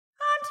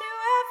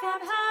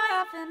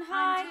effing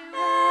high.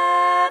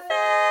 Effing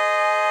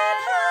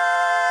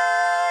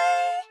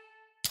high.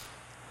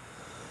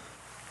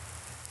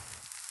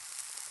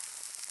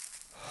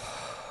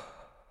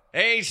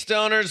 Hey,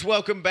 stoners,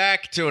 welcome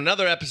back to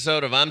another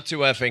episode of I'm Too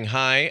Effing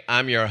High.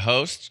 I'm your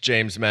host,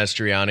 James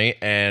Mastriani,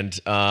 and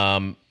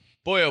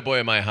boy, oh boy,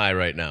 am I high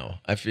right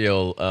now. I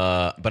feel,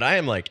 but I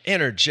am like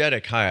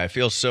energetic high. I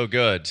feel so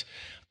good.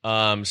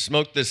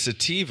 Smoked this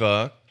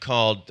sativa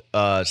called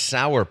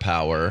Sour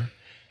Power,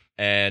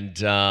 and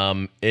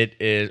it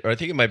is, or I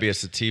think it might be a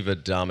sativa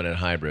dominant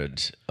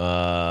hybrid.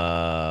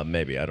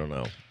 Maybe, I don't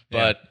know.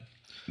 But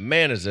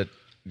man, is it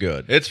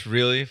good. It's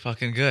really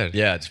fucking good.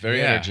 Yeah, it's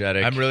very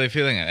energetic. I'm really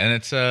feeling it, and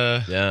it's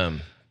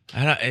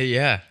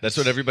Yeah. That's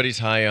what everybody's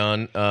high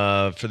on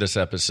for this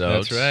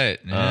episode. That's right.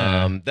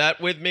 Yeah. That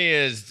with me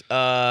is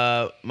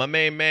my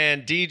main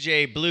man,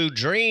 DJ Blue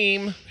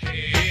Dream.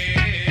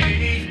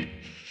 Hey,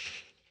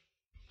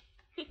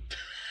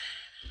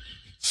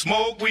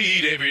 smoke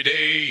weed every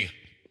day.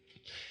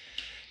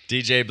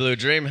 DJ Blue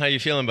Dream, how you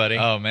feeling, buddy?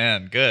 Oh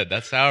man, good.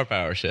 That's Sour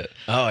Power shit.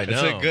 Oh, I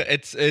know.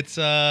 It's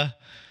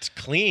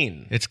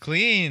clean. It's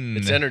clean.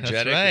 It's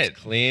energetic. That's right. It's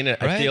clean. I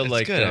Right? feel It's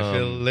like good. I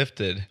feel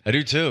lifted. I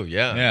do too.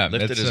 Yeah. Yeah,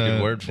 Lifted is a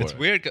good word for it's it.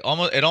 weird.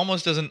 It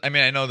almost doesn't. I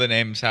mean, I know the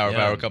name Sour Yeah.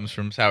 Power comes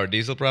from sour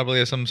diesel,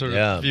 probably, or some sort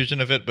of fusion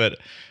of it. But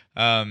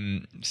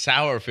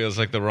sour feels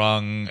like the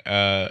wrong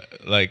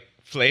like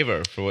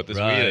flavor for what this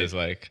Right. weed is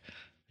like.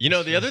 You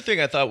know, the other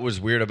thing I thought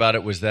was weird about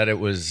it was that it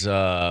was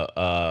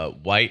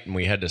white and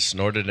we had to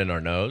snort it in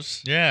our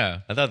nose. Yeah.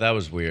 I thought that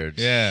was weird.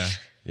 Yeah.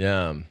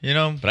 Yeah. You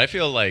know. But I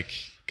feel like,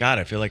 God,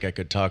 I feel like I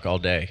could talk all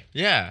day.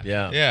 Yeah.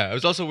 Yeah. Yeah. It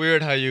was also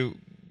weird how you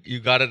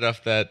got it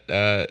off that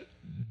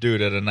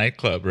dude at a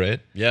nightclub, right?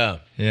 Yeah.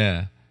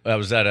 Yeah. I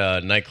was at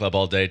a nightclub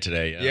all day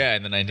today. Yeah. Yeah,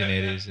 in the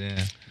 1980s.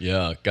 Yeah.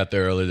 Yeah. Got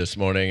there early this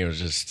morning. It was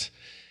just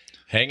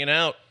hanging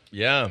out.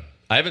 Yeah.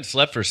 I haven't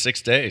slept for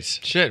 6 days.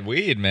 Shit,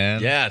 weed,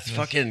 man. Yeah. It's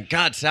fucking,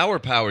 God, Sour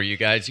Power, you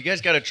guys. You guys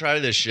got to try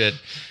this shit.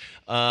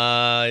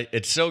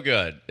 It's so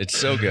good. It's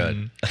so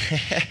good.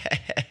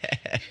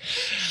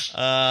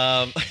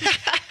 I'm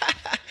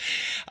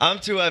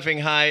Too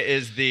Effing High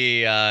is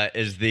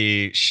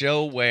the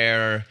show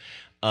where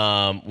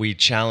we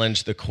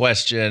challenge the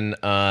question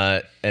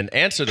and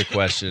answer the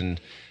question: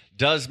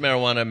 does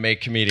marijuana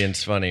make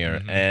comedians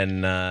funnier?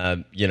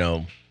 And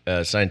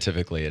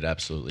scientifically, it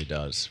absolutely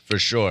does, for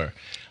sure.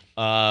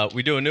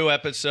 We do a new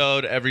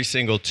episode every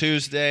single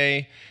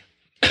Tuesday.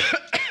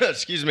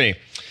 Excuse me.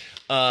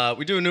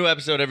 We do a new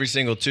episode every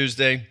single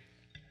Tuesday.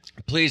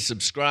 Please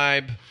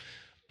subscribe,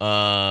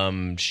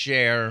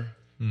 share.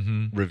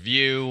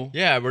 Review.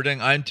 Yeah, we're doing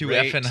I'm Too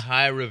Rate. Effing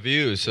High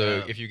reviews.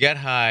 So if you get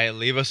high,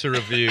 leave us a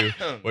review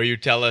where you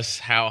tell us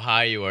how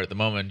high you are at the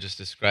moment. Just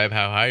describe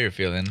how high you're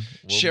feeling.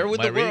 Share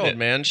with the world,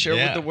 man. Share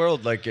with the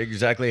world, like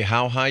exactly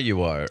how high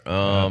you are.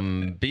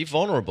 Be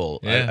vulnerable.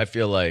 Yeah. I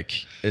feel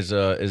like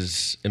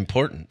is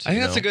important. I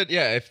think that's a good,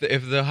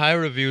 if the high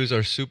reviews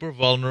are super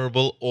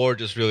vulnerable or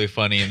just really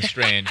funny and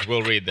strange,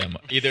 we'll read them.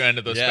 Either end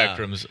of those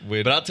spectrums.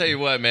 But I'll tell you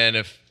what, man.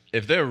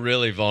 If they're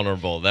really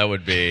vulnerable, that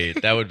would be,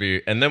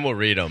 and then we'll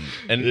read them.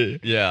 And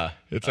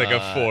it's like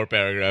a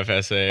 4-paragraph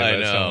essay I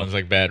about know. someone's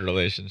like bad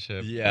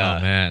relationship. Yeah.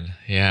 Oh man.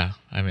 Yeah.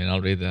 I mean, I'll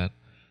read that.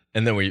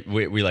 And then we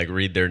like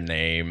read their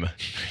name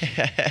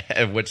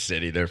and what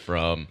city they're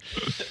from.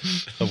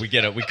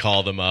 We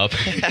call them up.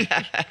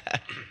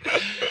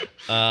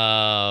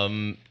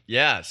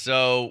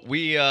 So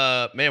we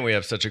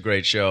have such a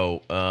great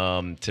show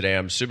today.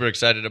 I'm super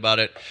excited about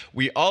it.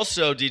 We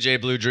also, DJ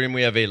Blue Dream,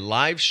 we have a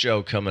live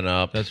show coming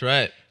up. That's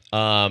right.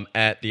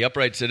 At the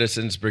Upright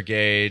Citizens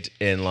Brigade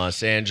in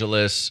Los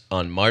Angeles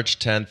on March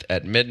 10th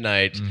at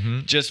midnight.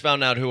 Just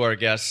found out who our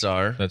guests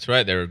are. That's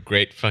right. They're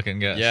great fucking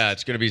guests. Yeah,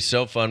 it's going to be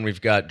so fun. We've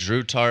got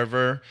Drew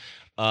Tarver,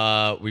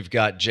 we've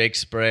got Jake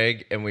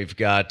Sprague, and we've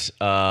got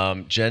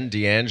Jen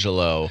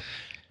D'Angelo.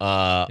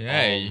 All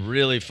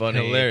really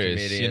funny,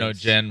 hilarious. comedians. You know,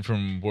 Jen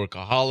from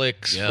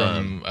Workaholics,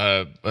 from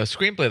a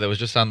screenplay that was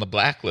just on the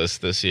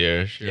Blacklist this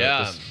year. She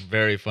wrote this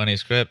very funny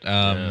script.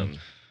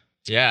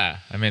 Yeah,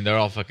 I mean, they're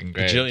all fucking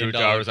great. Drew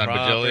Tarver's on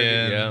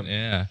Bajillion.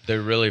 Yeah.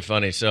 They're really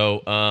funny.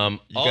 So all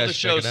guys the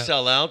check shows it out.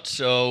 sell out.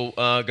 So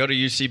go to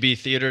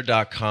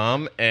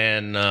ucbtheater.com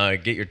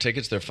and get your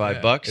tickets. They're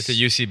 $5. It's at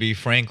UCB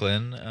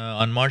Franklin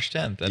on March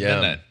 10th at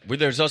midnight.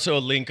 There's also a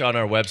link on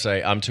our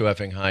website,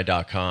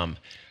 imtooeffingHigh.com.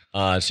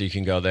 So you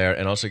can go there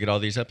and also get all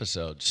these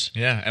episodes.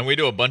 Yeah, and we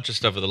do a bunch of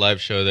stuff with the live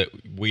show that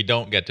we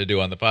don't get to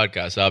do on the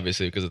podcast,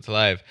 obviously, because it's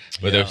live.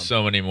 But there's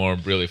so many more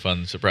really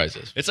fun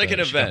surprises. It's like an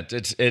event.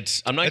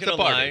 It's. I'm not It's gonna a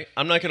party. lie.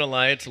 I'm not gonna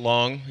lie. It's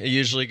long. It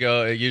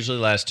usually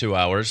lasts 2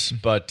 hours.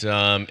 But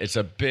it's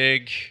a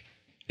big.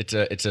 It's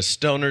a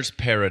stoner's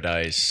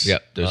paradise.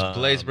 Yep. There's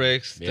blaze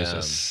breaks. There's yeah.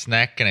 a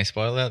snack. Can I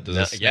spoil that? There's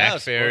a snack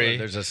ferry.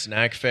 There's a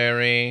snack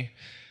ferry.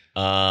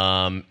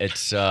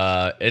 It's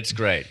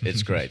great.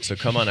 It's great. So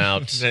come on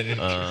out.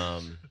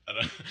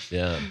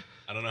 Yeah.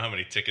 I don't know how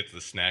many tickets the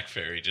Snack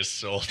Fairy just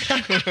sold.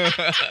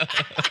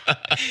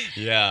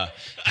 Yeah.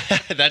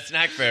 That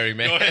Snack Fairy,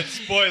 man. Go ahead,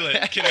 spoil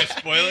it. Can I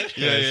spoil it?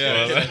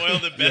 Yeah. Spoil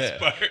the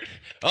best part.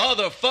 Oh,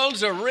 the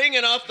phones are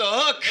ringing off the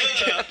hook.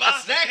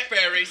 Snack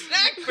Fairy,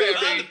 Snack The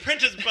Fairy.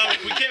 printer's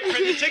broke. We can't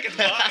print the tickets,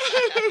 boss.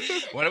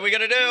 What are we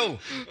going to do?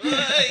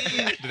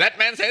 Did that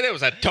man say there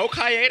was a Toke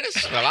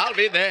hiatus? Well, I'll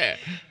be there.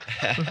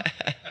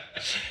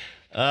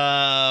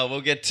 We'll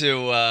get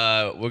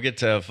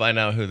to find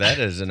out who that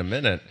is in a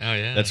minute. Oh,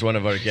 yeah. That's one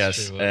of our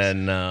guests, Sure was.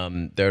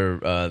 and they're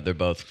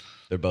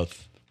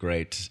both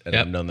great, and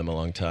Yep. I've known them a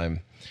long time.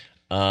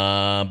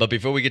 But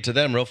before we get to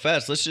them, real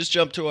fast, let's just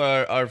jump to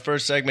our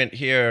first segment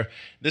here.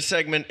 This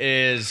segment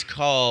is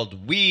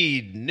called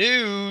Weed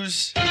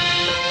News.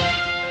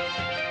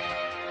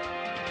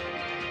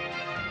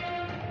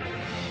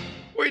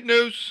 Weed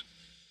news.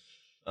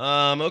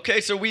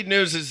 Okay, so Weed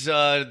News is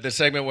the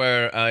segment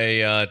where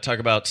I talk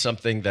about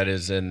something that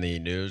is in the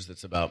news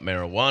that's about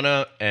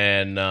marijuana,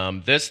 and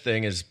this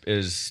thing is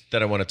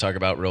that I want to talk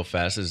about real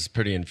fast is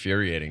pretty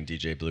infuriating,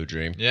 DJ Blue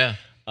Dream. Yeah.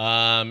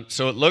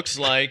 So it looks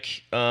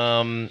like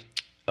now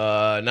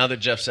that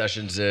Jeff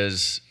Sessions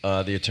is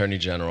the Attorney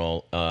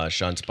General,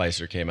 Sean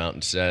Spicer came out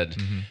and said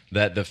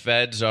that the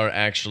feds are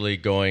actually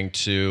going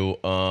to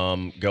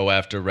go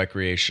after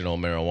recreational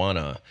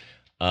marijuana.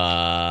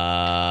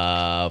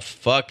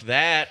 Fuck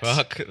that.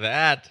 Fuck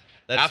that.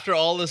 After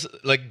all this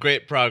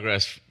great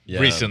progress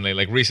recently,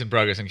 recent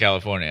progress in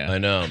California. I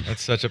know.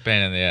 That's such a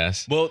pain in the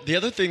ass. Well, the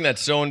other thing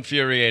that's so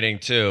infuriating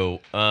too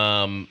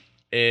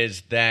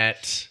is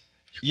that.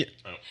 Yeah,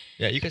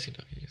 you guys can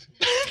talk.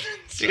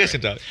 You guys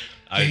can talk.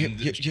 Hey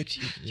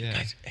Yeah.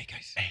 guys,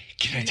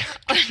 can I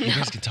talk? You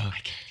guys can talk.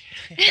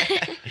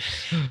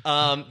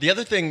 The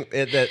other thing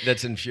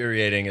that's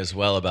infuriating as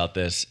well about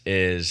this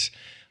is,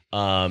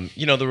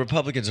 the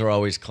Republicans are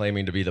always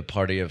claiming to be the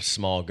party of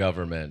small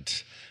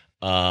government,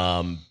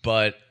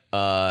 but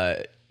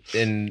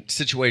in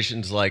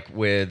situations like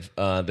with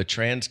the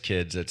trans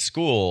kids at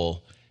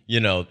school,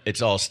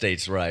 it's all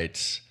states'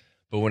 rights.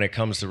 But when it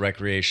comes to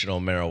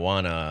recreational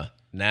marijuana,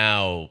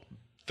 now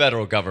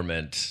federal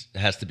government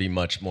has to be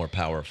much more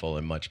powerful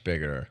and much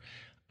bigger.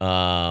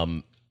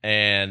 And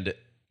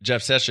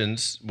Jeff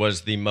Sessions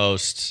was the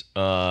most,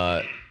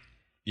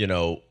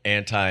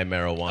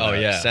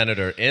 anti-marijuana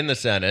senator in the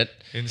Senate.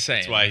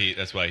 Insane.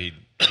 That's why he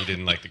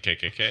didn't like the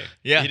KKK.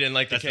 Yeah. He didn't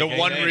like the That's the KKK.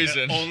 one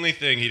reason. The only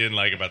thing he didn't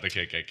like about the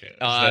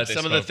KKK.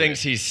 Some of the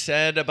things he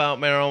said about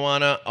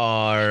marijuana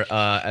are,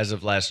 as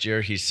of last year,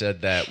 he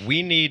said that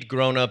we need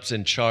grown-ups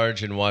in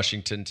charge in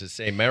Washington to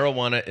say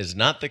marijuana is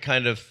not the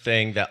kind of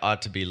thing that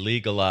ought to be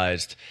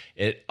legalized.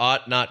 It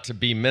ought not to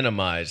be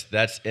minimized.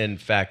 That's, in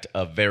fact,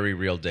 a very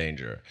real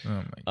danger. Oh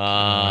my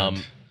God.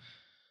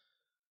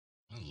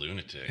 What a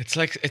lunatic. It's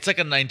like a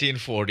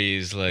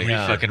 1940s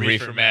fucking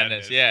Reefer reefer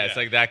madness. Yeah, it's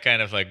like that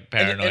kind of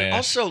paranoia. And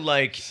also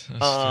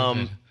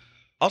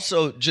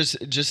also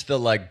just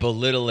the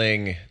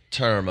belittling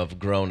term of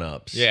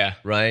grown-ups. Yeah.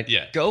 Right?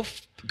 Yeah. Go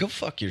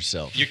fuck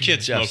yourself. Your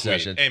kids Jeff smoke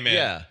Sessions. weed. Hey, man.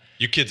 Yeah.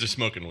 Your kids are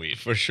smoking weed.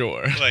 for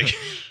sure.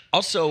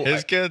 Also,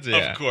 His kids,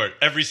 yeah. Of course.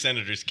 Every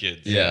senator's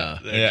kids. Yeah.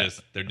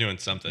 They're doing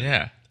something.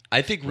 Yeah.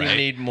 I think we Right.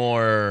 need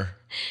more.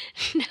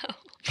 No.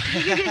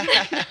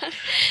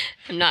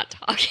 I'm not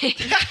talking.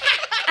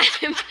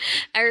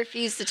 I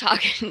refuse to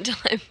talk until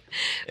I'm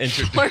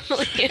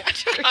formally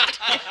introduced.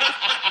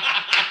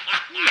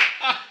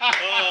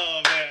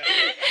 Oh, man.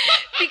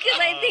 Because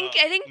I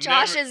think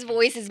Josh's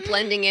voice is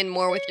blending in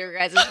more with your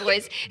guys'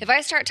 voice. If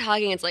I start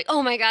talking, it's like,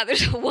 oh my God,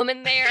 there's a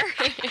woman there.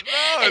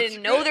 I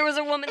didn't know there was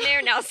a woman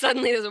there. Now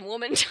suddenly there's a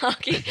woman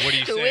talking. What are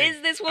you Who saying?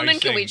 is this Are you woman?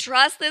 Can we saying-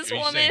 trust this Are you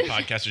woman? saying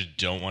podcasters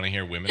don't want to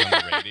hear women on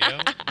the radio?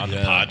 On the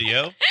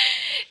podio?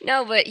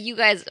 No, but you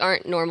guys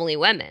aren't normally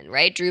women,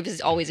 right? Drew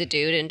is always a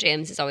dude and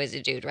James is always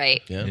a dude,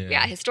 right? Yeah.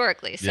 Yeah,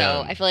 historically. So Yeah.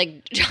 I feel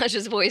like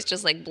Josh's voice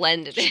just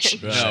blended in.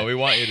 No, we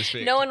want you to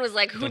speak. No one was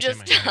like, who Don't say just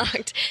my name.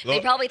 talked? They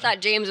probably thought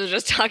James was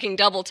just talking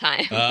double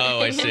time.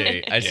 Oh, I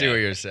see. I see what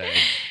you're saying.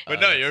 But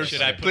no, you're.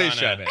 Should I put please on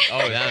chime a- in.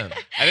 Oh Yeah.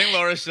 I think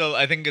Laura still.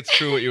 I think it's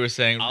true what you were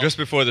saying. Just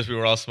before this, we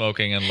were all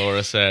smoking, and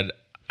Laura said,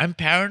 "I'm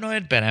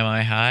paranoid, but am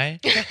I high?"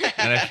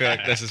 And I feel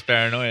like this is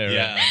paranoia. Right?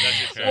 Yeah,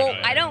 that's your Well,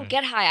 paranoia. I don't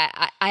get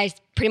high. I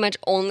pretty much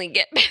only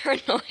get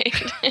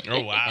paranoid.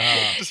 Oh, wow.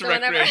 Just So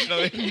whenever-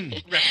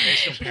 recreationally.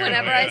 Recreational paranoia.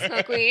 Whenever I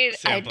smoke weed, I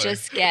Sampler.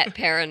 just get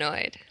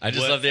paranoid. I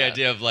just love the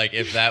idea of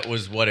if that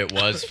was what it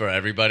was for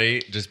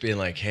everybody, just being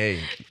like, hey,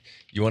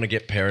 you want to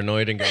get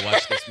paranoid and go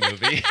watch this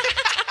movie?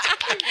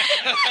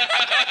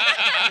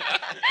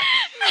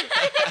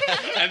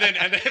 and then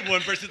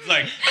one person's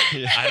like,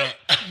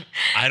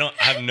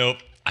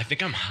 I I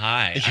think I'm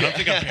high. I don't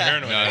think I'm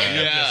paranoid. I think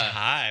I'm just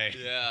high.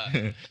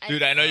 Yeah.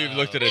 Dude, I know you've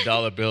looked at a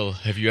dollar bill.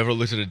 Have you ever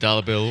looked at a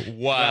dollar bill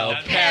while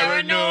That's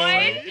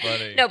paranoid?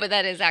 Funny. No, but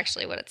that is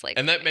actually what it's like.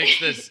 And that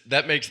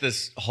makes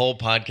this whole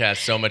podcast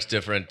so much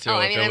different too. Oh,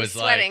 I if mean, it I'm was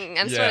sweating. like,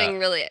 I'm sweating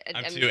really.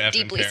 I'm I'm too effing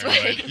deeply paranoid.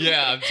 sweating.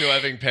 Yeah, I'm too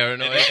effing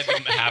paranoid. And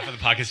then half of the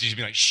podcast, you just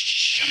be like,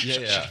 shh, Yeah,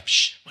 yeah.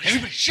 shh.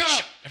 Everybody shut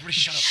up. Everybody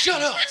shut up.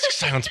 Shut up.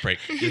 Silence break.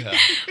 Yeah.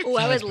 Oh,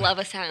 I would love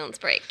a silence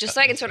break, just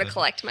so I can sort of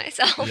collect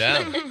myself.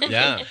 Yeah.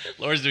 Yeah.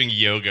 Laura's doing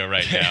yoga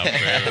right now for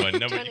everyone. Trying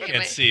Nobody to get can't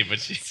my see, but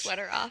she's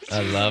Sweater off. I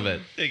love it.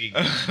 taking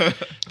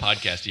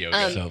podcast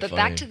yoga. So But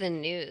funny. back to the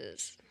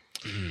news.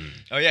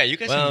 Oh yeah, you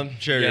guys Well, can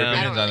share your yeah.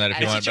 opinions on that if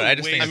you It's want. such But a I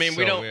just think waste. I mean, it's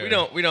we so don't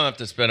weird. we don't have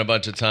to spend a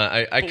bunch of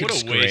time. I could What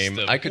a waste scream.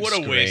 of, I could what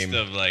scream. a waste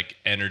of like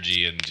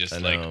energy and just I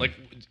like know.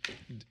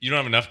 you don't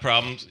have enough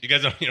problems. You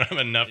guys don't have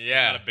enough.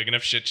 Yeah. Not a big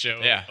enough shit show.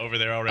 Yeah. Over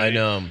there already. I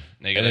know.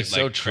 Now you And gotta it's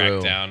so crack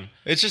true. down.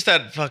 It's just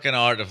that fucking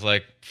art of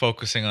like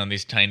focusing on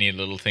these tiny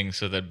little things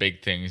so that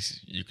big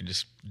things you can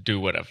just do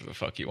whatever the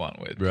fuck you want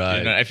with. Right.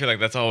 You know, I feel like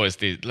that's always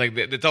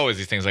it's always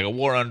these things like a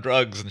war on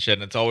drugs and shit,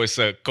 and it's always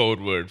a code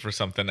word for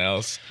something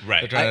else. Right.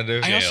 They're trying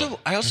to do. I also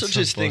That's so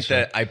just think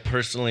bullshit. that I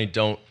personally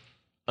don't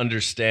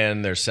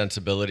understand their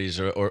sensibilities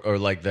or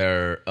like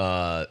their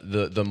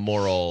the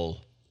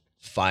moral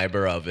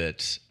fiber of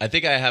it. I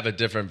think I have a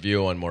different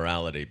view on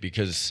morality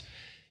because,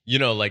 you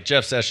know, like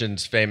Jeff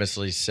Sessions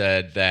famously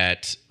said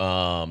that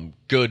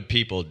good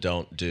people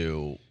don't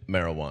do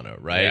marijuana,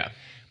 right? Yeah.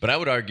 But I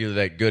would argue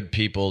that good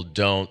people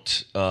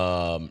don't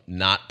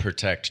not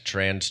protect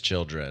trans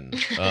children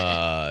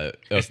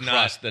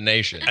across the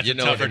nation. That's You a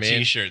know what tougher I mean?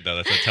 T-shirt though.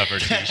 That's a tougher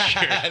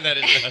T-shirt.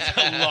 That's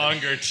a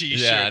longer T-shirt.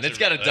 Yeah, and it's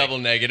got a like- double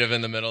negative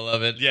in the middle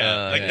of it.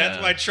 Yeah, that's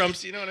yeah. why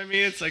Trump's. You know what I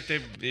mean? It's like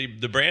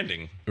the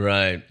branding.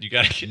 Right. You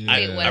gotta. Wait, what I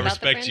about the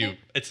respect you. branding?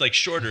 It's like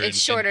shorter. It's and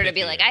shorter to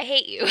be pithier. like, I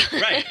hate you.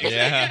 Right. Exactly,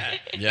 Yeah.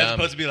 Yeah. As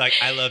opposed to be like,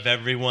 I love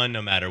everyone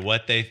no matter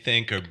what they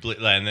think or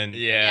and then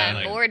Yeah. I'm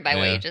like, bored by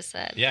what yeah. you just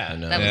said. Yeah, I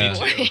know. That Yeah. was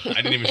me too. boring.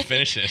 I didn't even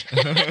finish it.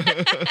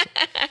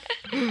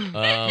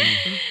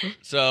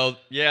 So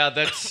yeah,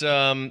 that's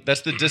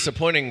the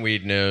disappointing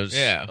weed news.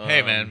 Yeah.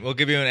 Hey man, we'll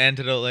give you an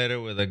antidote later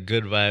with a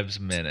good vibes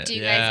minute. Do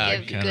you Yeah, guys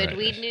give kinda. good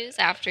weed news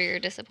after your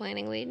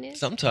disappointing weed news?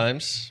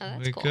 Sometimes. Oh,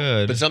 that's We cool.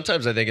 could. But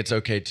sometimes I think it's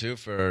okay too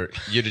for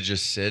you to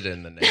just sit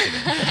in the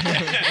negative.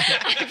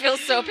 I feel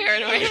so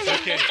paranoid.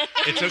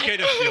 It's okay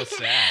to feel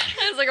sad.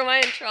 I was like, am I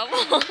in trouble?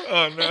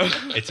 oh no.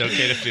 It's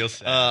okay to feel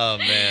sad. Oh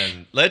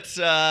man, let's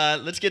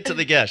get to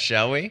the guest,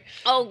 shall we?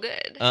 Oh,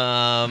 good.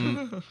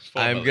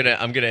 I'm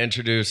gonna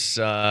introduce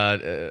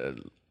her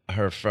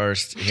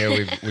first. Here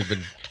we've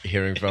been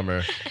hearing from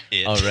her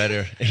It.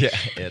 already. Yeah,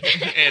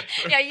 it.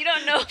 Yeah, you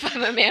don't know if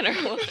I'm a man or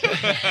a woman.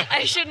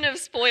 I shouldn't have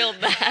spoiled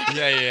that.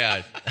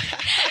 Yeah.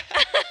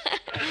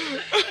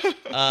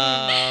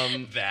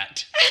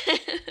 that.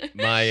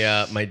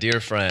 My dear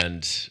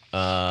friend,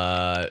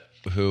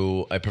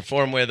 who I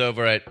perform with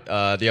over at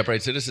the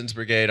Upright Citizens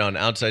Brigade on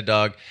Outside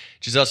Dog.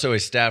 She's also a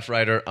staff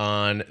writer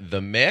on The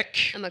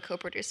Mick. I'm a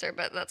co-producer,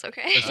 but that's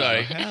okay.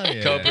 Sorry, hell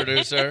yeah.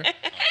 co-producer.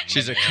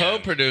 She's a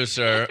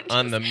co-producer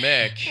on The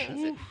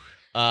Mick.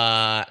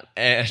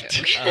 And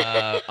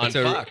on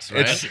Fox,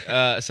 right?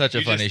 It's such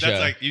a funny show. That's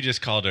like you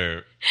just called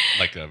her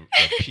like a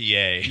PA.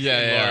 Yeah.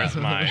 in Laura's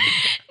mind.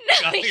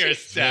 Calling her a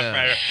staff Yeah.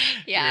 writer.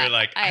 Yeah, You're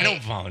like, I I-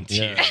 don't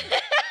volunteer. Yeah.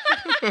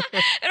 I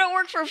don't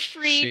work for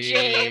free,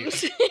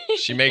 James.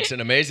 She makes an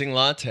amazing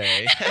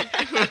latte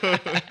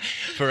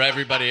for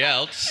everybody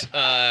else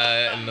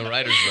in the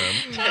writers' room.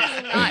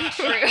 That's not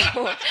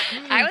true.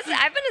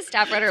 I've been a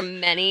staff writer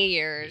many He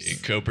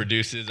years.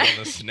 co-produces all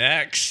the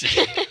snacks.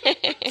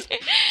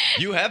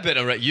 You have been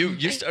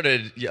you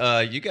started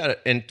you got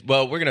in.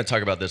 Well, we're gonna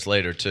talk about this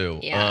later too.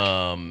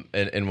 Yeah.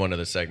 In one of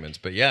the segments,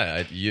 but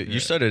yeah, you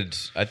started.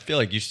 I feel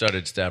like you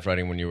started staff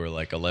writing when you were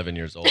like 11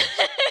 years old.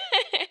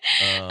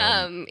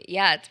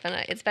 Yeah,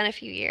 it's been a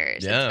few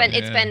years. Yeah,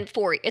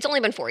 It's only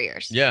been 4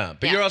 years. Yeah,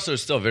 but Yeah. you're also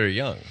still very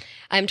young.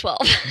 I'm 12.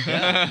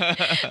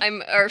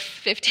 I'm or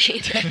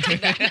 15.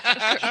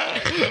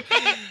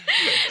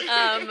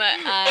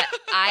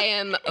 I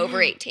am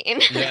over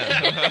 18.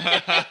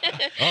 Yeah.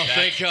 Oh,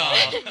 thank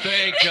God!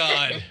 Thank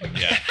God!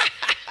 Yeah.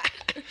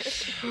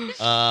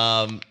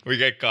 we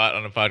get caught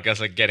on a podcast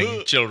like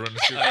getting children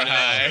super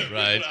high.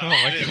 Right. Oh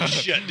my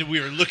God. We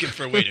were looking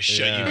for a way to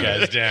shut you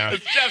guys down.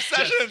 Jeff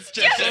Sessions.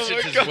 Jeff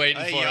Sessions is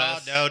waiting for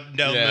us.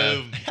 No Yeah.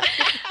 move.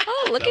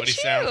 Oh, look Is that what at he you.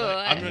 sounds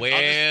like? I'm gonna-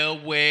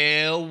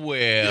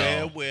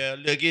 Well. Well,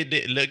 look at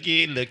it.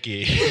 Looky.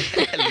 Looky.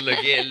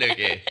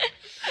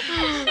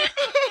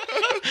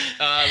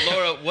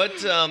 Laura,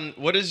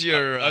 what is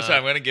your? Oh, sorry,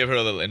 I'm gonna give her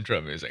a little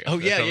intro music. Oh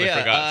I yeah, totally yeah.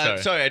 Forgot.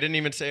 Sorry, I didn't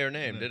even say her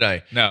name, did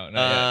I? No,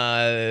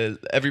 not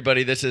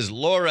everybody, this is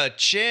Laura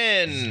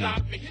Chin.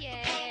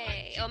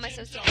 Yay. Oh, am I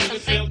supposed to do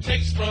something?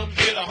 Takes from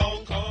here to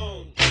Hong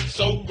Kong.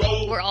 So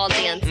roll. We're all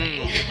dancing.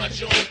 My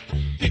joint.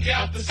 Pick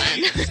out the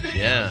seats.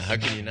 Yeah, how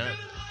can you not?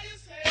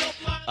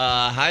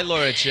 Hi,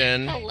 Laura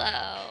Chin.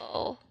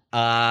 Hello.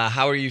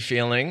 How are you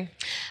feeling?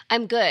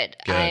 I'm good.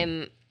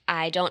 Good.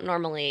 I don't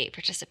normally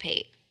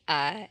participate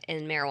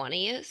in marijuana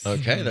use.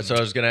 Okay, that's what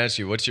I was going to ask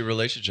you. What's your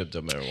relationship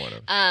to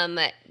marijuana?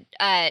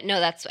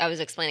 No, I was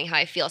explaining how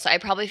I feel. So I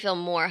probably feel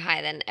more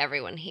high than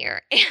everyone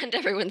here, and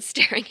everyone's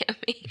staring at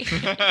me.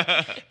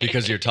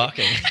 Because you're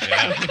talking.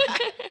 Yeah.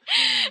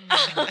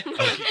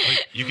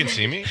 You can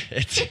see me?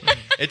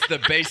 It's the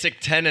basic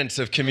tenets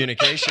of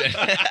communication.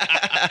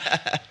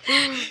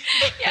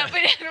 Yeah, but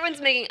everyone's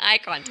making eye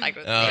contact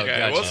with me. Oh, Okay,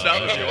 gotcha. we'll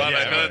stop if you want. Yeah,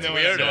 I know that's no,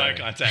 weird. no No eye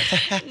contact.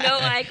 No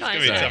eye It's gonna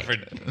be tough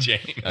contact. for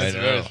James. I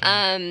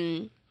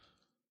know.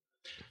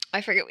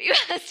 I forget what you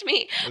asked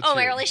me.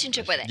 My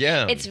relationship with it.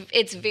 Yeah.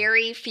 It's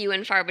very few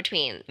and far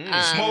between.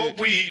 Smoke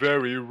weed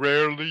very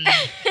rarely.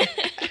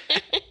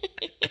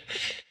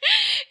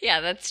 Yeah,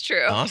 that's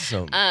true.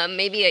 Awesome.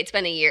 Maybe it's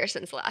been a year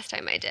since the last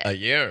time I did. A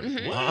year.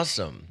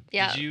 Awesome.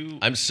 Yeah. Did you?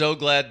 I'm so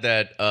glad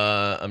that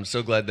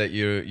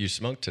you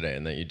smoked today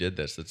and that you did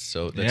this. That's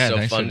so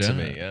thanks fun for to doing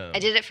me. it. Yeah. I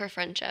did it for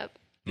friendship.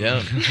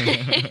 Yeah.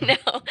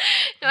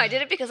 No, I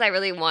did it because I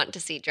really want to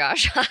see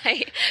Josh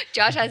high.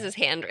 Josh has his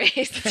hand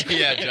raised.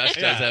 Yeah, Josh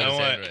does have I his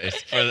hand want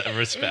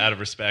raised. for out of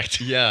respect.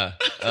 Yeah.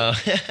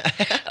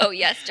 Oh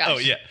yes, Josh. Oh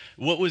yeah.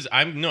 What was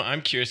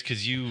I'm curious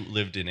because you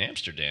lived in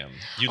Amsterdam.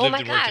 You Oh, lived my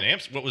and worked God. in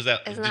Amsterdam. What was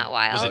that? Isn't that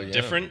wild? Was Oh, it yeah.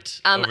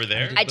 different over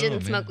there? I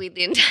didn't Oh, smoke man. weed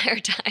the entire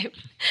time.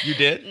 You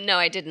did? No,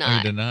 I did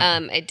not. did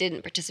not? I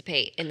didn't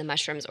participate in the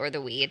mushrooms or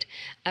the weed.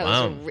 I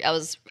Wow.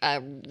 was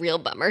a real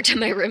bummer to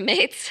my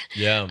roommates.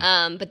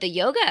 Yeah. But the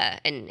yoga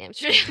in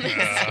Amsterdam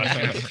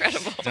is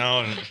incredible.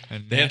 No.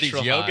 They have these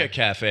yoga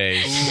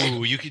cafes.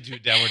 Ooh, you could do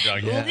downward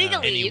dog. Well,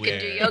 legally, you can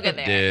do yoga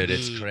there. Dude,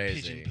 it's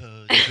crazy. Pigeon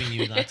pose. They bring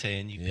you a latte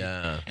and you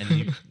Yeah. and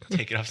you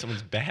take it off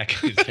someone's back.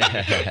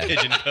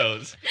 Pigeon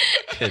pose.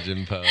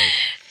 Pigeon pose.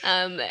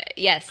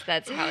 Yes,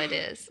 that's how it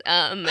is.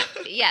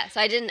 Yeah,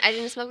 so I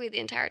didn't smoke weed the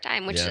entire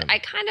time, which Yeah. I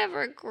kind of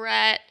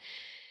regret,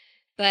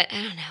 but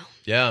I don't know.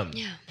 Yeah.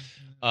 Yeah.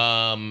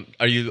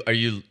 Are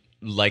you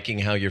liking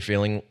how you're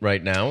feeling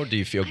right now? Do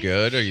you feel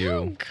good? Are Oh,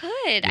 you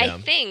good. Yeah.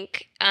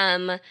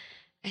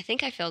 I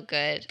think I feel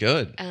good.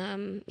 good?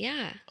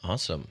 Yeah,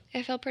 Awesome.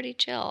 I feel pretty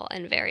chill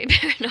and very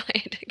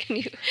paranoid. Can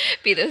you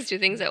be those two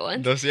things at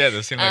once? Those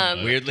seem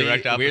like Weirdly,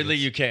 direct opposites.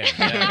 you can.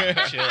 Yeah.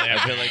 Chill. I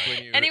feel like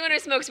when you Anyone who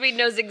smokes weed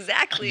knows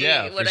exactly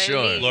Yeah, what for I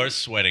sure. mean. Laura's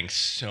sweating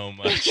so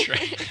much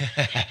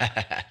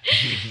right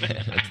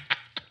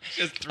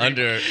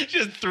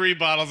just three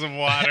bottles of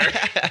water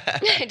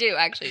I do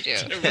actually do.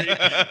 to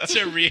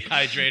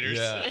rehydrate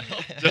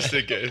herself. just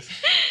in case.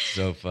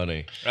 so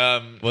funny.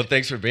 Well,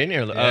 thanks for being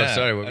here. Oh, Yeah.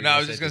 sorry. what were you No, I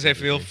was just gonna say,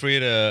 feel free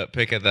to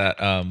pick at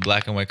that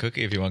black and white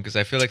cookie if you want, because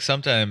I feel like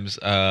sometimes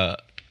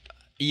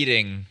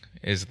eating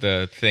is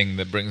the thing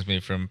that brings me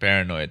from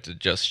paranoid to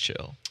just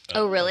chill.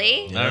 Oh,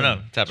 really? I don't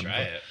know. It's happened Try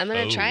before. it. I'm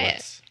gonna try it.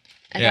 what's-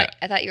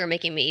 I thought you were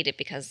making me eat it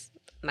because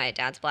my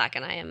dad's black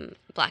and I am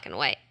black and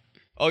white.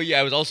 Oh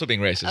yeah, I was also being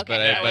racist,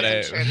 Okay, I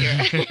wasn't sure if you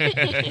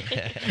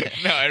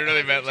were. No, I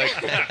really meant like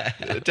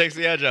it takes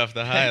the edge off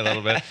the high a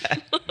little bit.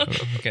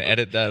 We can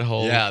edit that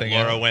whole Yeah, thing.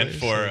 Laura out, went please.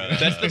 for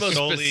That's the most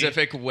solely-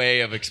 specific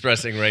way of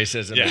expressing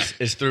racism Yeah.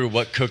 is through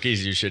what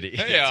cookies you should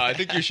eat. Yeah, I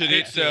think you should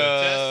eat.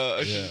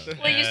 Well,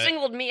 you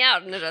singled me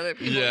out and there's other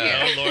people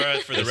Yeah. here. Oh, Laura,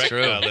 for the That's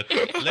true.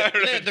 record,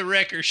 let the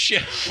record show.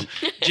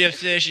 Jeff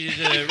Sessions,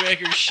 the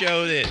record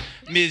show that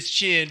Ms.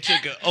 Chin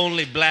took an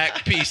only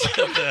black piece of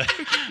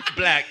the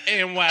black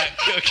and white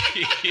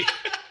cookie.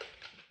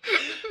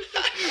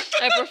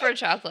 I prefer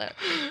chocolate.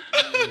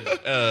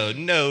 Oh,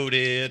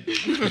 noted.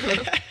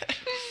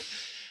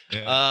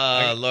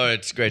 Laura,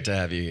 it's great to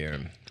have you here.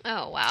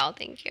 Oh wow,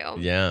 thank you.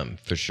 Yeah,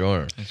 for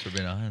sure. Thanks for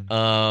being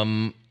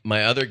on.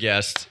 My other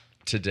guest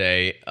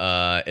today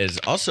is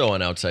also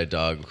an outside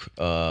dog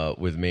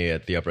with me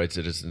at the Upright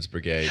Citizens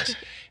Brigade,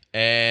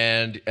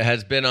 and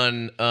has been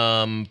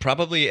on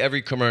probably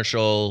every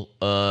commercial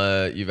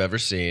you've ever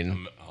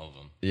seen. All of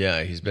them.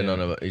 Yeah, he's been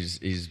on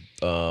he's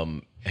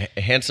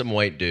handsome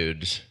white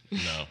dude, No.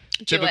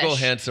 typical Jewish.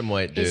 handsome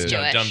white dude. He's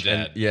Jewish. Dumb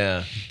dad. And,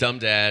 yeah, dumb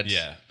dad.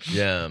 Yeah.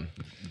 yeah,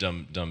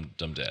 Dumb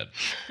dad.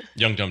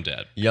 Young dumb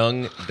dad.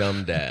 young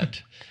dumb dad.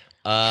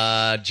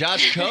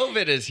 Josh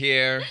Covid is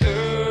here.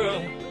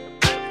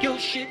 Your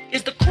shit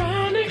is the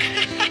chronic.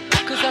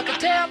 Cause I can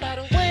tell by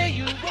the way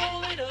you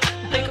roll it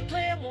up. Make a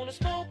player wanna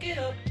smoke it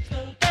up.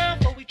 Slow down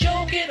before we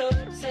choke it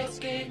up. Sex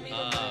gave me the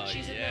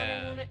munchies and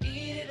I wanna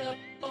eat it up.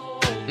 Oh,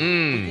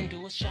 we can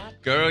do a shot.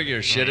 Girl,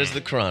 your shit is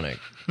the chronic.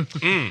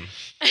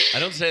 I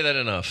don't say that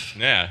enough.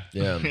 Yeah.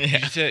 Yeah. You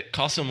said,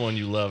 call someone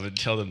you love and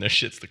tell them their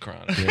shit's the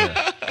chronic.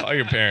 Yeah. Call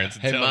your parents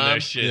and Hey, tell them Mom. their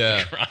shit's Yeah.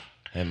 the chronic.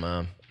 Hey,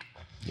 Mom,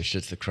 your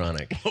shit's the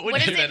chronic. What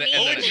does it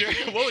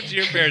mean? What would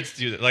your parents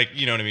do? Like,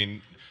 you know what I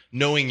mean?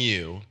 Knowing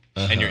you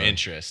and your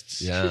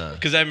interests. Yeah.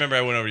 Because I remember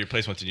I went over to your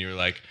place once and you were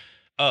like,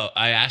 oh,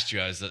 I asked you,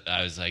 I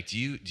was like, do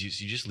you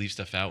just leave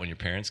stuff out when your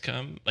parents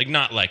come? Like,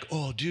 not like,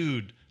 oh,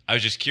 dude. I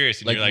was just curious.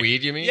 And Like you're like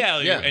weed, you mean? Yeah.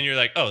 Yeah. And you're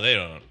like, oh, they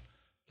don't.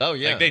 Oh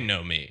yeah, Like, they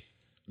know me.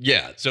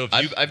 yeah. So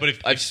if you-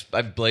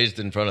 I've blazed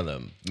in front of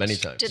them many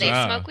times. Do they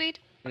Wow. smoke weed?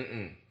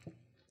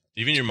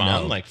 Even your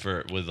mom, No. like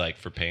for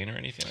pain or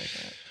anything like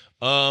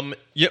that?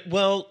 Yeah.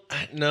 Well,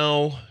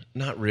 no,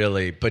 not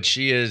really, but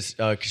she is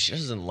because she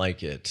doesn't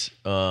like it.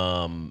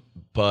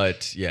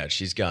 But yeah,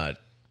 she's got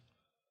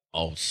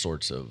all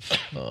sorts of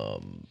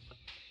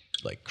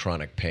like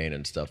chronic pain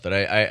and stuff that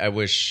I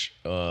wish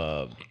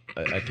I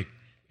think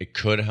it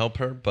could help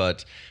her,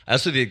 but I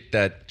also think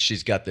that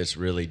she's got this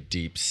really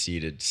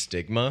deep-seated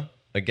stigma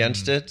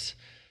against it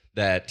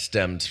that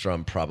stems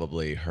from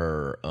probably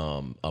her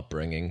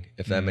upbringing,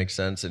 if that makes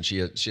sense. And she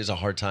has a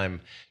hard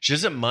time. She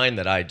doesn't mind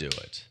that I do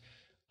it.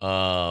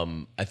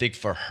 I think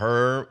for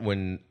her,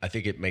 I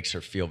think it makes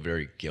her feel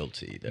very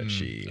guilty that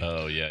she.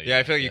 Oh yeah.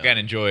 I feel like you can't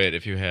enjoy it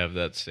if you have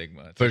that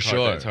stigma. It's For like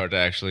sure. It's hard to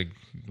actually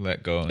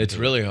let go. It's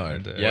really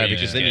hard. Yeah,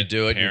 because then you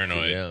do it.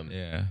 Paranoid.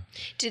 Yeah.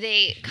 Do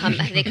they come?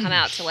 Have they come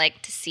out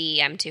to see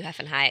M2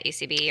 Heffin High at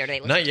UCB, or do they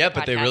listen Not to yet, the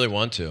but they podcast? really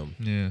want to.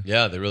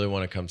 Yeah. They really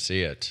want to come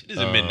see it. It is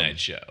a midnight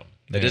show.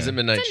 It is a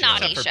midnight It's a show.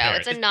 naughty for show.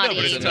 parents. It's a naughty,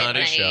 No, but it's a naughty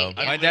midnight- show.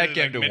 yeah. My dad Literally,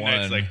 came to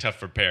midnight's one. like tough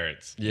for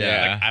parents.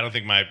 Yeah. Like, I don't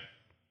think my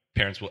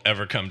parents will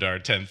ever come to our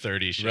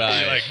 10:30 show.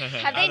 Right. Like,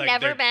 Have they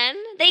never been?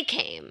 They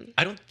came.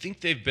 I don't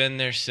think they've been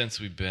there since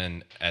we've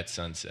been at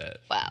Sunset.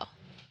 Wow.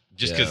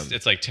 Just Yeah. because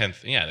it's like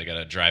 10th. Yeah, they got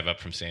to drive up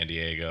from San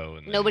Diego.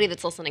 And then- Nobody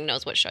that's listening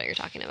knows what show you're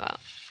talking about.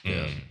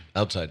 Yeah.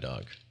 Outside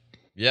Dog.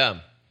 Yeah.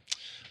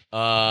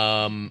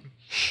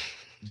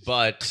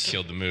 But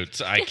killed the mood.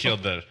 So I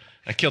killed the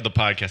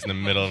podcast in the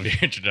middle of your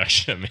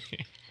introduction to me.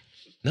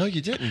 no,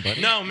 you didn't,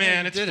 buddy. No,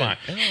 man, it's didn't. fine.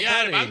 Oh,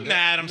 Yeah, buddy. I'm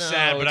mad. I'm No,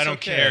 sad, but I it's don't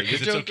okay. care You're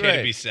because it's doing okay great.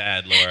 to be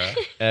sad, Laura.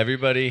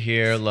 Everybody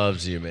here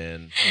loves you,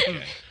 man.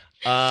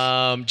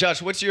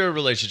 Josh, what's your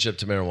relationship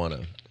to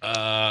marijuana?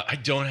 I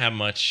don't have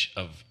much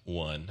of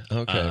one.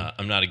 Okay.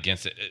 I'm not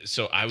against it.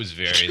 So I was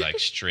very like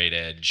straight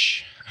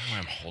edge. I don't know why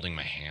I'm holding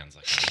my hands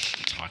like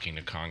I'm talking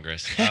to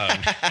Congress.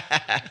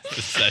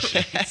 The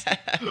sessions.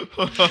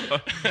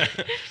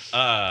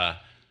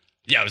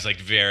 Yeah, I was like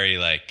very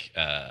like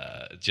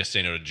just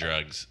say no to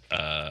drugs.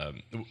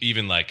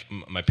 Even like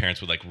my parents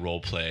would like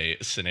role play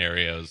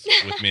scenarios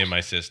with me and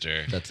my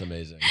sister. That's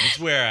amazing. It's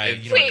where I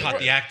Wait, caught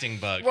the acting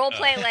bug. Role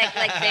play like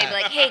they'd be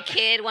like, "Hey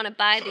kid, want to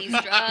buy these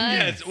drugs?"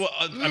 Yes. Well,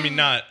 I mean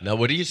not. Now,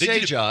 what do you say,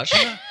 did- Josh?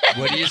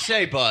 What do you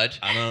say, bud?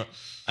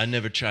 I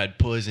never tried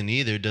poison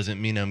either. Doesn't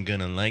mean I'm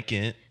gonna like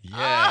it.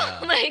 Yeah.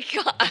 Oh my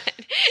god.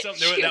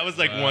 That was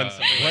like one.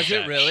 Something like Was it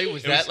that. really?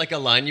 Was It that was- like a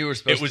line you were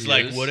supposed It was to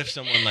like, use? what if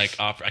someone like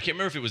offered? I can't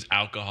remember if it was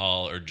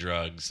alcohol or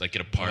drugs, like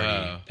at a party,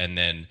 Wow. and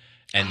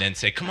then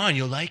say, "Come on,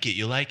 you'll like it,"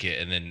 and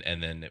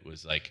then it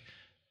was like,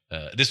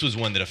 this was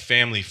one that a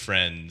family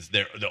friends,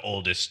 the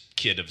oldest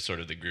kid of sort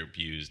of the group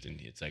used, and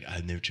it's like,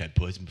 "I've never tried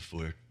poison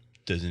before."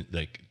 Doesn't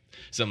like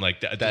something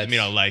like that. Doesn't mean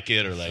I like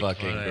it or like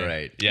fucking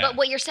great. yeah. But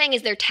what you're saying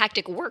is their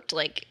tactic worked.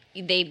 Like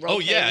they role Oh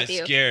played yeah, with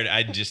you. scared.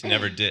 I just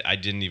never did. I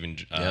didn't even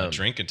Yeah.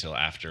 drink until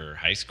after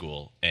high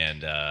school,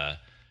 and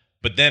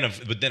but then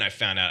I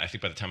found out. I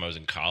think by the time I was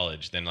in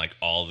college, then like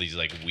all these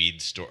like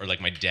weed store, or like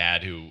my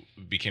dad who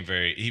became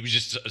he was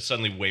just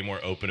suddenly way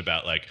more open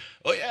about like,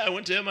 oh yeah, I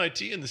went to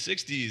MIT in the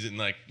 '60s and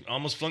like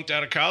almost flunked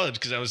out of college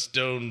because I was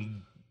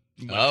stoned.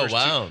 Oh,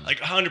 wow. Like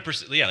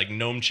 100%. Yeah, like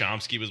Noam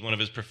Chomsky was one of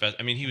his professors.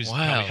 I mean, he was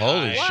Wow, probably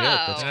holy high shit,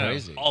 Wow. that's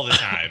crazy. all the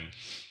time.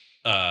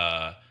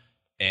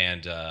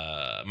 And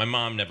my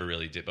mom never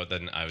really did, but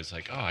then I was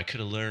like, oh, I could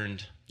have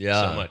learned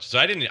so much. So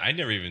I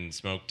never even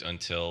smoked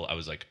until I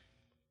was like,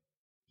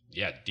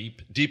 yeah,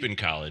 deep in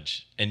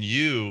college. And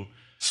you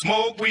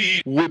Smoke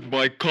weed. With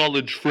my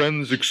college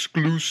friends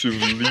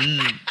exclusively.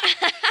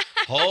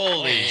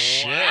 Holy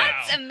shit.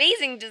 That's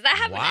amazing. Does that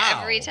happen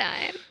Wow. every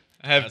time?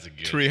 I have That's a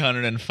good-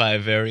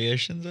 305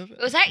 variations of it.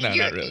 Was that No,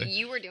 your, not really.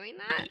 you were doing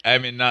that? I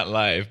mean, not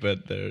live,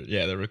 but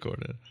they're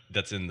recorded.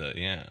 that's in the,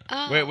 yeah.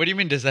 Oh. Wait, what do you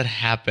mean? Does that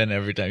happen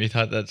every time? You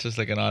thought that's just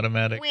like an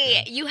automatic?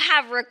 Wait, you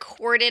have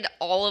recorded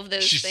all of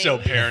those She's things. so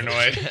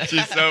paranoid.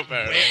 She's so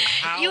paranoid.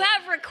 You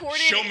have recorded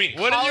Show me.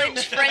 What did you-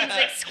 college friends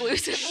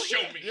exclusively.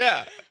 Show me.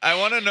 Yeah, I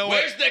want to know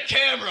Where's the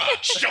camera?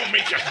 Show me.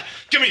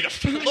 Give me the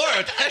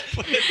Laura, that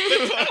Hold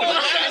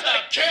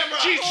on. camera.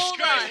 Jesus Hold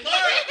Christ. on.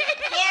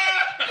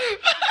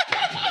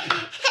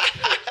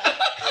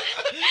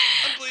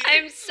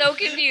 I'm so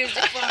confused.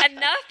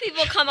 Enough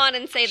people come on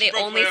and say they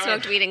broke only my arm.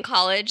 smoked weed in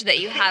college that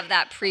you have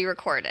that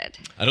pre-recorded.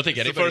 I don't think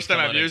It's the anybody's first time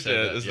come I've on and used said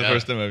it. that. It's Yeah. the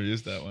first time I've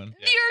used that one.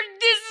 This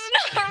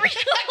is not real.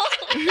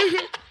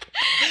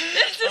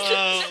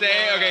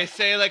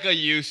 Say like a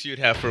use you'd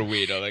have for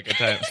weed, or like a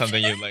time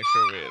something you'd like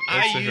for weed. I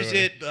Let's use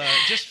hear it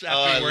just I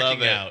after love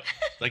working it. out.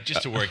 Like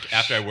just to work,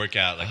 after I work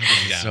out, like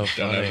coming down. So it.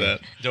 Don't have funny.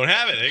 that. Don't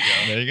have it. There you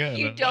go. There you go.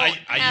 You No. don't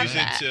I have use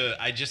that. it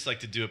I just like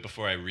to do it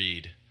before I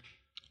read.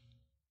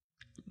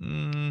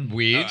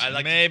 Weed? I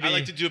like maybe. I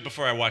like to do it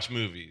before I watch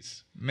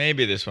movies.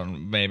 Maybe this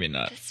one. Maybe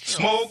not. This feels-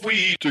 Smoke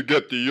weed. To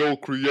get the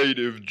old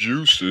creative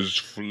juices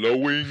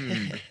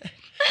flowing.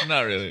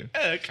 Not really.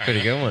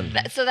 Pretty good one.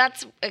 So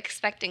that's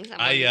expecting someone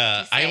to say,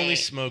 I only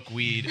smoke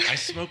weed. I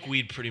smoke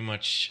weed pretty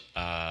much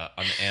on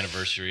the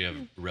anniversary of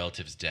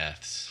relatives'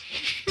 deaths.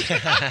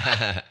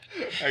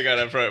 I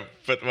gotta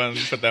put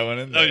that one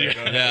in there. Oh,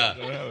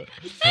 yeah.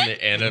 On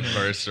the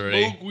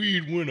anniversary. Smoke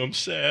weed when I'm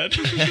sad.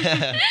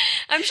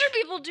 I'm sure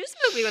people do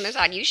smoke weed when they're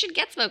sad. You should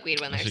get smoke weed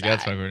when they're should sad.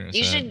 get smoke weed when they're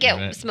You sad. should get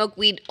Right. smoke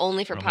weed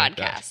only for I'll make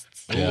that. podcasts.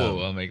 Yeah. Ooh,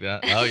 I'll make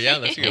that. Oh, yeah,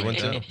 that's a good one,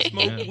 too.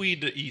 Smoke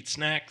weed to eat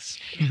snacks.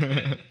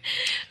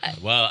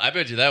 Well, I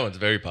bet you that one's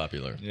very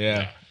popular.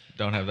 Yeah.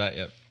 Don't have that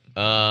yet.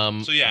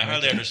 So yeah, I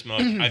hardly ever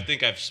smoked. I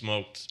think I've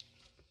smoked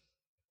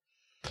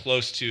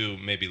close to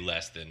maybe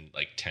less than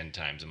like 10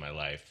 times in my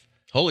life.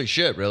 Holy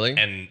shit, really?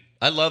 And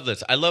I love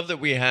this. I love that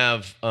we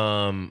have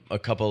a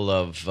couple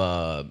of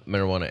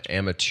marijuana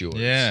amateurs.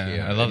 Yeah,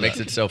 here. I love it. Makes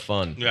that. it so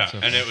fun. yeah,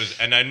 and it was,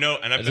 and I know,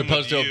 and I've As been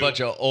opposed to with a you, bunch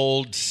of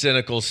old,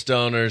 cynical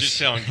stoners. just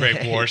telling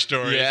great war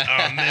stories. Yeah.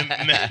 Oh,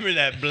 remember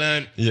that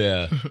blunt?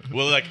 Yeah.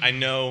 Well, like I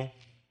know.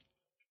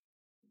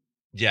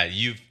 Yeah,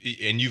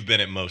 you've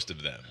been at most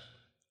of them.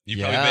 You've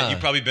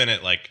probably been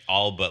at like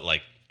all but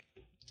like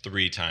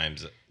 3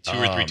 times, 2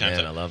 or 3 times.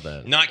 Man, I love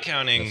that. Not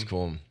counting. That's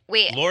cool.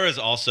 Wait, Laura's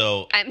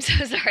also. I'm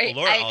so sorry.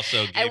 Laura I,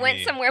 also I gave went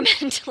me- somewhere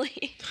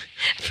mentally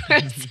for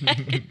a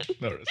second,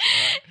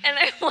 and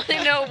I want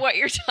to know what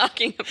you're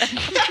talking about.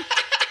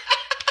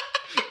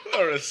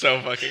 Laura's so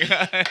fucking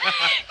high.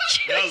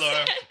 No,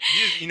 Laura.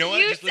 You know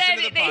what? You Just listen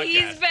said to the that podcast.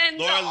 he's been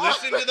to Laura, all-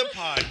 listen to the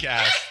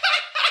podcast.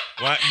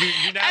 What?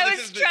 You now I this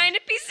was is the- trying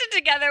to piece it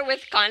together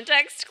with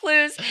context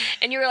clues,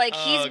 and you were like,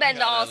 he's Oh, been to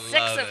God, all I 6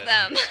 love of it.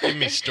 them. Give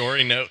me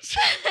story notes.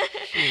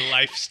 Give me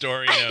life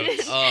story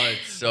notes. Oh,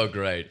 it's so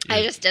great.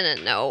 I just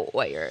didn't know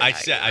what you're I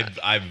talking said about.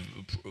 I've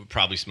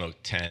probably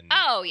smoked 10.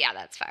 Oh, yeah,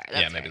 that's fair.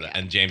 That's yeah, maybe fair, that.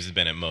 And James has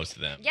been at most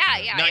of them. Yeah,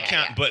 yeah, Not yeah,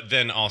 count, yeah. but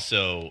then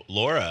also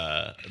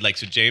Laura. Like,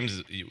 so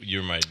James,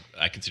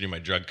 I consider you my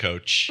drug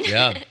coach.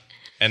 Yeah.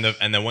 And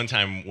the one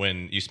time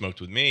when you smoked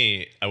with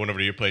me, I went over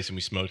to your place and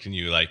we smoked, and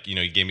you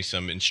you gave me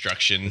some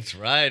instructions. That's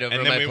right, over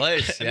And at then my we,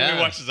 place. And yeah. then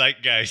we watched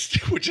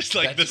Zeitgeist, which is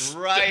like That's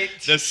right.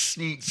 the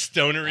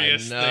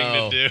stoneriest I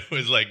know. thing to do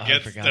is like I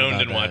get forgot stoned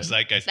about and watch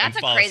that. Zeitgeist That's and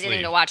a fall crazy asleep.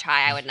 thing to watch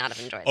high. I would not have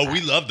enjoyed Oh, that.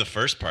 we loved the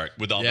first part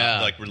with all Yeah.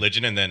 that like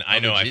religion, and then I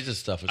the know Jesus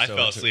stuff was I so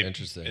fell asleep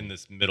interesting. in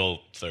this middle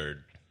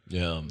third.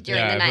 Yeah. During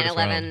Yeah, the I would've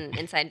 9/11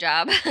 inside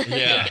job.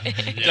 Yeah.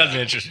 It doesn't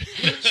interest me.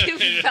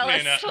 You fell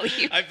Man,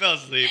 asleep. I fell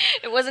asleep.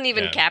 It wasn't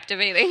even Yeah.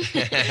 captivating.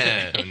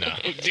 No,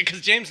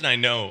 because James and I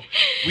know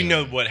we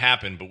know what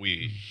happened, but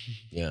we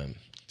Yeah.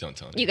 don't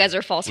tell anyone. You guys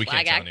are false We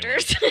flag can't tell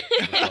actors.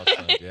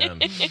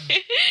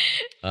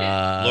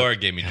 Yeah. Laura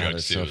gave me God, drugs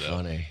that's too. so though.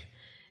 funny.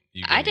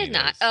 You I gave did me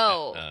not. those,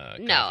 Oh,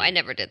 no, coffee- I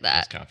never did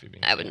that. those coffee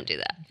beans. I wouldn't do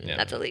that. Yeah.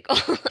 That's illegal.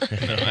 No,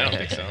 I don't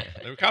think so.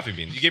 They were coffee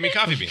beans. You gave me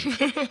coffee beans.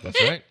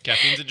 That's right.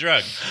 Caffeine's a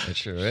drug. It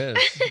sure is.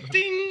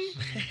 Ding.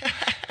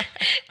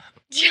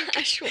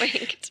 Josh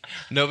winked.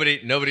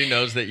 Nobody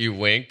knows that you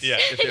winked Yeah.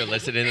 if they're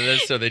listening to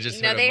this, so they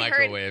just No, heard a they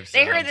microwave heard.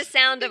 They heard the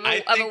sound. sound of I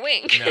a think-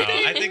 wink. No,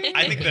 I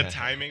think the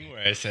timing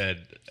where I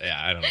said, yeah,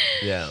 I don't know.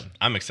 Yeah.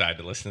 I'm excited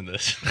to listen to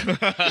this.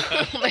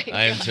 Oh my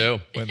I am too.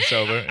 When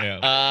sober,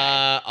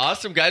 yeah.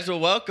 Awesome, guys. Well,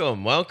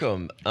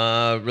 welcome.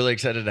 Really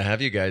excited to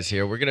have you guys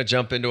here. We're gonna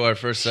jump into our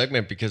first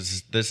segment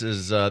because this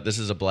is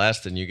a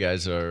blast, and you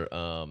guys are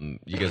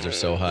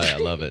so high. I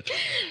love it.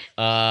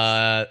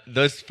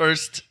 This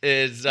first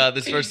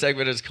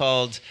segment is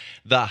called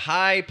the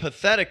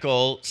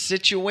hypothetical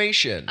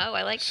situation. Oh,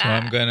 I like So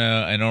that.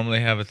 I normally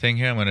have a thing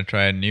here. I'm gonna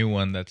try a new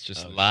one that's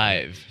just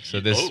live. So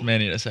this Oh. may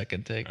need a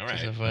second take. All right.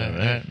 Just All FYI. right.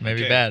 All right.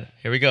 Maybe Okay. bad.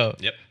 Here we go.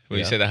 Yep. Will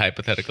you Yeah. say the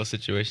hypothetical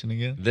situation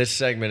again? This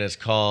segment is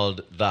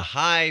called the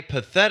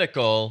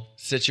hypothetical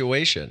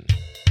situation.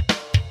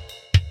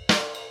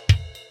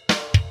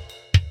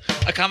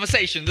 A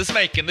conversation that's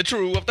making the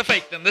true of the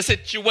fake, then the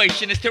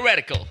situation is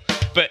theoretical.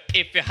 But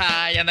if you're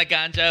high on the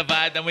ganja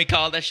vibe, then we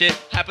call that shit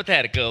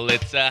hypothetical.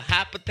 It's a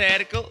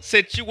hypothetical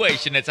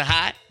situation. It's a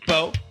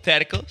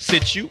hypothetical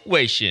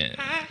situation.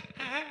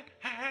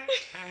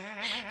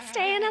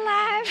 Staying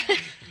alive.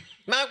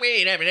 My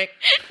weed every day.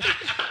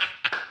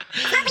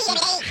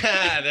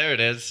 There it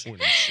is. You're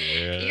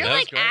That was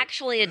like great.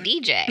 actually a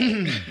DJ.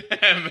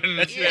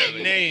 That's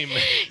your name.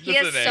 He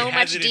has so much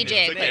Has it in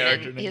DJ his character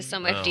equipment. He has so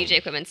much DJ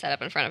equipment set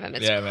up in front of him.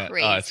 It's man.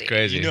 crazy. Oh, it's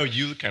crazy. You know,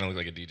 you kind of look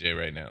like a DJ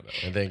right now,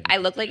 though. I think I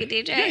look like a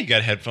DJ. Yeah, you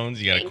got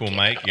headphones, you got a Thank cool you.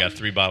 mic, you got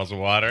 3 bottles of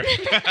water.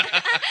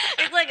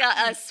 I look like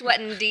a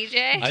sweating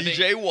DJ.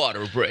 DJ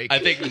Water Break. I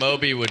think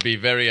Moby would be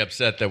very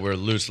upset that we're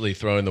loosely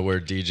throwing the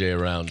word DJ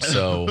around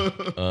so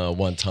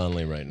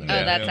wantonly right now.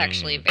 Oh, that's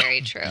actually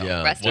very true.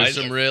 Yeah, Rest in there's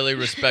peace. some really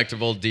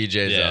respectable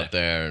DJs Yeah. out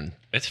there. And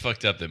It's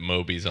fucked up that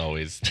Moby's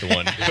always the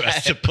one who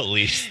has to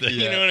police the,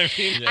 you know what I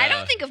mean? I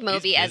don't think of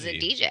Moby as a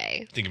busy.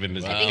 DJ. Think of him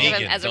as Wow. a I think vegan.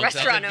 of him as a Don't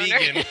tell restaurant the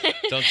owner. vegan.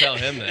 don't tell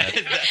him that.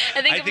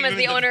 I think of him as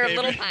the owner of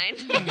Little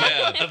favorite-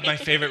 Pine. Of my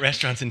favorite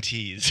restaurants and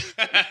teas.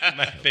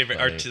 My favorite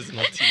funny.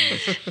 artisanal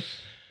teas.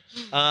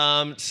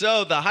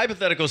 So the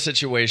hypothetical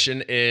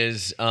situation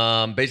is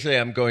basically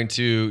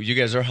you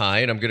guys are high,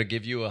 and I'm going to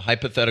give you a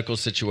hypothetical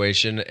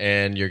situation,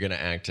 and you're going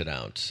to act it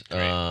out.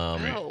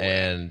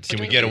 And can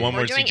we get a one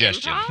word doing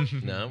suggestion?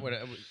 improv? No,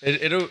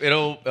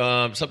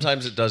 it'll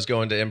sometimes it does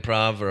go into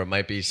improv, or it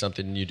might be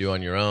something you do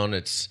on your own.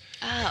 It's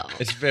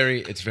just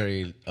very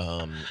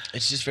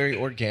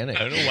organic.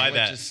 I don't know why Like,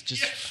 that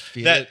just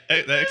feel that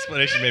it. that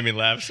explanation made me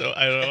laugh. So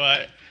I don't know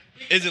why.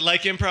 Is it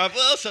like improv?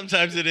 Well,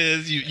 sometimes it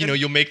is. You know,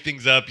 you'll make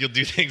things up. You'll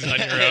do things on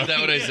your own. Is that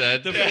what I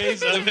said?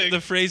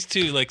 The phrase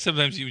too, like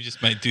sometimes you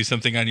just might do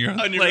something on your own.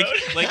 Like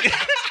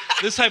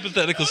this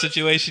hypothetical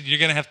situation, you're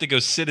gonna have to go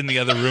sit in the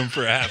other room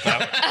for a half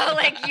hour. Oh,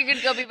 like you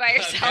could go be by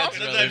yourself?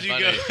 Sometimes you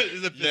go.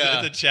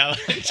 It's a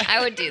challenge. I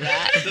would do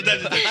that.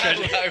 Sometimes it's a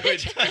treasure.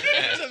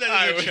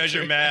 Sometimes it's a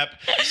treasure map.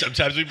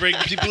 Sometimes we bring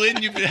people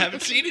in you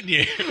haven't seen in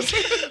years.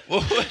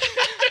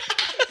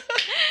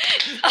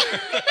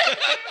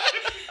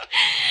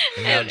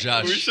 Now,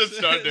 Josh, We should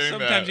start doing that.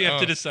 Sometimes you have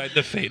to decide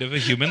the fate of a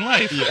human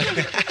life.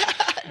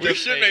 We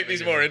should make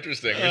these more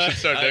interesting. We should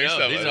start doing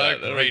stuff these like are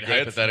that. That'd great be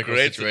hypothetical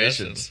great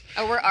situations.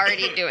 Oh, we're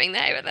already doing the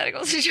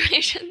hypothetical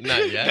situation.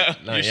 Not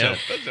yet. Not yet.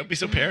 Don't be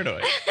so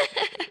paranoid.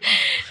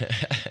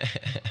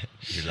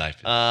 Your life.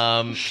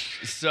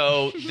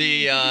 So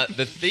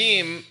the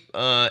theme,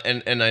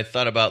 and I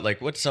thought about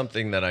like what's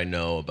something that I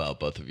know about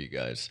both of you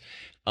guys,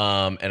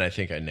 and I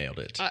think I nailed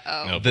it.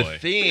 Uh-oh. The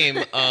theme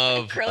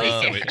of Curly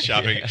hair.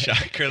 Shopping,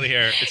 curly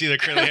hair. It's either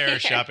curly hair or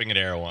shopping at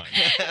Erewhon.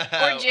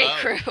 Or J.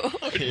 Crew.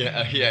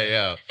 yeah.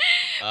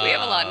 We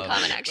have a lot in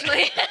common,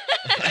 actually.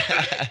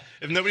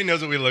 If nobody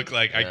knows what we look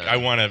like, I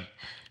want to.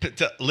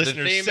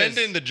 Listeners, theme send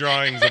is- in the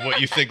drawings of what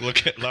you think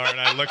Laura and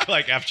I look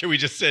like after we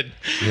just said.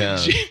 Yeah.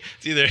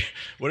 It's either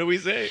what do we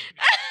say?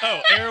 Oh,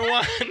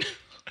 Erewhon,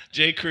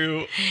 J.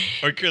 Crew,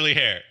 or curly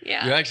hair.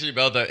 Yeah. You're actually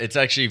about that. It's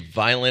actually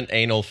violent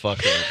anal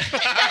fucking.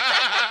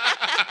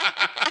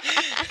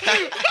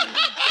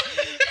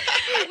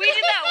 We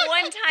did that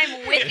one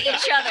time with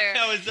each other.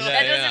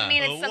 That doesn't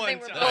mean it's something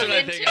we're That's both what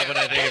I think into. of when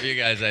I think of you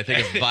guys. I think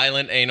of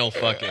violent anal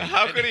fucking.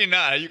 How could he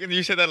not?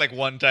 You said that like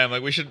one time.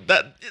 Like we should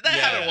that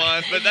happened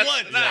once, but that's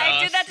Once. not I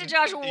us. did that to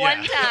Josh one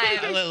I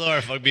time. let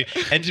Laura fuck me.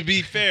 And to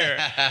be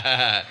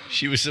fair,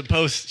 she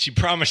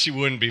promised she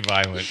wouldn't be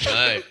violent.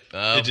 Right.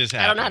 It just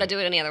happened. I don't know how to do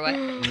it any other way.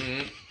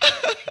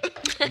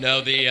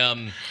 No,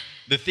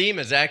 the theme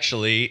is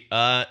actually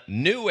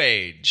New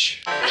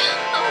Age.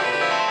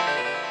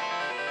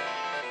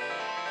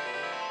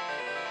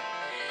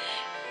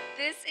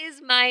 This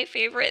is my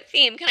favorite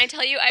theme. Can I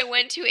tell you, I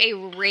went to a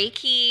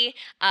Reiki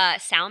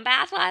sound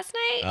bath last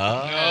night.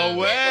 No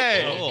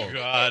way. Oh,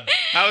 God.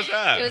 How's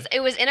that? It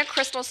was in a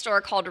crystal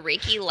store called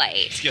Reiki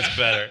Light. It gets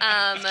better.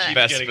 Keeps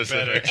Best getting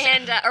specifics.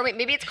 And or wait,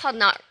 maybe it's called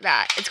not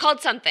that. It's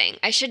called something.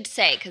 I should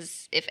say,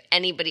 because if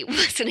anybody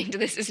listening to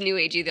this is new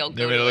agey, they'll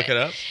go You want me to look it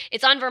up?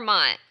 It's on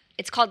Vermont.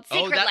 It's called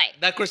Sacred Light.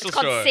 that crystal it's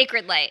called store.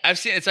 Sacred Light. I've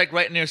seen it's like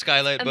right near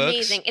Skylight Books.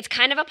 Amazing. It's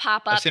kind of a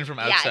pop up. I've seen it from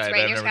Yeah, outside, it's but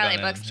right I've near never Skylight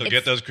gone in. Books. So It's-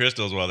 get those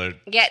crystals while they're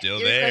still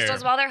the there.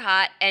 crystals while they're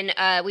hot. And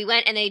we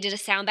went and they did a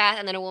sound bath,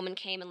 and then a woman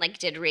came and like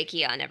did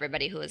Reiki on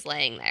everybody who was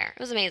laying there. It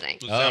was amazing.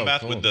 Was sound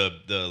bath cool. with the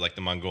like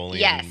the Mongolian.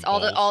 Yes,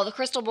 all bowls? the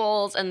crystal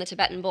bowls and the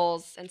Tibetan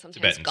bowls and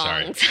sometimes Tibetan,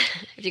 sorry. gongs.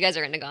 If you guys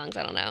are into gongs,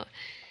 I don't know.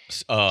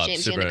 James,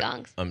 you super, into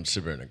gongs? I'm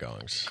super into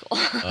gongs.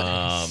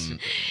 Cool.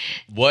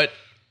 What?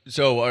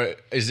 So,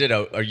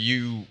 are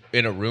you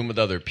in a room with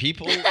other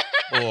people,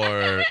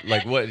 or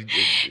like what?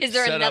 Is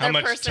there set up- another How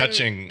much person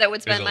touching that would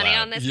is spend money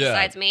allowed? on this Yeah.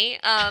 besides me?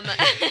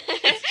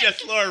 It's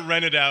just Laura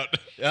rented out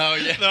Oh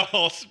yeah. the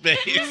whole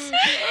space.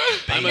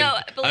 I'm No,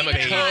 a believe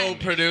it or not.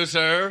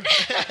 co-producer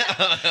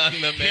on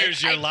the mix.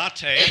 Here's your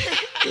latte.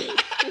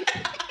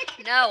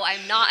 No,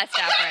 I'm not a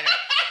staff writer.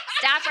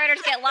 Staff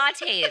writers get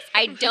lattes.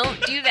 I don't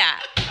do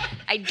that.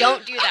 I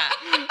don't do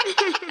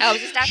that. I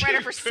was a staff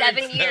writer for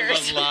 7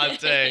 years. A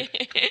latte.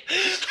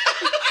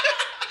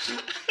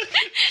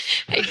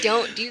 I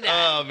don't do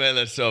that. Oh man,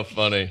 that's so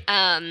funny.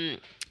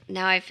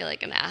 Now I feel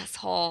like an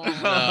asshole. It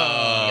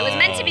was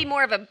meant to be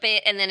more of a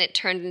bit, and then it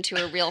turned into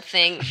a real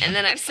thing. And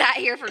then I've sat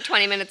here for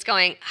 20 minutes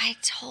going, I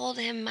told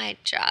him my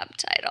job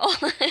title.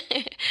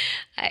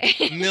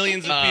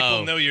 Millions of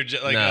people know your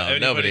like No,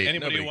 nobody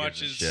anybody who gives a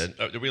watches. shit.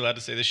 Are we allowed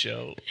to say the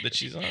show that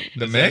she's on?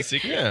 The Is that a Mick?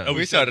 secret? Yeah. Oh,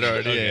 We started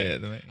already. Okay. Yeah,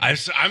 the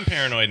Mick. I'm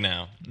paranoid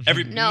now.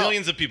 No.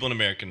 Millions of people in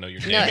America know your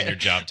name and your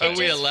job Are title.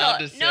 we allowed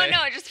to No, say?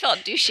 no, it just felt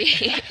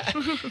douchey.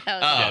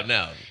 That was Oh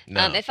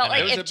no. it felt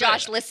like was a if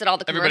Josh bit. listed all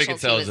the Everybody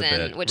commercials could tell he it was was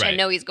a in, bit. which I Right.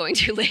 know he's going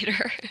to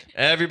later.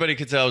 Everybody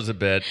could tell it was a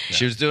bit.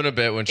 She was doing a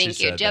bit when Thank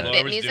she you. said Do you have that. bit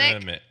Laura's music?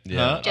 doing a bit. Yeah.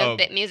 Do you have Oh,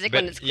 bit music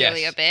when it's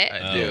clearly yes, a bit?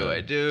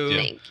 I do.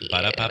 Thank you.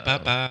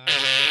 Ba-da-ba-ba-ba.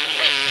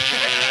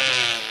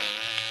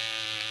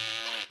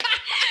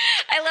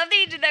 I love that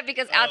you did that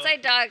because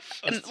outside dog.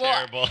 That's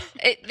terrible.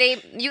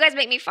 You guys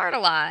make me fart a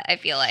lot. I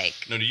feel like.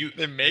 No, do you?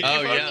 They make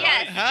Oh, you yeah. fart?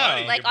 Yes,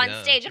 How? like on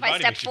Yeah. stage, if Your I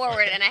body step makes you fart.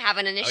 forward and I have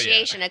an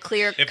initiation, a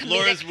clear If comedic,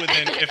 Laura's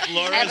within, if I have a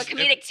Laura's,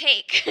 comedic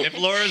take. if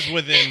Laura's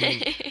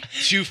within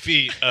 2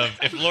 feet of,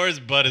 if Laura's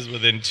butt is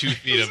within 2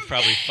 feet of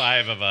probably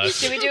 5 of us.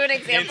 Should we do an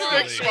example?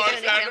 Instantly. Should we do an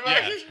example?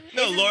 Yeah.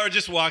 No, Laura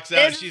just walks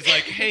out. She's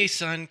like, "Hey,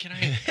 son, can I?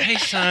 Hey,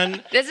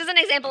 son." This is an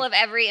example of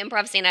every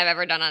improv scene I've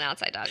ever done on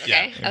Outside Dog.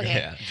 Okay. Yeah. Okay.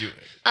 Yeah. Do it.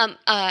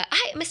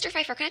 Hi, Mr.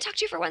 Pfeiffer. Can I talk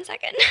to you for 1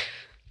 second?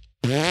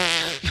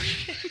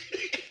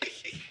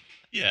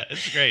 Yeah,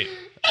 it's great.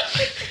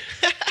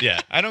 Yeah.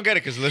 I don't get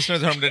it because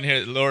listeners at home didn't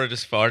hear Laura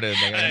just farted.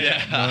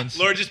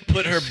 Laura just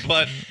put her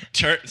butt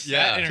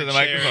sat in to her the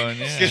chair, microphone.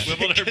 Yeah.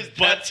 swiveled her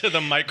butt to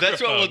the microphone.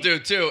 That's what we'll do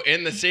too.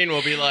 In the scene,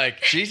 we'll be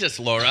like, Jesus,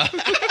 Laura.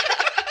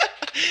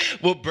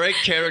 We'll break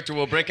character.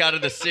 We'll break out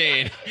of the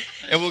scene,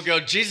 and we'll go,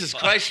 Jesus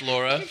Christ,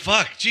 Laura.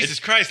 Fuck, Jesus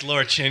Christ,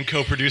 Laura Chin,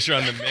 co-producer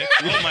on The Mix.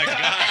 Oh my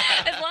God.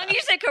 As long as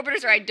you say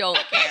co-producer, I don't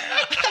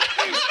care.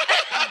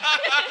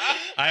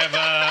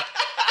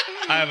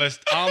 I have a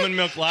almond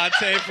milk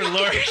latte for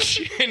Laura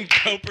Chin,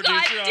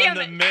 co-producer God damn on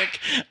The it. Mick.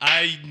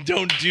 I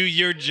don't do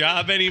your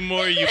job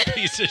anymore, you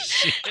piece of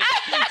shit.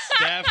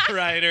 Staff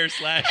writer /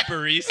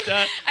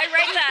 barista. I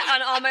write that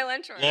on all my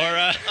lunch orders.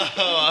 Laura.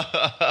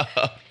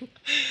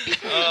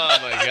 Oh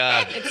my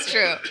God, It's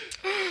true.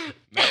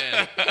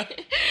 man.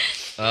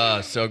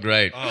 Oh, so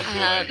great. Oh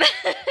boy.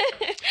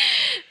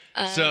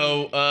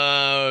 So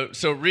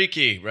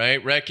Reiki,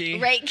 right? Reiki.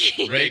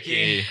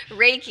 Reiki.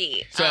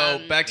 Reiki.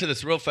 So back to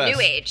this real fast.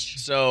 New Age.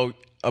 So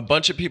a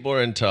bunch of people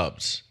are in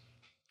tubs.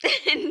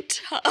 In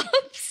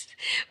tubs.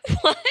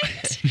 What?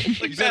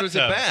 Like you said it was a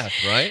bath,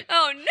 right?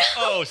 Oh no.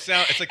 Oh,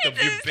 sound. It's like you're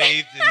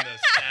bathed in the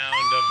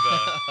sound of the.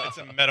 It's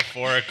a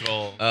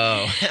metaphorical.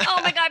 Oh.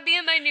 Oh my God, me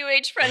and my New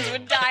Age friends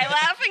would die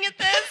laughing at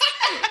this.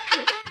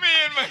 Me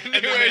and my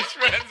new age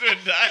friends would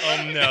die.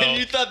 Oh no. And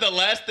you thought the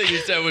last thing you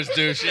said was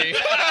douchey.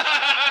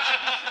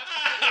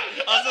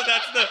 Also,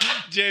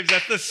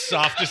 that's the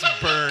softest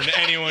burn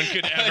anyone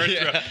could ever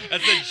throw.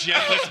 That's the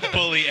gentlest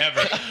bully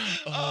ever.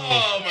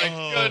 Oh my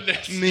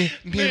goodness. Me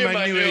and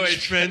my new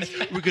age friends,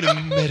 we're gonna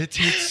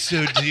meditate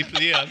so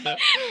deeply on the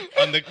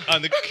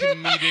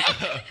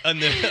comedic, on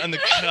the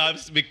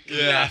cosmic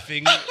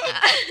laughing,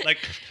 like.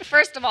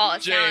 First of all, a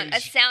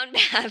James. sound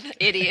bath,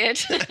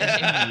 idiot,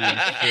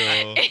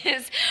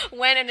 is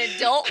when an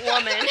adult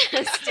woman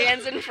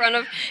stands in front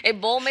of a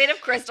bowl made of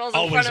crystals.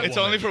 It's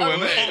only for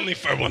women. Only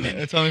for women.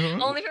 It's only for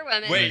women. Only for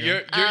women. Wait,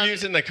 you're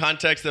using the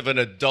context of an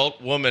adult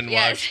woman while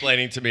Yes.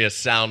 explaining to me a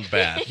sound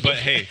bath. But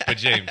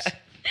James,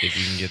 if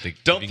you can get the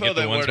Don't if you throw can get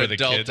that the ones word where the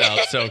adult kids, out.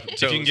 So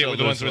if you can get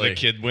the ones where the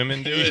kid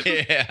women do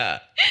it, Yeah.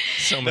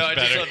 so No, much I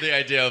just better. love the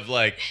idea of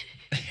like,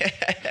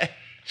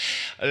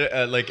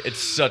 like it's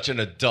such an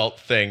adult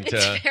thing to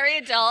It's very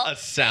adult. a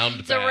sound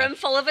It's bath. a room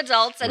full of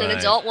adults and Right. an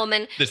adult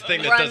woman. This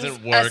thing that runs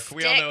doesn't a work.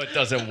 We all stick. know it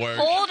doesn't work.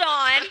 Hold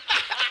on.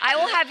 I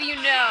will have you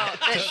know.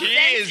 that She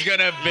is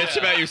gonna bitch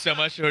about you so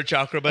much to her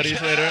chakra buddies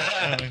later.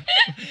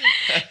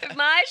 If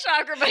my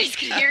chakra buddies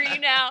could hear you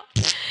now.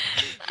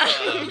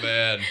 Oh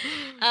man.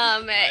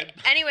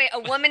 Anyway, a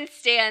woman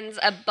stands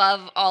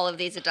above all of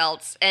these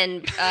adults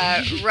and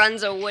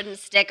runs a wooden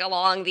stick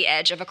along the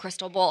edge of a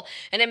crystal bowl,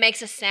 and it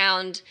makes a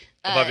sound.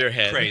 Above your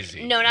head.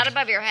 Crazy. No, not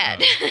above your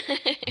head.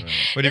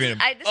 What do you mean?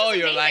 Oh,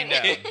 you're lying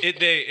down.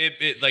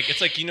 It like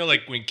it's like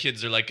like when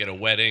kids are like at a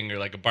wedding or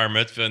like a bar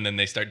mitzvah and then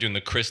they start doing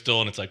the crystal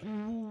and it's like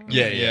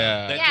Yeah. that's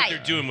Yeah, what they're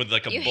doing with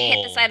like a You bowl.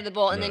 hit the side of the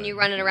bowl and then you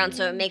run it around,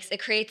 so it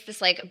creates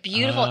this like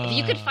beautiful. If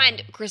you could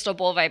find crystal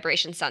bowl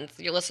vibration sounds,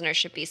 your listeners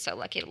should be so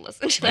lucky to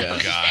listen to them. Oh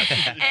God.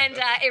 And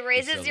it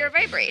raises your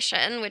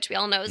vibration, which we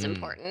all know is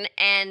important.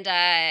 And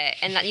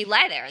then you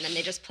lie there, and then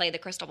they just play the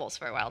crystal bowls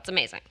for a while. It's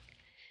amazing.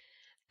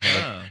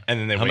 And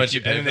then they How wake much you,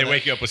 you pay and then for they that?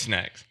 wake you up with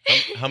snacks.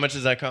 How much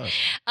does that cost?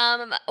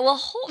 Well,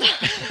 hold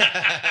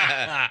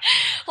on.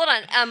 Hold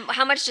on.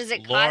 How much does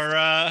it cost?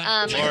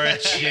 Laura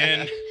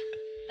Chin.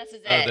 This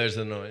is it. Oh, there's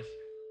the noise.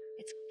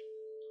 It's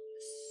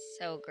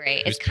so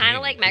great. Who's It's kind peeing?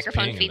 of like Who's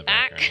microphone peeing in the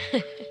feedback.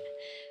 background?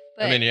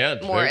 But I mean, yeah,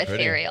 it's more very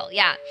pretty. ethereal.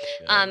 Yeah.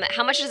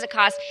 How much does it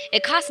cost?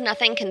 It costs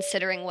nothing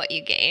considering what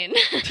you gain.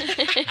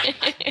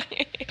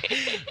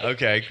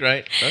 Okay,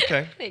 great.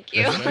 Okay. Thank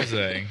you.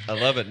 Amazing. I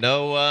love it.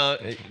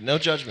 No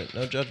judgment.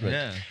 No judgment.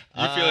 Yeah.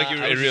 You feel like you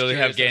I was just really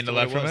have curious gained as a to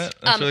lot what it from was. it?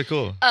 That's really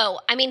cool.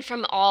 Oh, I mean,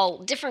 from all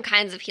different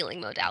kinds of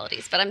healing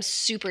modalities, but I'm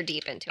super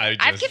deep into it. I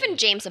I've just- given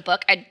James a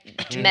book. I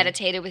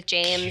meditated with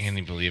James. Can't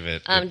even believe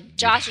it.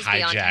 Josh is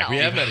beyond help. We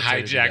have You've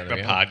meditated hijacked together, the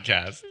yeah.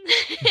 podcast.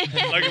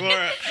 Like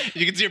Laura,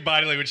 you can see her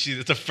body language.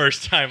 It's the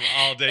first time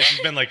all day. She's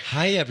been like,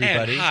 Hi,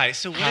 everybody. "And hi.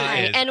 So what Hi,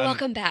 it is? and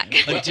welcome back.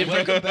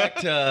 Welcome back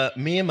to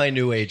me and my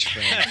new age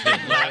friends.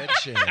 with Laura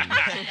Chin.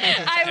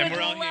 I would And we're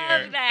all love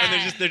here, that.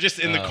 and they're just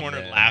in the Oh, corner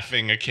man.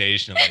 laughing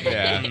occasionally.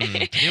 Yeah.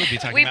 Today we'll be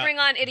talking we about. bring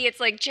on idiots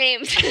like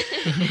James who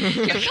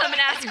come and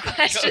ask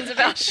questions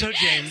about So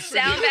James,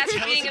 sound baths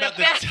tell being us in a about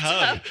the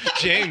bathtub. tub.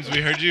 James, we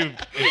heard you in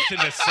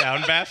the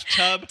sound bath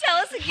tub. Tell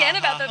us again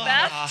about the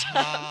bathtub.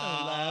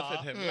 Laugh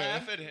at him.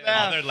 Laugh at him.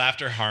 All their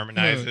laughter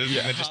harmonizes,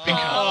 and it just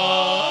becomes.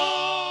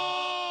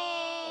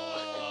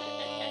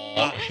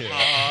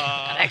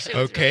 That actually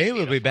was Okay, really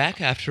we'll be back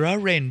after our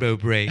rainbow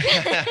break.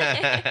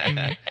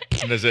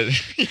 Does it?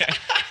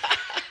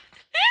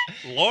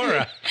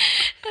 Laura.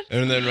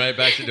 And then right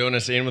back to doing a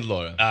scene with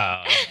Laura.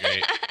 Oh, that's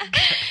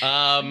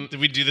great. Did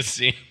we do the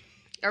scene?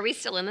 Are we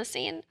still in the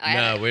scene?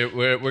 No,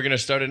 we're gonna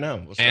start it now.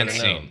 We'll start And it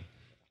now. scene.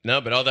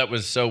 No, but all that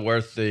was so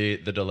worth the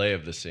delay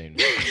of the scene.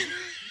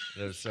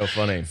 That was so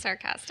funny.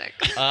 Sarcastic.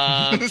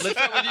 Let's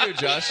start with you,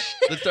 Josh.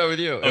 Let's start with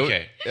you.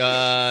 Okay.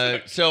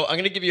 So I'm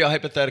going to give you a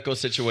hypothetical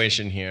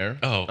situation here.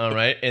 Oh. All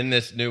right. In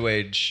this new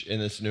age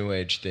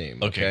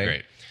theme. Okay,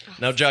 great.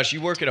 Now, Josh,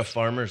 you work at a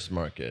farmer's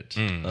market.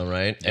 All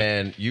right. Yep.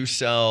 And you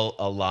sell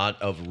a lot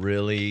of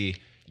really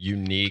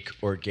unique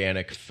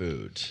organic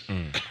food.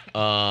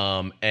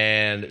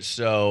 And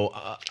so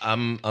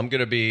I'm going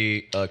to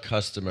be a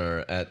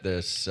customer at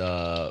this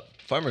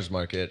farmer's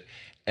market.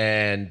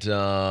 And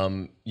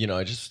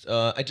I just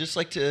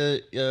like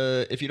to,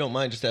 if you don't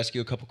mind, just ask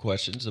you a couple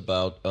questions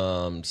about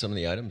some of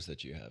the items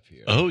that you have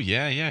here. Oh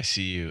yeah. I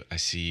see you. I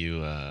see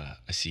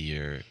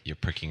you're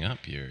perking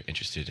up. You're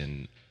interested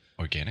in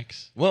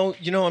organics. Well,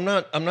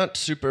 I'm not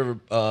super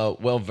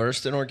well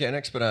versed in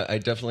organics, but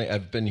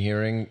I've been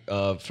hearing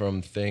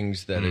from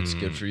things that it's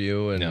good for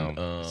you. And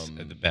It's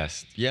the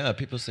best. yeah,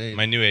 people say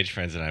My new age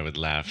friends and I would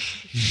laugh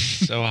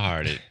so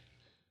hard at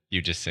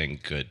you just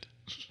saying good.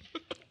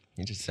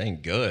 you're just saying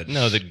good.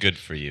 No, they're good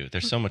for you.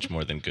 They're so much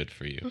more than good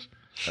for you.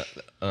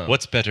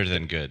 What's better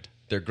than good?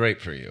 They're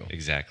great for you.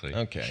 Exactly.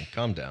 Okay,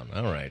 calm down.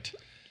 All right.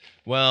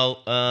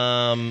 Well,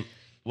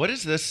 what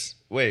is this?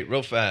 Wait,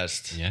 real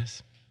fast.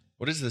 Yes.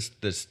 What is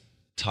this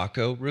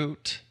taco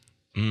root?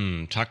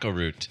 Taco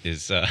root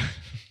is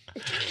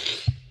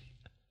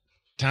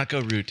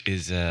taco root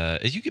is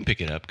you can pick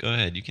it up. Go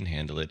ahead, you can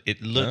handle it.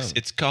 It looks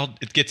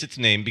it gets its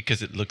name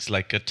because it looks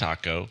like a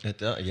taco. It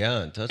does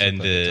And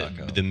look like a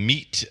taco. the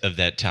meat of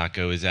that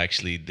taco is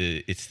actually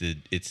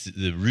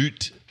the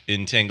root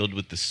entangled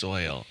with the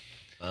soil.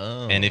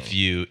 Oh. And if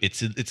you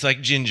it's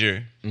like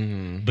ginger,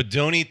 but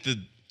don't eat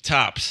the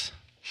tops.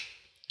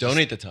 Don't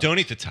eat the top. Don't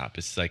eat the top.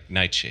 It's like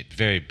nightshade.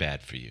 Very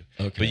bad for you.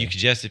 Okay. But you could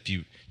just if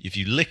you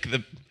lick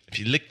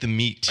the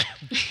meat,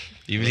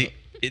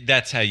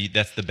 that's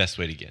the best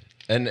way to get it.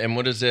 And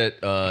what is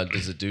it?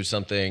 Does it do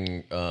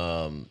something?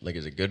 Like,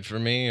 is it good for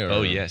me? Or?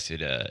 Oh yes,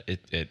 it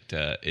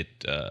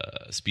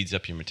speeds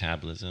up your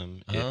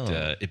metabolism.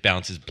 It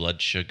balances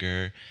blood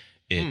sugar.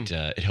 It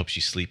helps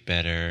you sleep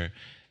better.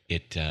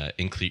 It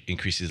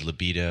increases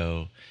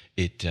libido.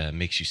 It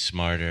makes you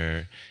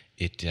smarter.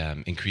 It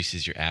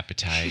increases your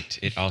appetite.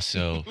 It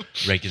also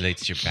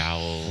regulates your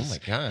bowels. Oh my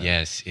God!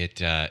 Yes,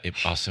 it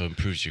also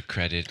improves your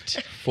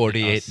credit.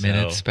 48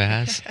 minutes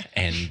pass.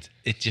 And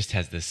it just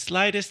has the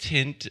slightest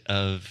hint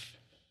of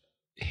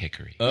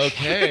hickory.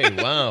 Okay.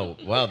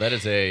 Wow. That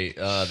is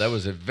that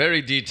was a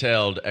very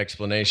detailed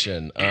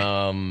explanation.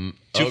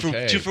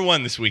 Two for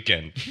one this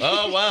weekend.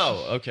 Oh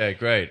wow. Okay.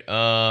 Great.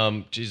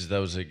 Jesus, that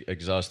was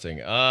exhausting.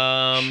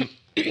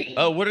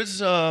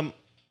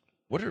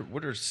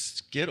 What are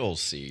Skittle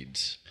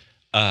seeds?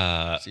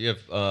 So you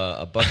have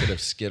a bucket of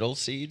Skittle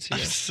seeds here?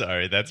 I'm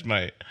sorry,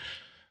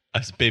 I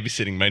was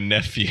babysitting my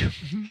nephew.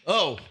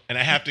 Oh, and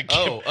I have to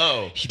give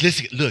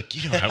Listen, look,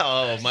 you know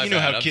how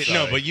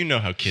you know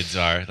how kids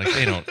are. Like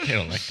they don't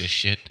like this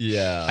shit.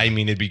 Yeah. I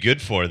mean, it'd be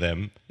good for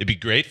them. It'd be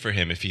great for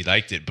him if he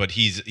liked it, but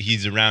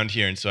he's around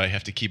here, and so I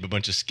have to keep a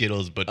bunch of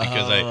Skittles. But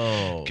because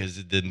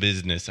of the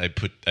business, I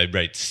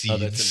write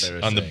seeds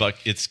on the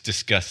bucket. It's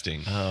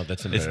disgusting. Oh,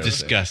 that's embarrassing. It's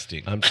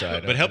disgusting. I'm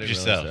sorry, but help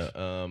yourself.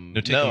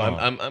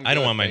 I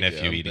don't want my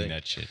nephew eating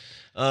that shit.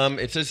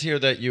 It says here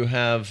that you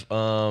have.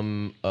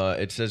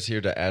 It says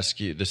here to ask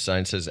you. The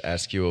sign says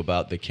ask you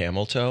about the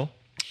camel toe.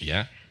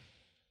 Yeah.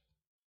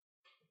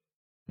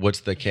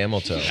 What's the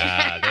camel toe?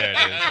 There it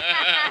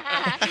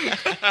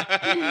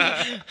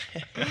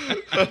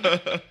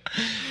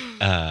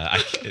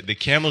is. The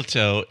camel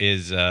toe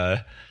is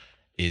well,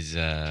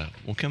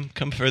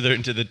 come further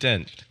into the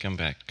tent. Come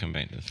back to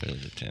the further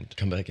the tent.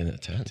 Come back in the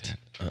tent.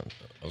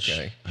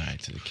 Okay. All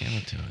right. So the camel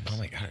toe is. Oh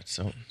my God! It's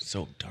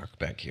so dark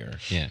back here.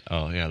 Yeah.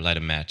 Oh yeah. Light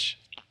a match.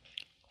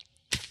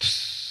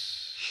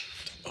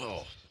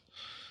 Oh.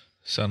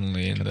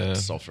 Suddenly in the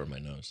sulfur in my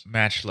nose.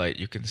 Match light,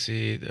 you can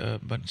see a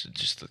bunch of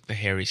just the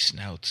hairy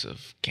snouts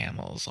of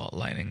camels all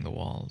lining the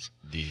walls.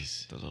 The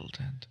little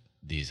tent.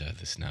 These are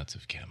the snouts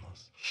of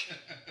camels.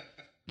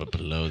 But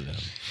below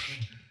them,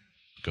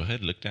 go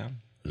ahead, look down.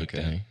 Look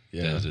down.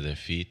 Yeah. Those are their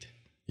feet.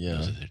 Yeah.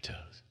 Those are their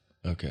toes.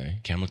 Okay.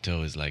 Camel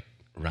toe is like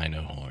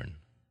rhino horn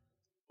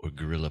or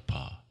gorilla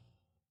paw,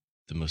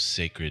 the most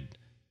sacred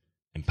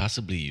and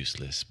possibly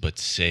useless, but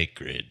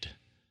sacred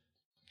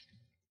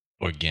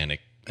organic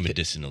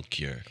medicinal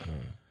cure.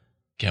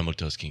 Camel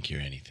toes can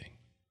cure anything.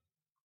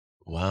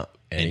 Wow.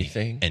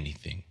 Anything?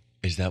 Anything.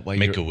 Is that why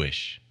Make a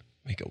wish.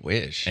 Make a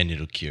wish? And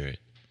it'll cure it.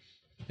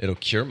 It'll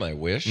cure my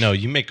wish? No,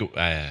 you make a...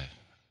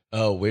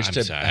 wish I'm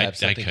to sorry, have I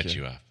something cut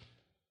you off.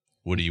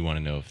 What do you want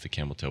to know if the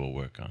camel toe will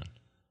work on?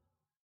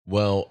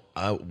 Well,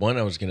 one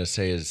I was going to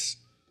say is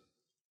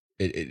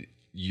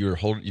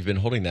you've been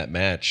holding that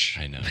match.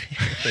 I know.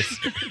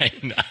 I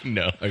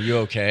know. Are you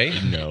okay?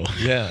 No.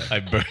 Yeah. I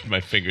burned my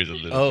fingers a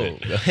little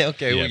bit. Oh,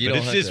 okay. Yeah, well, you but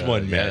don't it's have just to,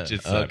 one match.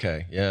 It's not-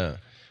 okay. Yeah.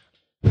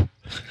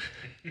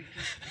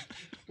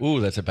 Ooh,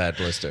 that's a bad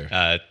blister.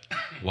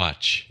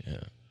 Watch.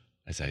 Yeah.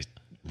 As I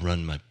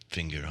run my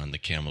finger on the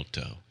camel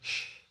toe.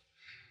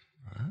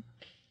 Huh?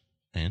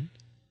 And?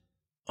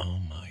 Oh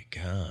my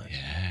God.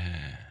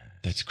 Yeah.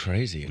 That's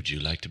crazy. Would you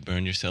like to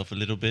burn yourself a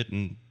little bit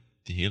and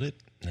heal it?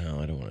 No,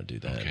 I don't want to do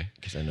that. Okay.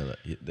 Because I know that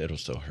it'll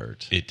still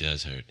hurt. It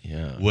does hurt.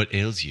 Yeah. What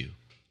ails you?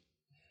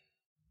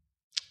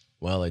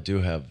 Well, I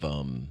do have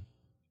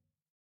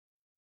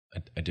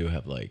I do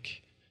have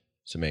like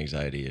some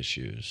anxiety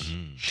issues.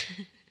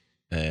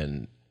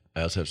 And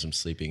I also have some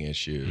sleeping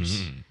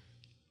issues.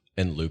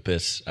 And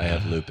lupus. I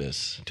have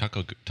lupus.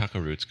 Taco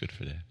root's good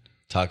for that.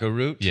 Taco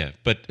root? Yeah,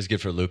 but Is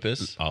good for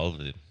lupus? all of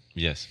it.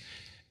 Yes.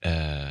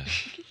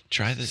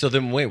 Try this. So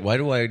then wait, why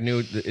do I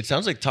knew it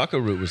sounds like taco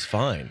root was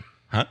fine.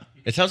 Huh?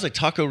 It sounds like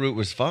taco root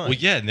was fine. Well,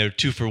 yeah, and they're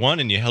 2 for $1,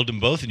 and you held them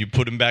both, and you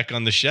put them back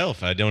on the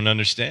shelf. I don't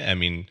understand. I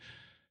mean,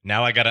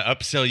 now I got to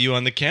upsell you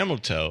on the camel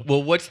toe.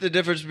 Well, what's the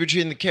difference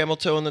between the camel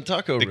toe and the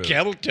taco root? The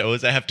camel toe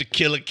is I have to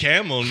kill a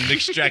camel and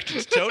extract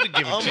its toe to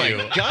give it Oh to you.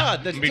 my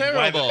God, that's I mean,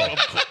 why terrible.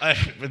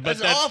 but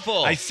That's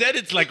awful. I said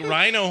it's like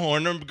rhino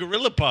horn or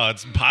gorilla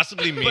paws,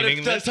 possibly But if the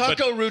meaningless.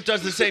 taco root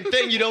does the same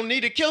thing, you don't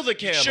need to kill the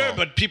camel. Sure,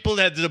 but people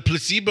had the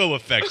placebo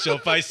effect. So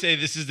if I say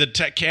this is the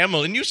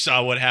camel, and you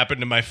saw what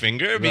happened to my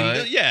finger, I mean,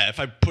 Right. yeah, if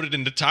I put it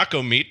into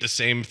taco meat, the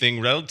same thing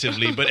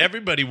relatively. But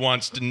everybody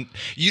wants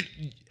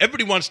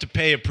to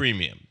pay a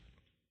premium.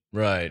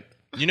 Right.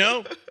 You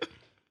know,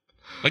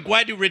 like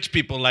why do rich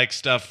people like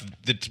stuff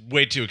that's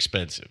way too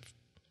expensive?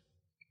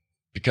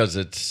 Because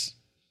it's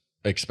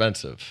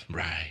expensive.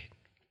 Right.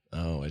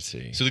 Oh, I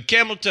see. So the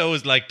camel toe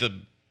is like the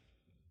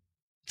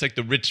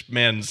rich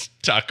man's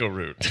taco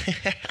root.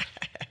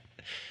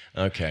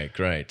 Okay,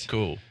 great.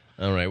 Cool.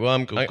 All right. Well,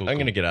 I'm Cool, going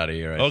cool. to get out of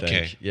here, I Okay.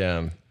 think.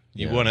 Yeah.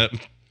 You Yeah. want to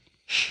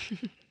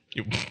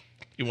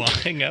you want to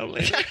hang out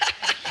later?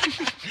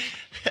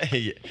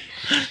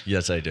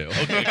 Yes, I do.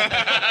 Okay.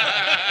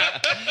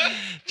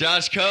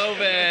 Josh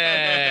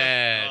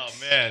Kovitz. Oh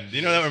man,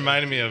 you know that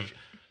reminded me of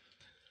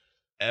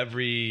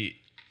every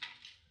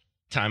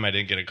time I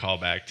didn't get a call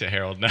back to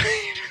Harold Knight.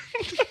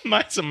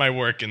 My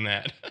work in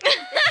that.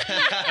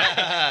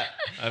 I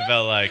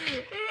felt like,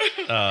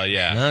 oh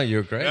yeah. No, you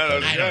were great. No,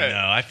 buddy. I don't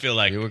know. I feel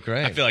like You were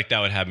great. I feel like that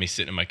would have me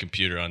sitting at my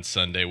computer on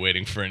Sunday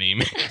waiting for an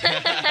email.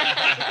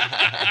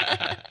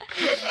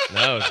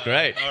 No, it was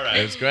great. All right.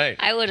 It was great.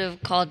 I would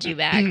have called you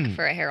back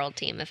for a Herald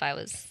team if I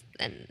was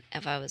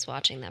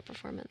watching that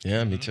performance.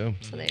 Yeah, me too.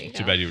 So there you go.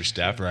 Too bad you were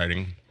staff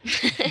writing.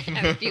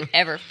 If you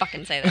ever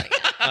fucking say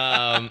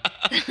that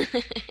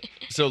again.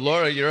 So,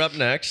 Laura, you're up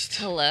next.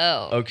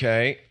 Hello.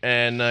 Okay,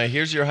 and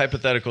here's your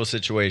hypothetical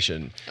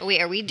situation. Wait,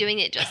 are we doing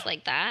it just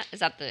like that? Is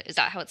that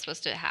how it's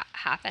supposed to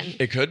happen?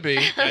 It could be.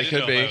 It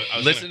could know be. if I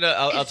was Listen,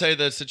 I'll tell you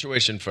the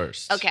situation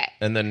first. Okay.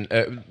 And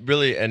then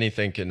really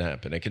anything can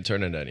happen. It can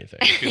turn into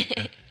anything.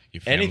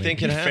 Your Anything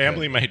can your happen.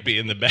 Family might be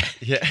in the back.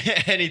 Yeah,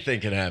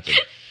 anything can happen.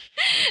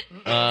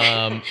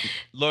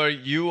 Laura,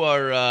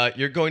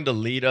 you're going to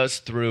lead us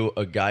through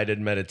a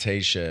guided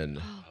meditation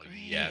Oh,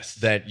 great. Yes.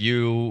 that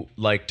you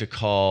like to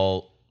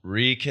call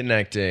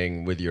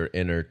reconnecting with your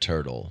inner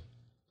turtle.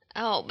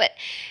 Oh, but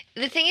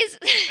the thing is,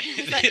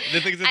 The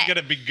thing is, it's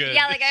gonna be good.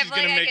 Yeah, like I She's feel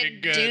like gonna I make could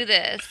it good. do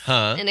this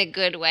Huh? in a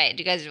good way.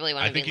 Do you guys really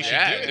want I to think be you should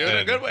like, do it in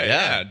a good way.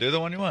 Yeah, do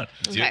the one you want.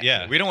 Do- Okay.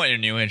 yeah. We don't want your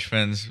new Hinge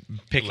friends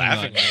picking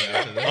Laughing. on you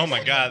after this. Oh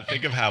my God!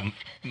 Think of how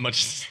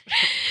much.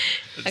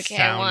 Okay,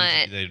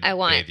 sound they'd I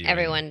want bathe you in.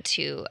 everyone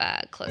to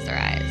close their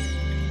eyes.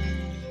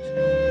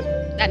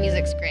 That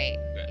music's great.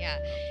 Yeah.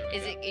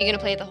 Is it? You gonna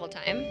play it the whole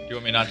time? Do you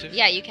want me not to?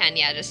 Yeah, you can.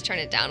 Yeah, just turn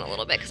it down a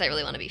little bit because I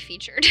really want to be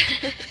featured.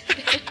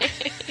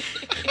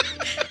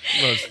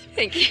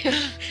 Thank you.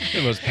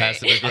 The most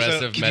passive Also,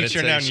 aggressive can you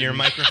meditation. turn down your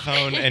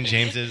microphone and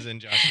James's and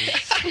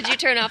Josh's? Could you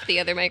turn off the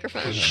other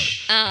microphone?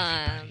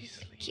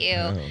 Thank you.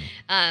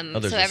 Oh,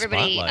 there's So a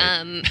everybody.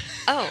 spotlight.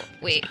 Oh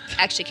wait,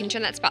 actually, can you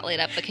turn that spotlight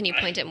up? But can you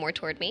point it more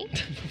toward me?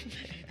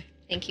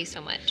 Thank you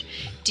so much.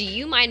 Do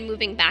you mind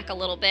moving back a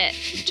little bit,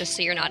 just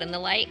so you're not in the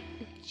light?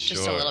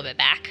 Just a Sure. little bit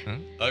back.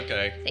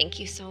 Okay. Thank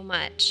you so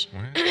much.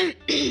 I'm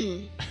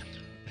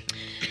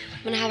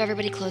gonna have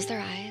everybody close their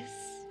eyes.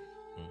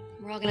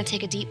 We're all gonna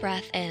take a deep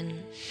breath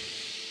in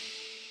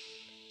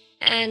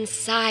and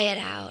sigh it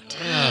out.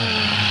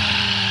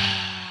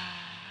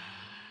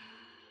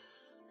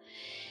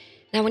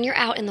 Now, when you're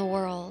out in the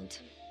world,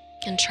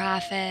 in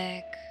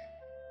traffic,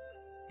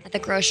 at the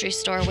grocery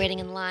store, waiting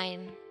in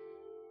line,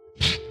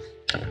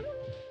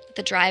 at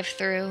the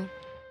drive-thru,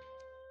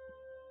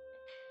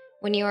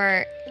 when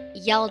you're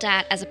yelled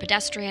at as a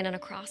pedestrian in a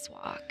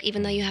crosswalk,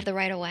 even though you have the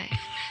right of way,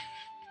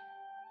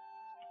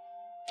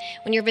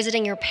 when you're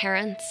visiting your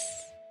parents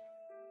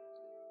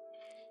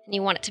and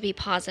you want it to be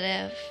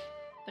positive,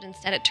 but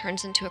instead it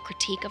turns into a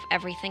critique of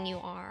everything you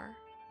are,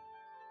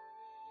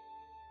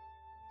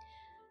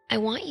 I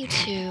want you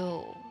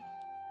to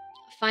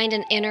find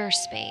an inner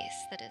space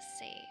that is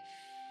safe.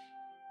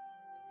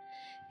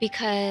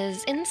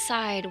 Because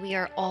inside we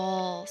are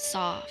all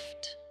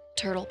soft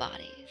turtle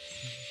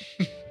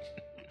bodies.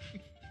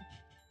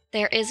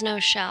 There is no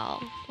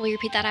shell. Will you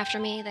repeat that after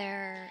me?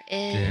 There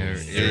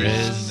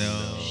is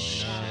no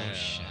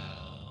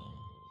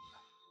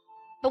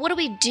But But what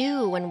do we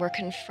do when we're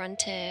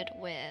confronted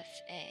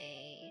with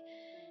a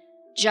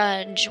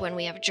judge, when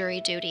we have jury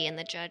duty and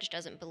the judge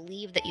doesn't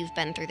believe that you've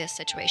been through this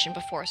situation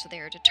before, so they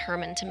are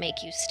determined to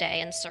make you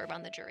stay and serve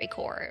on the jury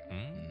court?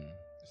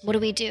 What do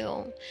we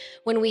do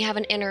when we have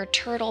an inner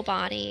turtle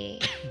body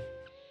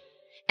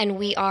and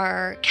we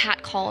are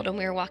catcalled when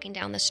we were walking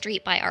down the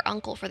street by our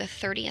uncle for the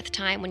 30th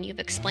time when you've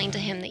explained to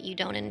him that you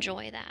don't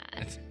enjoy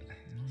that?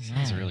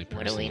 Sounds really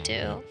personal. What do we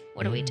do?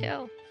 What do we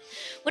do?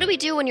 What do we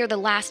do when you're the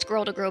last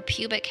girl to grow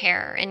pubic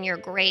hair in your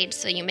grade,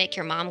 so you make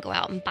your mom go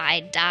out and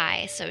buy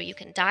dye so you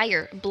can dye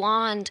your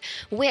blonde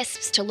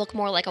wisps to look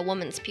more like a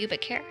woman's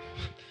pubic hair?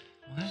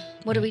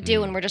 What do we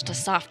do when we're just a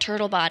soft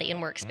turtle body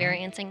and we're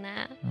experiencing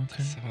that?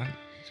 Okay.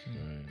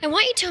 I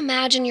want you to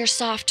imagine your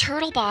soft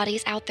turtle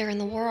bodies out there in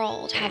the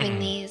world having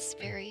these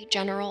very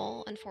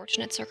general,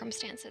 unfortunate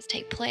circumstances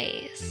take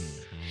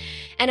place.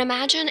 And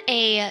imagine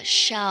a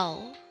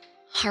shell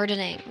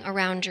hardening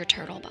around your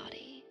turtle body.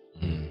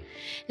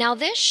 Now,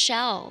 this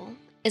shell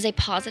is a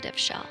positive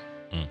shell.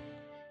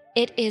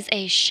 It is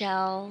a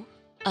shell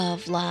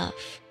of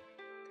love.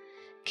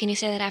 Can you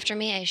say that after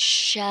me? A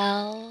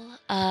shell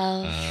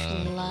of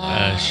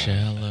love. A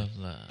shell of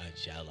love. A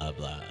shell of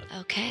love.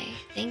 Okay,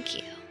 thank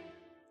you.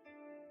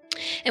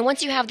 And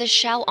once you have this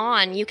shell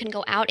on, you can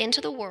go out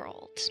into the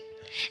world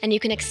and you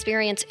can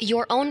experience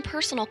your own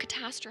personal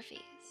catastrophes.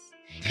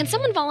 Can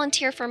someone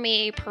volunteer for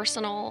me a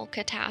personal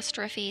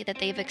catastrophe that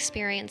they've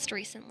experienced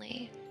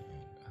recently?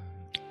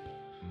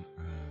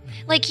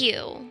 Like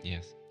you.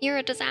 Yes. You're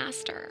a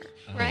disaster,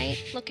 right?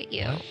 Look at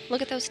you.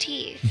 Look at those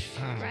teeth,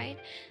 right?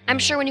 I'm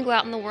sure when you go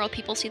out in the world,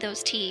 people see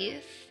those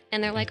teeth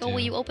and they're like, oh,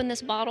 will you open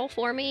this bottle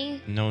for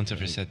me? No one's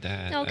ever said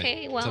that.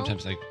 Okay, well.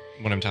 Sometimes, like,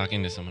 when I'm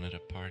talking to someone at a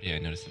party, I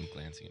notice them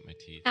glancing at my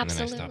teeth.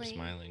 Absolutely. And then I stop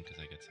smiling because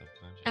I get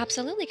self-conscious.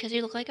 Absolutely, because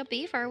you look like a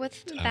beaver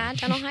with bad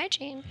dental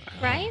hygiene,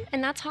 right?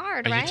 And that's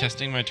hard, right? Are you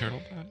testing my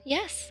turtle body?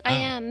 Yes, I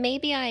am.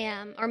 Maybe I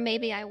am, or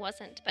maybe I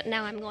wasn't, but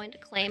now I'm going to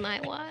claim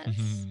I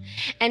was.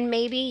 And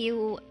maybe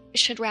you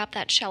should wrap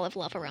that shell of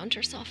love around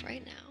yourself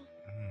right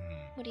now.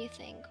 What do you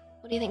think?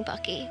 What do you think,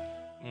 Bucky?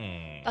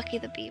 Bucky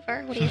the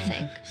beaver, what do you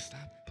think?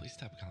 Please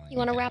stop calling me. You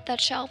want to wrap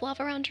that shell of love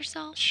around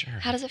yourself? Sure.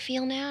 How does it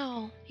feel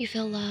now? You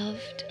feel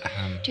loved?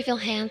 Do you feel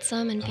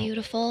handsome and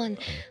beautiful and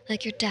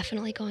like you're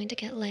definitely going to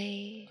get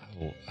laid?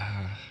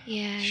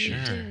 Yeah, sure.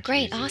 you do.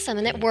 Great, awesome.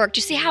 And it worked. Do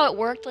you see how it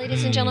worked,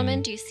 ladies and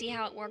gentlemen? Do you see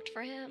how it worked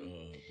for him?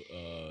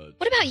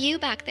 What about you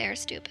back there,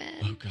 stupid?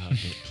 Oh, God,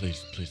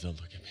 please don't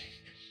look at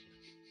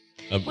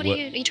me. What are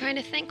you trying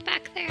to think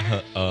back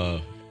there?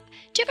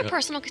 Do you have a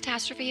personal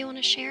catastrophe you want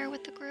to share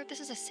with the group?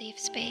 This is a safe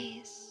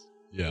space.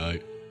 Yeah,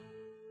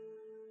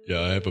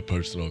 I have a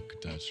personal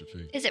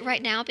catastrophe. Is it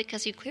right now?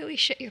 Because you clearly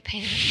shit your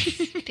pants.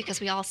 Because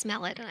we all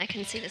smell it, and I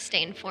can see the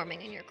stain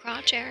forming in your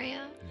crotch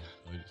area.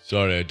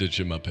 Sorry, I did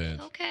shit my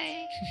pants.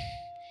 Okay.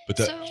 But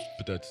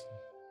that's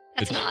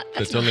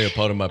That's only a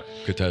part of my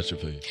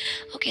catastrophe.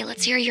 Okay,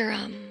 let's hear your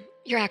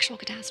actual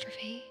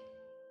catastrophe.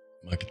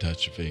 My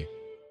catastrophe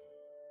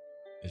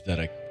is that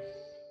I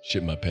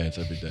shit my pants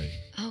every day.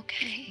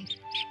 Okay.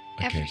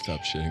 I can't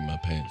stop shitting my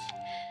pants.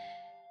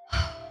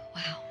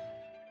 Wow.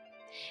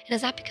 And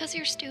is that because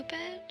you're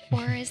stupid,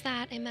 or is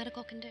that a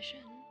medical condition?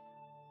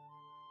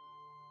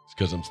 It's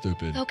because I'm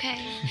stupid. Okay.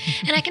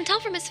 And I can tell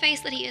from his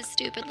face that he is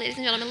stupid, ladies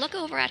and gentlemen. Look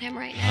over at him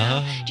right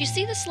now. Do you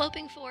see the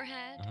sloping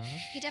forehead?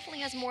 He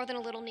definitely has more than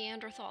a little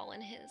Neanderthal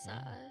in his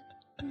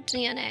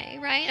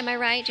DNA, right? Am I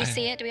right? Do you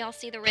see it? Do we all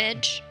see the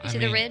ridge? You see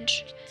the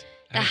ridge?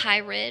 The high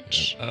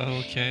ridge.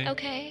 Okay.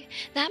 Okay.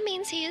 That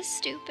means he is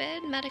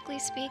stupid, medically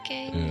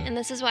speaking, and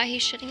this is why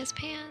he's shitting his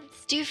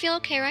pants. Do you feel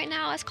okay right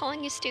now us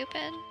calling you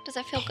stupid? Does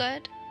that feel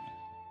good?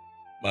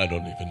 I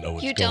don't even know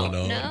what's you going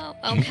on. You don't know?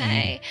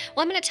 Okay.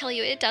 Well, I'm going to tell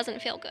you, it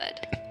doesn't feel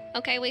good.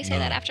 Okay, will you say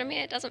that after me?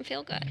 It doesn't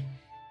feel good.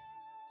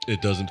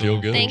 It doesn't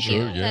feel good? Thank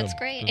you. Yeah. That's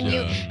great. And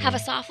you have a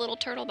soft little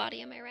turtle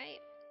body, am I right?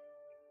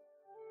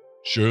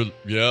 Sure.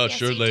 Yeah, yes,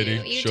 sure, lady.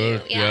 Do. You sure.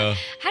 do. Yeah.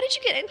 How did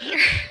you get in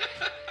here?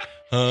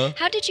 Huh?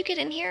 How did you get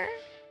in here?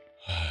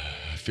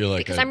 I feel like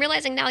because I'm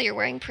realizing now you're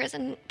wearing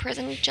prison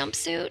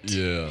jumpsuit.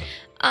 Yeah.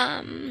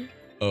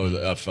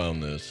 Oh, I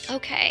found this.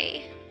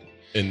 Okay.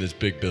 In this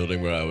big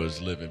building where I was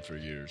living for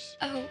years.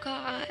 Oh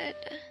God.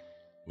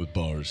 With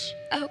bars.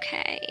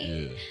 Okay.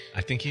 Yeah.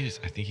 I think he's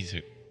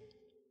a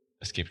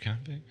escaped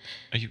convict.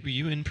 Were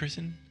you in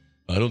prison?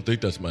 I don't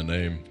think that's my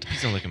name.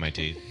 Please don't look at my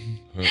teeth.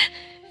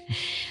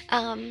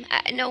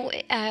 No.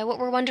 What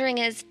we're wondering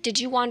is, did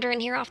you wander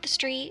in here off the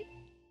street?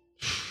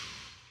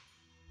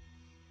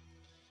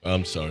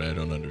 I'm sorry, I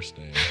don't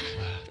understand.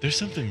 There's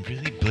something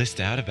really blissed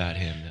out about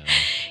him, though.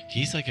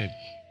 He's like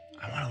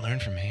I want to learn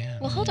from him.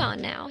 Well, hold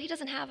on now. He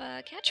doesn't have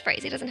a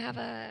catchphrase. He doesn't have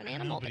an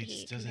animal that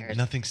he compares.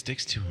 Nothing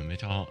sticks to him.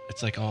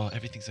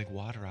 Everything's like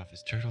water off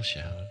his turtle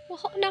shell.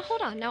 Well, now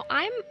hold on. Now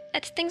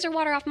things are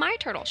water off my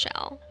turtle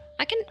shell.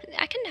 I can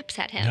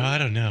upset him. No, I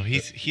don't know.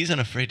 He's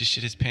unafraid to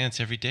shit his pants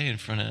every day in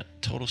front of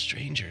total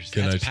strangers.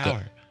 That's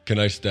power. Can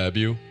I stab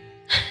you?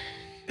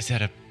 Is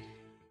that a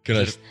Can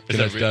I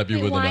stab you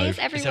with a Why knife? is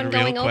everyone Is that a real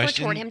going over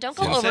question, toward him? Don't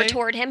go Sensei? over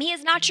toward him. He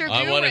is not your guru.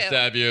 I want to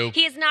stab you.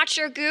 He is not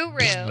your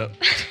guru.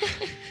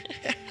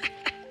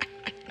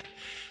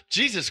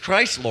 Jesus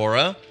Christ,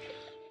 Laura.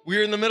 We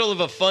were in the middle of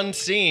a fun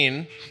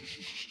scene.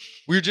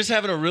 We were just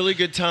having a really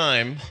good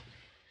time.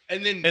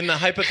 And then In the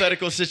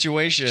hypothetical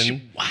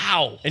situation.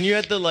 wow. And you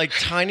had the like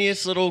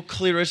tiniest little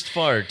clearest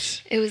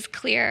fart. It was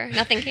clear.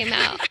 Nothing came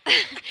out.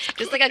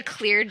 Just like a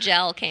clear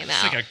gel came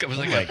out. It was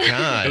like Oh my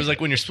God. It was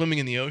like when you're swimming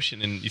in the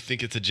ocean and you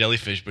think it's a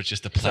jellyfish, but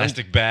just a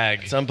plastic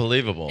bag. It's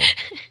unbelievable.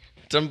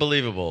 It's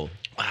unbelievable.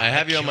 Wow, I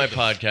have that you on my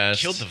killed the- podcast.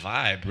 Killed the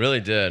vibe. Really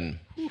did.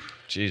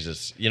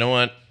 Jesus. You know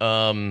what?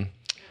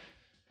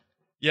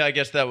 Yeah, I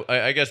guess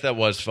that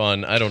was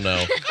fun. I don't know.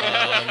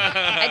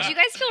 Did you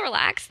guys feel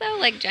relaxed though?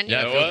 Like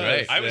genuinely? Yeah, it felt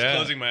great. I was Yeah.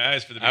 closing my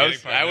eyes for the I beginning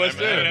was- part. I was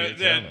too.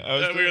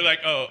 Then we were like,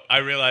 I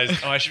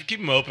realized, I should keep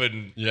them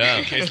open Yeah.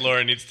 in case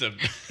Laura needs to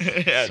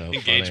So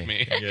engage funny.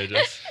 me. Yeah,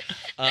 just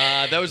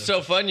That was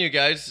so fun, you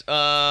guys.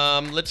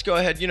 Let's go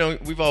ahead. You know,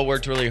 we've all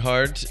worked really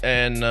hard,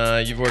 and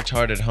you've worked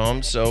hard at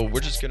home. So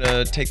we're just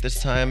gonna take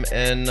this time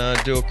and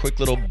do a quick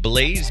little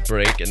blaze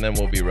break, and then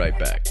we'll be right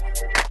back.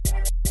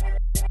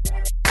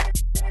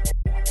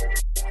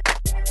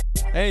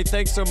 Hey,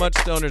 thanks so much,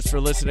 Stoners, for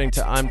listening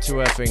to I'm Too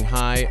Effing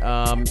High.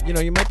 You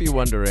know, you might be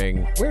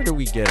wondering, where do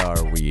we get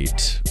our weed?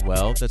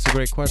 Well, that's a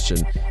great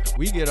question.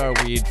 We get our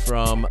weed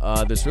from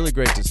this really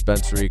great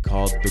dispensary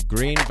called the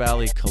Green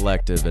Valley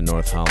Collective in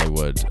North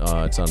Hollywood.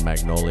 It's on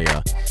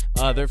Magnolia.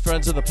 They're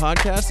friends of the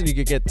podcast, and you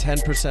can get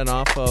 10%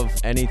 off of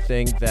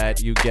anything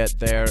that you get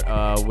there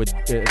with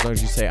as long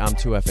as you say I'm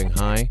Too Effing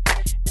High.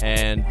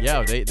 And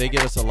yeah, they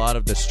give us a lot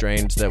of the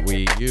strains that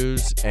we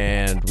use,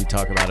 and we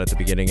talk about at the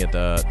beginning of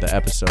the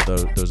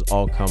episode. Those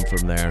all come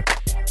from there,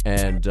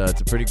 and it's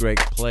a pretty great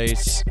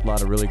place. A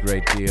lot of really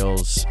great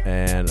deals,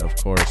 and of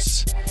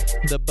course,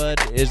 the bud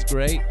is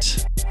great.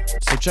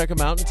 So check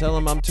them out and tell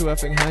them I'm Too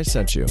Effing High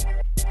sent you.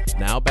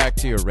 Now back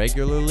to your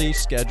regularly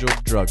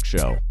scheduled drug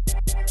show.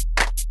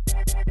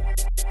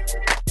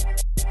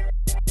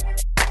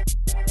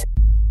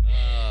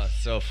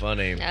 So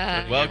funny.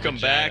 Welcome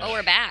back. Oh,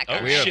 we're back.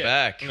 Oh, We are shit.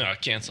 back. No,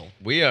 cancel.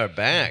 We are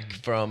back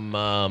from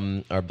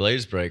our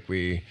Blaze break.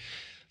 We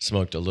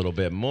smoked a little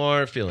bit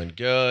more, feeling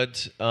good.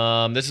 This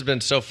has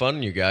been so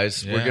fun, you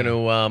guys. Yeah.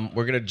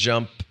 We're gonna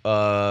jump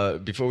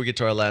before we get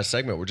to our last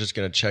segment. We're just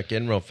gonna check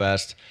in real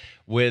fast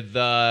with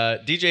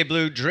DJ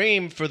Blue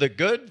Dream for the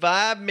Good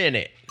Vibe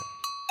Minute.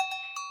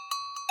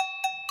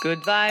 Good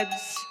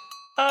vibes.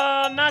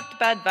 Oh, not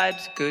bad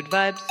vibes. Good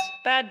vibes.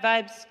 Bad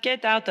vibes.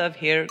 Get out of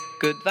here.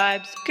 Good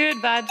vibes. Good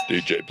vibes.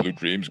 DJ Blue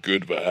Dreams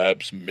Good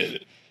Vibes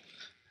Minute.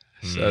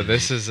 so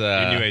this is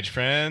Your new age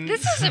friend.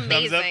 This is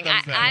amazing.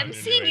 thumbs down I'm on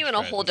your seeing new you age in a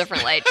friends. whole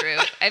different light, Drew.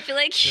 I feel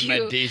like In my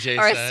you DJ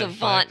are a side, savant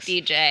Fox.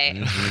 DJ,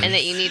 and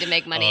that you need to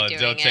make money Oh,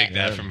 doing don't take it.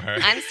 that from her.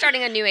 I'm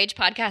starting a new age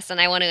podcast, and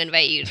I want to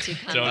invite you to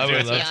come Don't do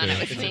and it. be on it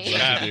with me.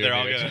 Yeah,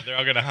 they're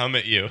all gonna hum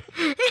at you.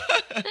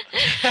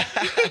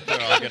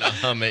 They're all gonna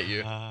hum at you.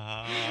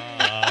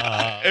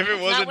 if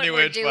it was Not a what new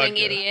we're age doing,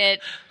 podcast.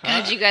 idiot.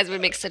 God, you guys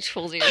would make such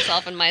fools of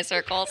yourself in my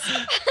circles.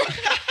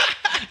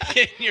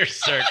 In your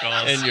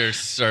circles. In your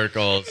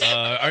circles.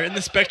 Are in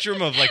the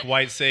spectrum of like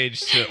white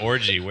sage to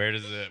orgy. Where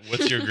does it?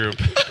 What's your group?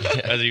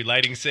 Are you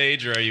lighting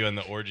sage or are you on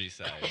the orgy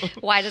side?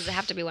 Why does it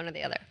have to be one or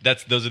the other?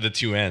 Those are the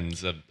two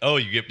ends of. Oh,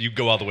 you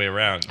go all the way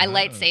around. I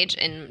light sage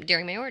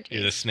during my You're the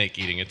orgies. snake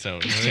eating its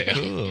own tail.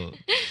 Cool.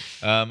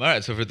 All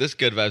right, so for this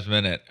Good Vibes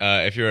Minute,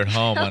 if you're at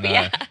home on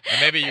yeah.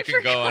 and maybe you I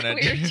can go on forgot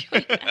it. we were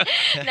doing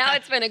that. Now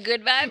it's been a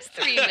good vibes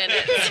 3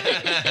 minutes.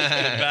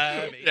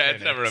 Yeah,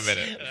 it's never a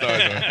minute. It's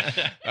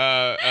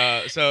always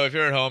one. So if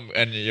you're at home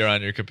and you're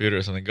on your computer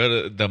or something,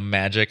 go to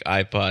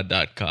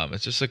themagicipod.com.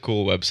 It's just a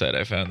cool website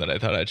I found that I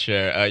thought I'd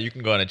share. You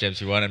can go on it, James,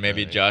 if you want, and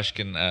maybe Josh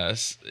can.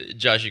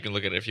 Josh, you can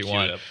look at it if you Cue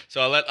want. it up.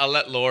 So I'll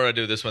let Laura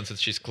do this one since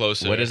she's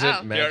closer. What is it?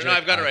 Oh. Magic No,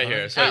 I've got it right iPod?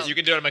 here. So Oh. you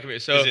can do it on my computer.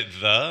 So Is it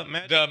the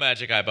magic?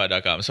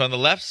 themagicipod.com. So on the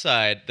left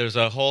side, there's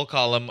a whole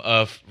column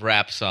of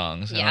rap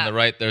songs, and on Yeah. the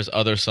right, there's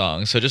other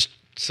songs. So just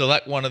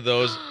select one of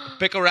those,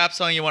 pick a rap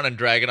song you want, and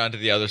drag it onto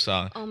the other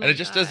song, Oh and my it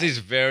just does God. these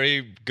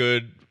very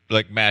good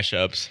like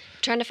mashups.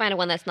 Trying to find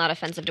one that's not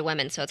offensive to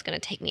women, so it's going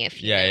to take me a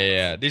few Yeah, minutes.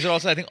 yeah. These are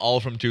also, I think, all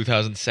from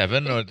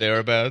 2007 or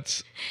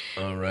thereabouts.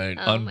 All right.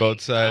 Oh on my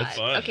both sides. God.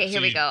 Fun. Okay, here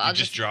So we you- go. I'll you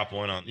just drop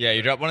one on. Yeah,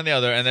 you drop one on the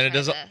other, and then it Try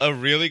does this. a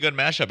really good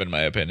mashup, in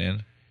my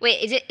opinion.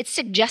 Wait, it's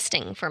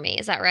suggesting for me.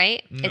 Is that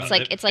right? It's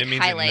like it it's means it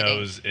highlighting.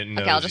 knows- it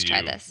Okay, I'll knows just try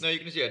you. this. No, you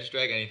can just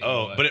drag anything.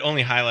 Oh, but it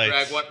only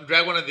highlights.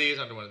 drag one of these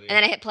onto one of these. And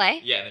then I hit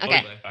play? Yeah, and then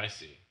Okay. play. I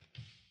see.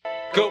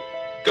 Go,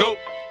 go,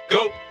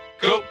 go,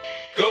 go,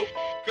 go,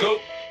 go,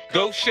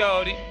 go,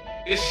 shorty.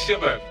 It's your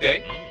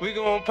birthday. We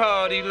gon'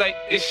 party like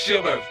it's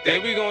your birthday.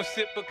 We gon'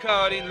 sip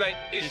Bacardi like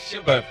it's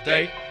your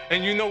birthday.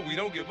 And you know we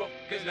don't give up,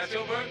 cause that's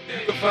your birthday.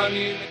 You can find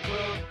me in the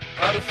club,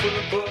 bottle full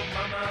of bug.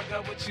 Mama, I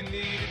got what you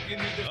need if you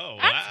need the... Oh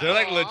wow. They're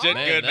like legit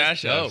Man, good that's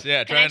mashups. dope.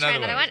 Yeah, Can I try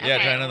another one. Yeah,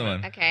 Okay. try another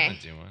one. Okay.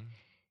 Do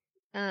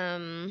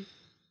one.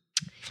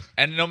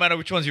 And no matter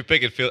which ones you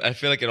pick, I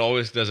feel like it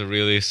always does a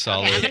really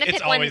solid. Okay, I'm gonna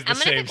pick one. I'm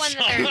gonna pick one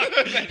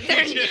that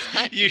they're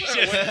not. You just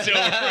don't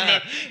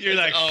remember. You're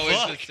like, always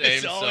fuck, the same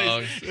it's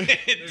always,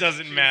 it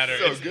doesn't matter.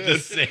 So it's good. the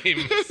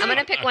same. I'm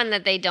gonna pick one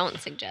that they don't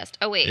suggest.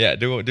 Oh wait. Yeah,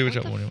 do what you What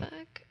the want.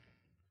 fuck?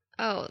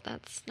 Oh,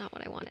 that's not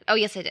what I wanted. Oh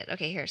yes, I did.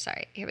 Okay, here.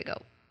 Sorry. Here we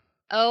go.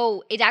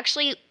 Oh, it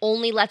actually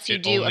only lets you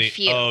do a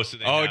few. Oh, so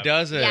they Oh, have-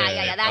 does it?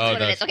 Yeah. That's Oh,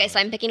 what it is. that's Okay, so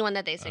fine. I'm picking one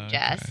that they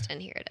suggest,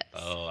 and here it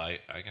is. Oh, I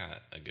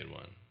got a good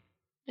one.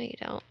 No, you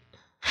don't.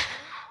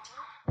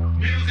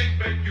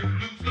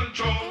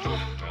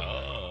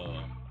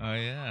 Oh, Oh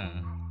yeah.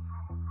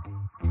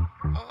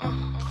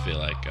 I feel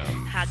like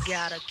I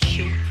got a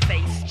cute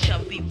face,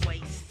 chubby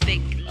waist,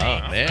 thick legs. Oh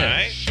man,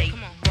 Alright. Shake,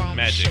 rum,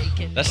 Magic.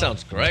 shaking, that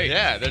sounds great.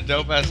 Yeah, they're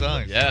dope ass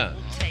songs. Yeah.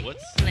 take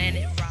What's-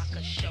 Planet Rocker,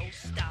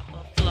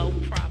 showstopper, flow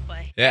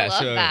proper. Yeah, love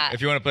so that.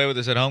 if you want to play with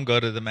this at home, go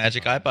to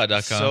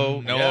themagicipod.com.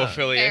 So, no yeah.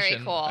 affiliation.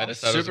 Very cool. I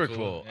just thought it was Super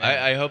cool.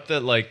 Yeah. I hope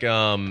that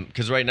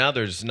because right now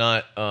there's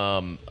not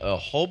a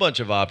whole bunch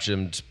of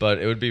options, but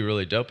it would be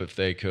really dope if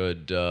they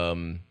could,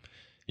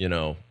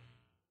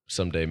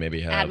 someday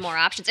maybe have Add more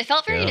options. It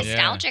felt very Yeah.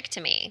 nostalgic to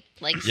me,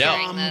 like Yeah.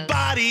 hearing those.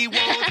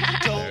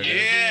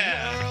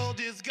 Yeah.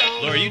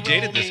 Laura, you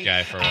dated this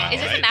guy for a while,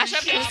 Is this right? a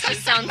mashup? This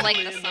just sounds like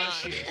the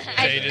song.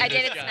 I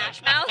dated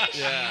Smash Mouth.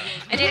 Yeah.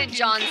 I dated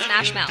John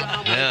Smash Mouth.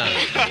 Yeah.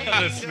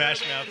 The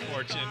Smash Mouth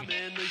fortune.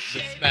 The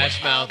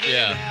Smash Mouth.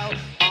 Yeah.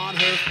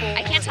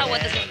 I can't tell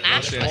what this is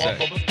mashed with. Yeah.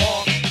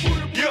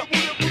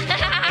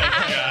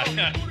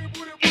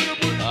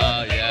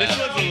 This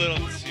one's a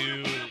little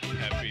too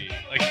heavy.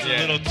 Like it's a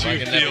little too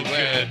Fucking feel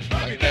everywhere. good.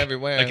 Fucking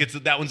everywhere. Like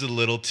that one's a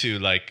little too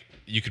like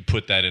you could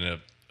put that in a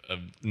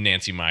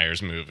Nancy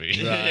Myers movie.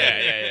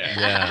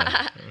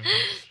 Yeah.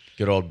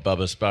 Good old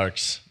Bubba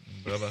Sparks.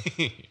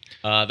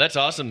 That's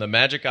awesome. The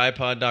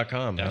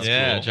magicipod.com. That's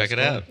Yeah, cool. check it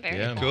out. Very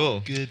Yeah.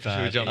 Cool. Good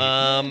Should we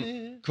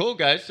jump? Cool,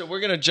 guys. So we're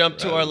going to jump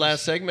to our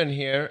last segment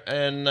here.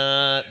 And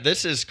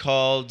this is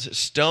called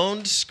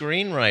Stoned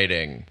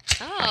Screenwriting.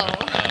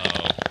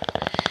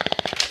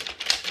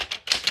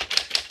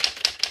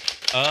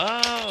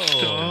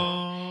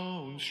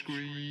 Oh.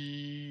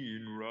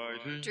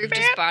 Drew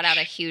just brought out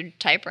a huge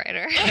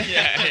typewriter.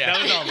 That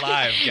was all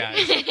live,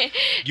 guys.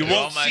 You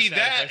won't see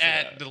that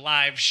at the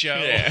live show.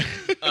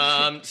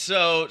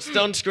 So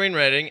Stoned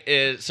Screenwriting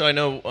is. So I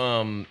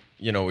know.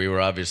 We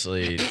were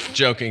obviously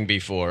joking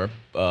before,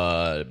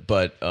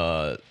 but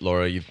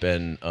Laura, you've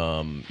been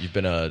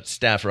a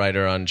staff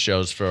writer on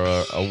shows for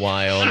a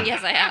while.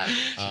 Yes, I have.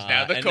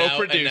 now the And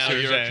co-producer. now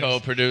you're a James.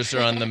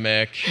 co-producer on the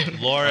Mick.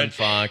 Laura on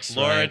Fox.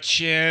 Laura right?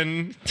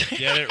 Chin,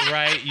 get it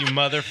right, you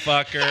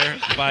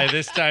motherfucker. By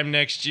this time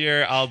next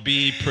year, I'll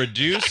be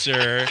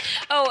producer.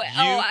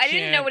 I didn't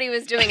can't- know what he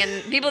was doing,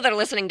 and people that are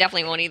listening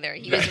definitely won't either.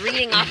 He was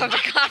reading off of a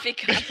coffee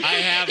cup.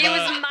 He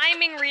was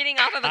miming reading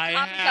off of a I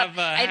coffee have cup.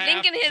 a I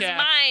think in half his cap.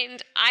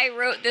 mind, I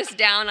wrote this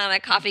down on a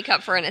coffee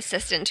cup for an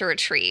assistant to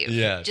retrieve.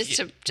 Yes. Just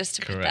to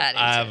put Correct. that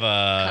into I have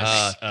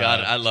a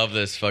God, I love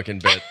this fucking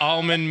bit.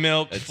 almond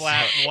milk,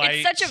 flat white.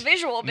 It's such a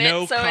visual bit,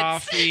 No so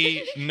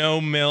coffee, no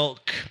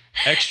milk,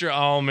 extra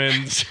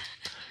almonds.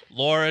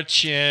 Laura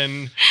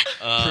Chin,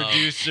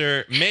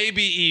 producer,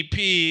 maybe EP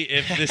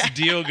if this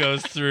deal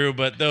goes through,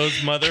 but those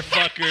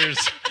motherfuckers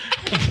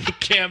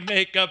can't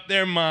make up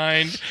their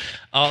mind.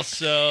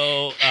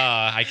 Also,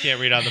 I can't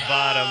read on the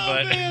bottom,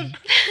 but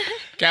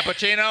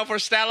Cappuccino for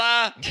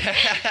Stella.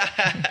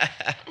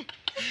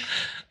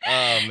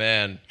 Oh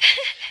man.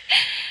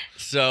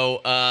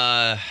 So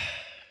I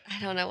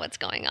don't know what's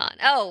going on.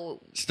 Oh,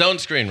 Stone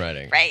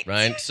Screenwriting. Right.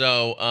 Right.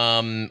 So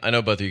I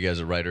know both of you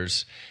guys are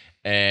writers.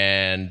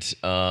 And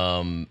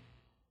so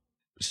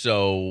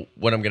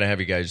what I'm gonna have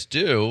you guys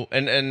do,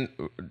 and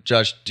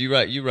Josh, do you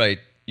write?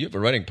 You have a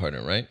writing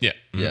partner, right? yeah,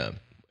 Yeah.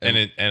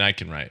 and I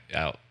can write.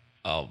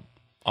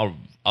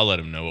 I'll let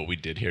him know what we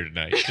did here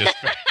tonight.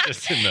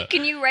 Just in the.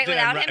 can you write Then I'm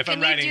without ri- him? if I'm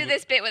Can you writing- do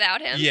this bit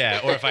without him? Yeah,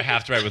 or if I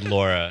have to write with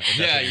Laura. if that's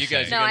Yeah, what you you're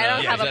guys. saying. No, I don't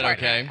is have a that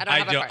partner. okay? I don't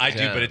have a partner. I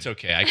do, Yeah. but it's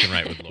okay. I can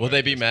write with Laura. Will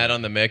they be mad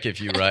on the Mick if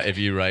you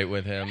write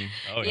with him?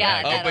 Oh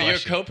Yeah, Oh, that'll- but you're a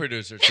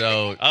co-producer,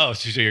 so Oh,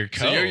 so you're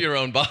so you're your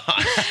own boss.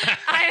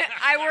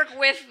 I work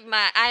with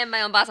I am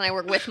my own boss, and I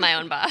work with my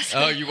own boss.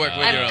 Oh, you work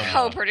with I'm your a own.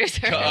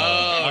 co-producer.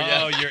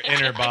 Oh, your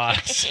inner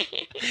boss.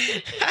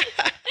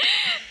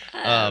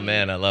 Oh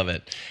man, I love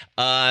it.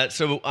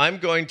 So I'm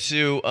going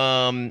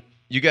to.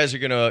 You guys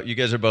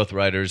are both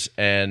writers,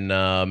 and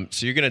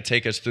so you're gonna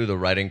take us through the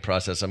writing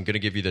process. I'm gonna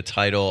give you the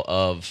title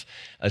of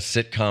a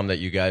sitcom that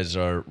you guys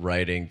are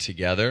writing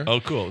together. Oh,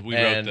 cool. We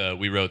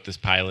wrote this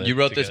pilot. You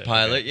wrote this together.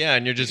 pilot, Okay. yeah,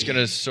 and you're just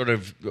gonna sort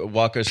of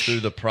walk us through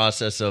the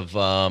process of.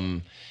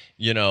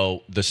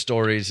 The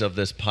stories of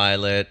this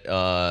pilot,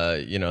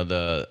 the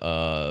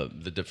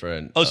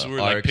different. Oh, so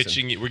we're like arcs and-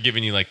 pitching. We're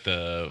giving you like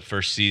the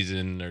first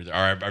season or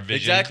our vision.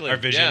 Exactly. Our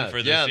vision yeah,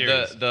 for the yeah,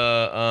 series.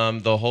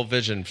 the whole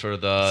vision for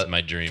the. It's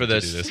my dream for to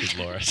this. do this with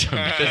Laura. This is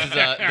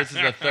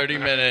a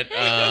 30-minute,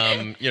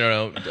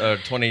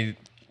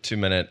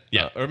 22-minute.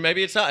 Yeah. Or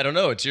maybe it's not. I don't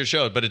know. It's your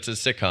show, but it's a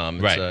sitcom.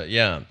 It's Right.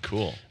 yeah.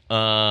 Cool.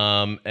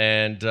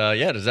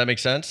 Does that make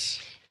sense?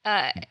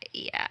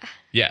 Yeah.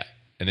 Yeah.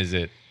 And is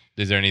there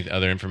any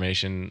other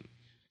information?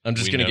 I'm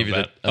just going to give you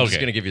just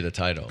going to give you the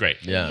title.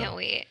 Great. Yeah. Can't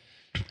wait.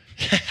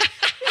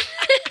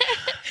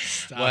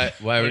 Why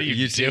are are you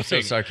you seem so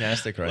doing?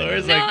 sarcastic right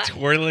Laura's now? like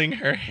twirling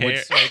her hair.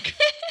 What's- Like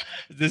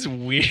this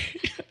weird.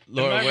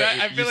 Laura, Am I right?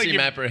 I you feel like seem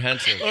you're-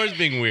 apprehensive. Laura's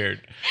being weird.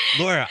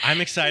 Laura, I'm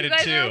You excited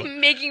guys are too.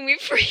 making me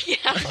freak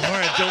out.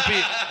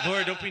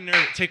 Laura, don't be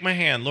nervous. Take my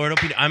hand. Laura,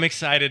 don't be. I'm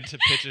excited to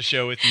pitch a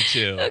show with you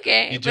too.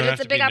 Okay, You but don't it's have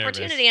a to big be nervous.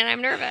 opportunity, and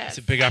I'm nervous. It's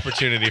a big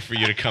opportunity for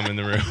you to come in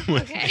the room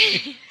with me.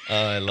 Okay.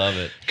 Oh, I love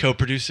it.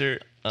 Co-producer,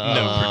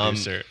 no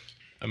producer.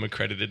 I'm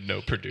accredited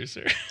no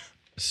producer.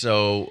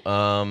 So,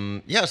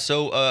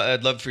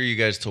 I'd love for you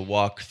guys to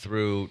walk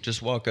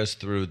us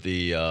through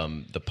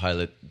the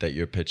pilot that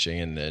you're pitching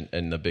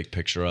and the big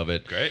picture of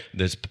it. Great.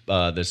 This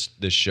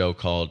show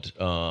called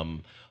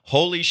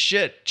Holy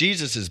Shit,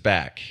 Jesus is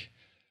Back.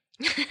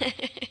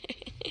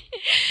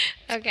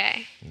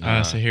 Okay.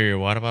 So here are your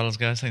water bottles,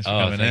 guys. Thanks for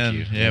coming thank in.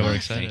 you. Yeah, we're Yeah,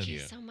 excited. Thank you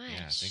so much. Yeah,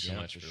 thanks so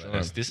much for sure. joining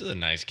us. This is a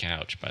nice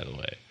couch, by the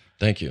way.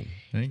 Thank you.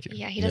 Thank you.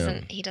 Yeah, he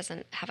doesn't. He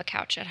doesn't have a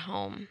couch at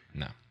home.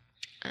 No.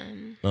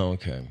 Oh,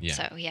 okay. Yeah.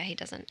 So yeah, he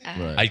doesn't.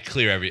 Right. I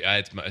clear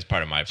it's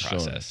part of my Sure.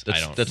 process.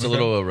 That's a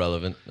little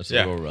irrelevant. That's a Yeah,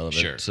 little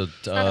irrelevant. sure. So,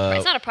 It's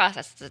not a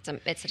process.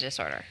 It's a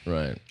disorder.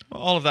 right.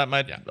 Well, all of that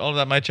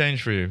might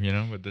change for you,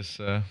 with this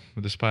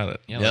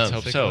pilot. Yeah, Yeah. let's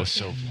hope Take so. a-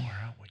 So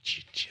Laura,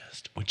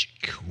 would you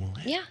cool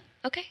it? Yeah.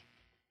 Okay.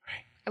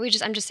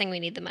 Right. I'm just saying we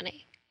need the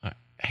money.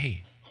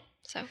 Hey.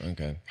 So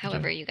Okay.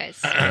 however you guys.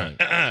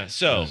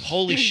 So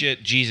holy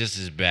shit, Jesus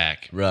is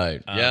back.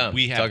 Right. Yeah.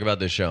 we have- talk about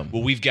this show.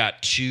 Well, we've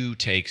got two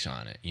takes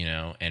on it,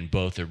 and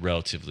both are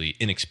relatively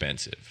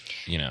inexpensive,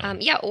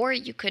 Yeah, or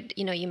you could,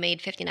 you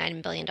made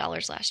 $59 billion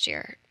last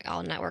year,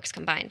 all networks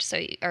combined. So,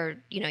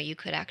 you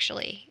could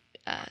actually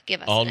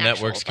give us All an actual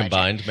networks budget.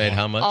 combined made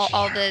how much?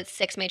 All the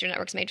 6 major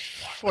networks made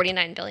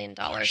 $49 billion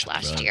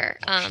last year.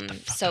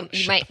 So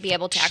you might be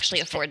able to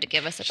actually afford to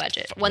give us a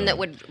budget, one that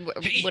would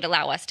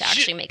allow us to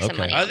actually make some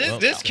money.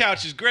 This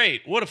couch is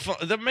great. What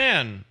a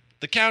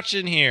the couch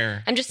in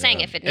here. I'm just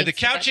saying if it needs And the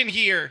couch in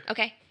here.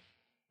 Okay.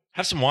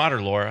 Have some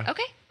water, Laura.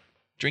 Okay.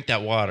 Drink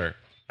that water.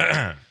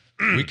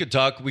 We could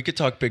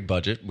talk big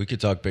budget. We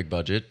could talk big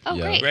budget. Oh,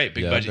 yeah. great. Great,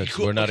 big budget. that's-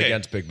 Cool. We're not Okay.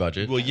 against big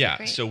budget. Well, yeah.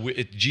 Great. So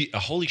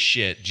holy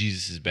shit,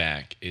 Jesus is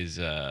back is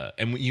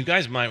and you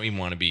guys might even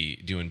want to be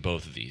doing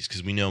both of these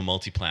because we know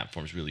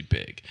multi-platform is really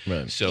big.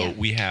 Right. So Yeah.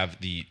 we have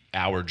the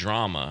hour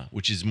drama,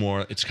 which is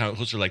more. It's kind of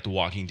closer like The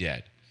Walking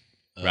Dead,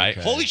 right?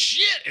 Okay. Holy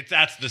shit!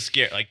 That's the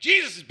scare. Like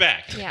Jesus is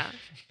back. Yeah.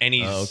 And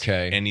he's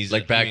Okay. And he's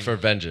like Back I mean, for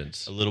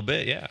Vengeance. a little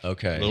bit, yeah.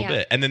 Okay. A little Yeah.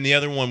 bit. And then the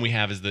other one we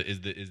have is the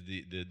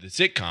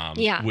sitcom,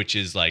 Yeah. which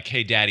is like,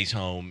 hey, daddy's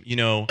home, The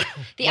much-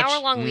 hour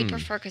long we'd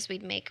prefer because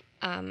we'd make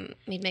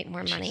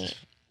more money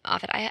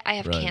off it. I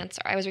have Right.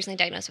 cancer. I was recently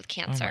diagnosed with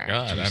cancer.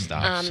 God, I'm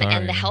sorry.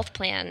 And the health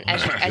plan,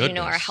 as you know,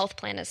 our Goodness. health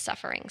plan is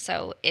suffering,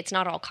 so it's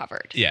not all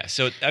covered. Yeah.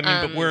 So I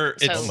mean,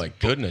 but so- Oh my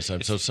goodness!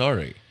 I'm so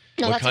sorry.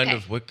 No, what that's kind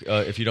okay.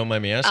 of if you don't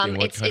mind me asking,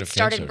 what It kind of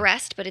started cancer?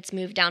 breast, but it's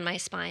moved down my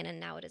spine, and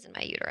now it is in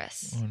my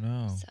uterus. Oh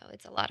no. So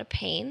it's a lot of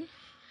pain.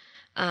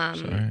 Sorry.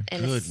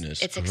 And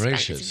Goodness it's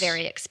gracious. It's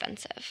very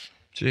expensive.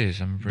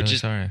 Jeez, I'm really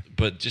sorry.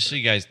 But just so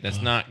you guys,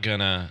 that's not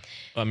gonna.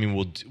 I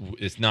mean,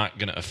 it's not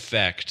gonna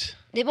affect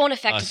It won't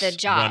affect us the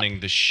job.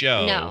 running the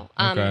show. No.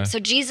 Okay. So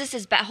Jesus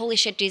is back. Holy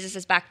shit, Jesus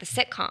is back. The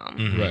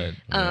sitcom.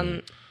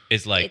 Right.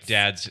 It's like It's-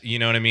 dad's. You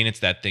know what I mean? It's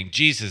that thing.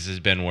 Jesus has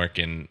been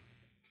working,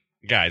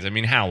 guys. I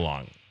mean, how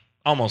long?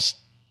 Almost.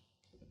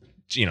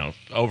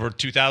 Over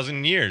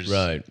 2,000 years.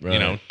 Right,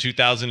 right.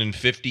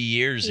 2,050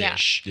 years Yeah.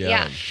 ish.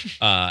 Yeah.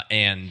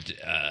 And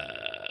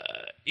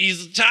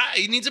he's tired.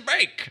 He needs a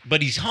break,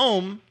 but he's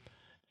home.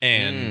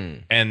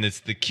 And it's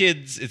the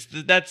kids.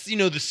 That's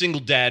the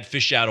single dad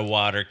fish out of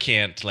water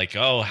can't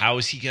how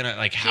is he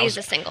gonna He's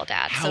a single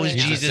dad. how so is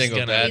he's Jesus single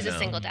gonna? dad He's a now.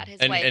 single dad. His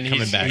and wife. and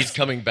Coming back. he's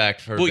coming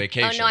back for Well,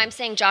 vacation. Oh no, I'm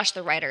saying Josh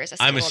the writer is a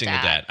single I'm a single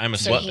dad. I'm a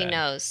so single he dad.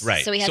 knows.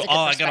 Right. So he has So a good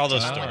I got all those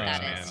perspective on what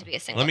stories, that is man. to be a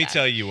single Let me dad.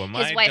 tell you, when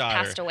my his wife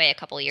daughter- passed away a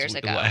couple years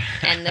ago, Wow.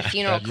 and the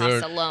funeral God,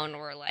 you're- costs alone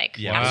were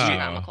Yeah,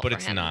 astronomical. but for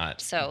it's him.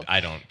 not. So I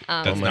don't.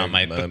 Oh That's not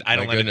my. But I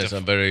don't my let goodness, it.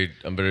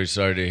 I'm very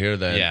sorry to hear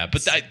that. Yeah,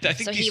 but I think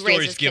So these he stories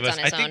raises give kids us.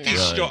 on his I think own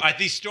these now.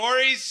 these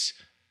stories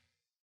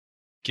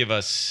give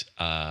us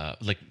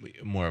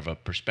more of a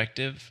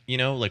perspective. We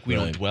don't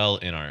Right. dwell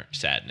in our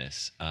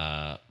sadness.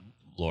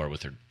 Laura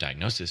with her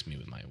diagnosis, me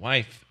with my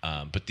wife.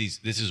 But this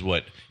is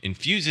what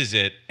infuses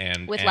it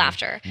and with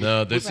laughter.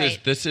 No, this Right.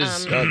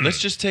 is. Let's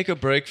just take a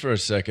break for a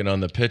second on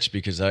the pitch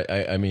because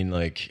I mean,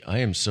 I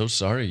am so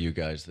sorry, you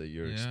guys, that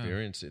you're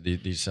experiencing.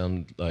 These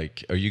sound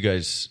like. Are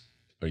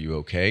you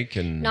okay?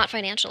 Not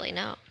financially,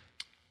 no.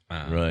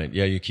 Right.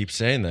 Yeah, you keep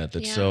saying that.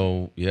 That's Yeah.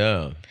 so.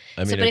 Yeah.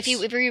 I mean, But if it's-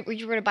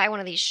 you were to buy one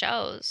of these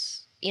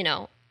shows,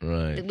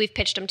 Right. we've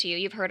pitched them to you.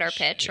 You've heard our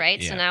pitch, right?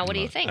 Yeah. So now, what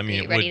do you think? I mean, Are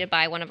you it ready would- to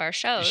buy one of our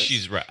shows?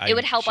 She's right. It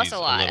would help us she's a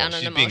lot little- on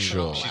an she's being-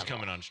 emotional She's level.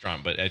 coming on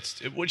strong, but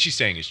what she's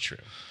saying is true.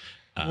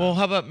 Well,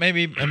 how about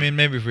maybe? I mean,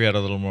 maybe if we had a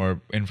little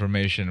more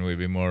information, we'd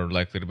be more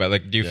likely to buy.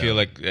 Like, do you feel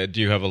like? Do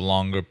you have a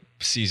longer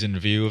season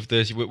view of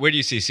this? Where do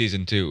you see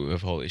season 2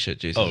 of Holy Shit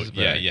Jesus? Oh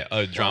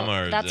yeah.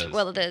 Drama or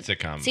the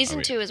sitcom.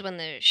 Season 2 is when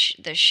the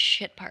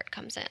shit part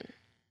comes in.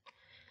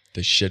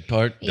 The shit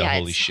part? The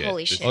holy shit.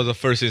 Holy shit. Oh, the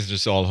first season is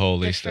just all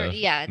holy stuff.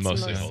 Yeah, it's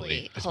mostly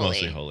holy. It's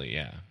mostly holy.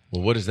 Yeah.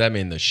 Well, what does that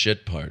mean? The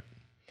shit part?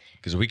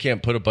 Because we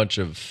can't put a bunch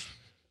of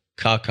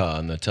caca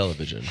on the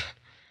television,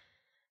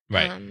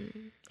 right?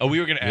 Oh, we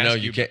were going to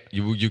ask you can't.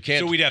 You can't.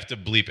 So we'd have to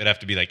bleep. It'd have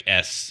to be like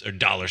S or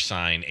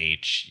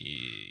 $H.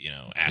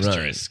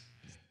 Asterisk.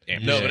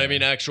 Right. No, but I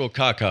mean actual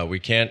caca. We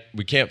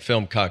can't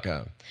film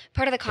caca.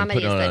 Part of the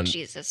comedy is that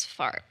Jesus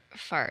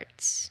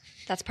farts.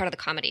 That's part of the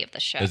comedy of the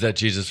show. Is that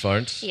Jesus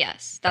farts?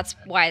 Yes, that's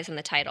why it's in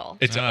the title.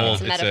 It's a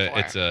metaphor.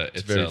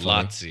 It's very a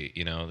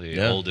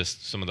Lotzi,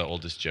 some of the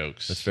oldest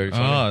jokes. That's very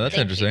funny. Oh, that's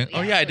interesting.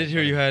 Oh yeah, I did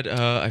hear you had.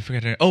 I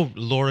forget her name. Oh,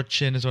 Laura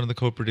Chin is one of the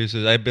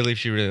co-producers. I believe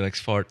she really likes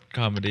fart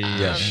comedy.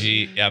 Yeah,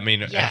 she's I don't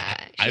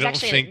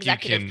actually think an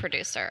executive you can.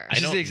 Producer.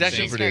 She's the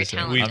executive producer.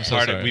 Very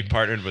talented. We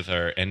partnered with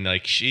her, and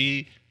like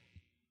she.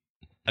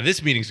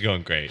 This meeting's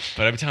going great,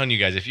 but I'm telling you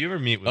guys, if you ever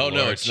meet with Laura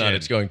no, it's Chin, not.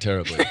 It's going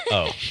terribly.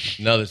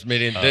 No, this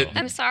meeting.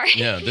 I'm sorry.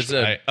 Yeah, this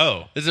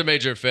is a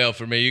major fail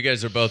for me. You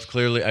guys are both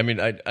clearly. I mean,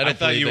 I don't thought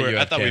believe you that were. you I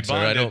have thought cancer. we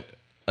bonded.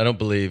 I don't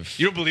believe.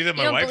 You don't believe that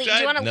my wife died? Do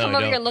you want to come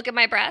over I here and look at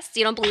my breasts?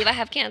 You don't believe I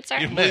have cancer?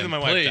 You don't believe that my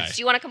wife please. died?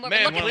 Do you want to come over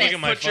and look at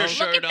this? Put your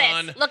shirt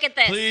on. Look at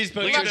this. Please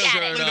put Look your at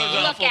shirt it.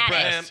 on. Look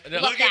at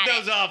it. Look at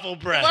those awful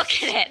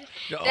breasts. Look at it.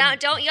 Now,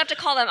 don't you have to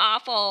call them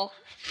awful,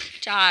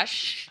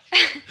 Josh?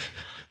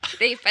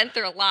 They've been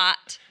through a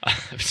lot.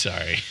 I'm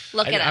sorry.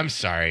 Look at 'em. I'm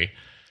sorry.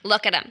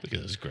 Look at them. Look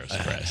at those gross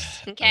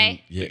breasts.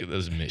 Okay. Look at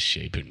those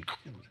misshapen.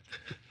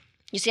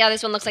 You see how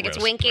this one looks like it's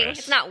Gross winking?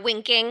 breasts. It's not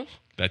winking.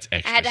 That's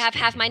extra. I had to have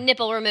skin. half my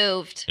nipple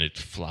removed. And it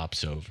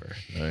flops over.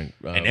 Right,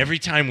 And every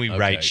time we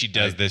write, she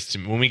does this to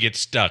me. When we get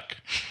stuck,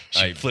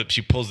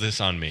 she pulls this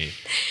on me.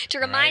 To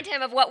remind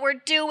him of what we're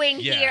doing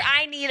Yeah. here.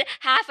 I need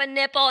half a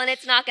nipple and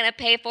it's not going to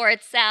pay for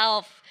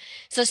itself.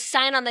 So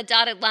sign on the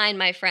dotted line,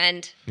 my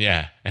friend.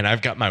 Yeah, and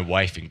I've got my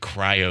wife in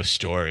cryo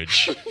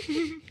storage.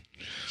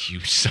 You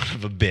son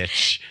of a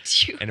bitch!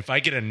 And if I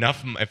get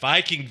enough, if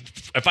I can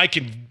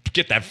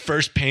get that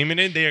first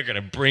payment in, they are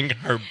gonna bring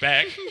her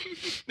back.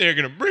 They are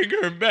gonna bring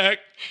her back,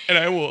 and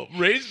I will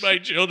raise my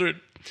children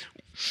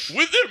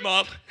with their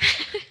mom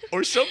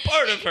or some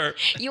part of her.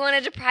 You want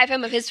to deprive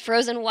him of his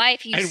frozen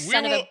wife, you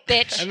son of a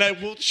bitch. And I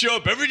will show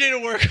up every day to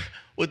work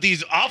with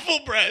these awful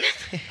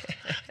breasts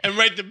and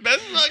write the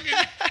best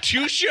fucking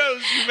 2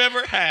 shows you've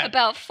ever had.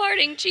 About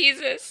farting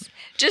Jesus.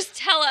 Just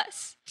tell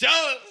us. Tell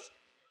us.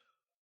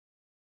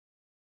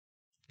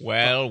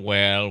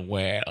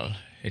 Well.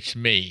 It's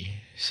me,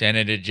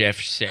 Senator Jeff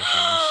Sessions.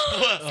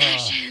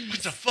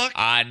 What the fuck?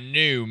 I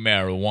knew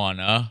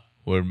marijuana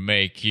would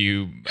make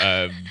you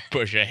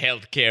push a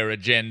healthcare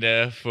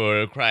agenda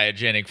for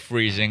cryogenic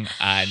freezing.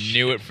 I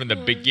knew it from the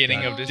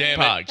beginning of this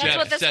podcast. That's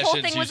what this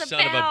whole thing was you son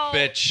about. of a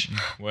bitch.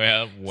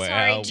 Well.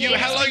 Sorry, James.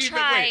 How long we you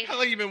tried. How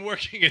long you been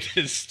working at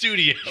this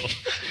studio?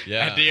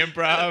 Yeah. At the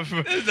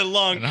Improv. This is a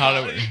long in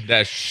Hollywood.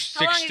 That's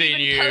How long have 16 you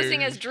been years.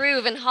 posing as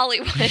Drew in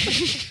Hollywood?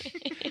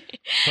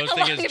 How long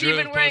Posting as have you Drew,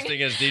 been wearing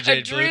posting as a DJ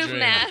Blue Drew Dream.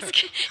 mask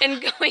and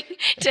going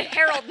to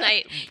Herald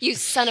Night? You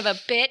son of a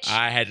bitch.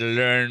 I had to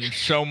learn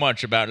so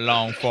much about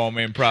long form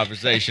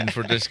improvisation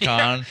for this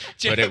con,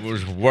 but it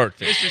was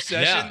worth it. Mr.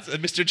 Sessions,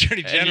 Mr.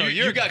 Attorney And General,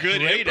 you you're got good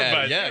great at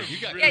improviser. it. Yeah, you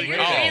got Yeah, you're great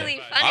really at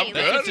it. funny. I'm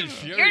Like,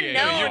 good. you're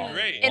known You're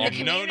great. in the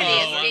I'm known community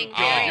as as being one.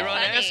 very You're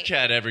on funny.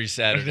 ASCAT every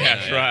Saturday.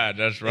 That's night. right.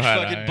 That's It's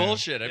right. fucking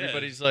bullshit.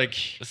 Everybody's like,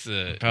 This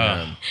is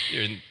Oh.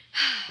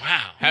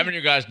 wow. Haven't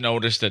you guys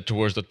noticed that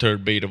towards the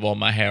third beat of all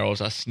my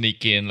heralds, I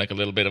sneak in like a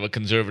little bit of a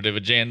conservative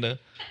agenda?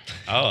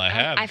 Oh, I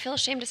have. I feel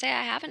ashamed to say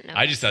I haven't noticed.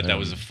 I just thought that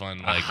was a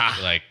fun,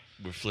 like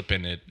we're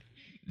flipping it.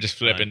 Just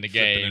flipping the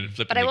game.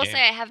 But I will say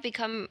I have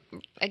become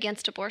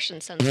against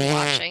abortion since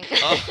watching.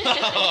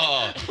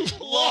 oh,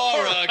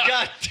 Laura,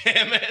 god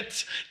damn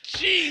it.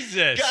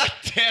 Jesus. God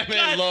damn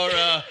it,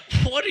 Laura.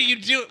 What are you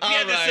doing? We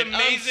had right, this I'm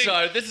amazing.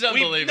 sorry, this is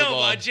unbelievable.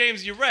 No,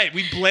 James, you're right.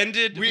 We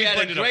blended. We had a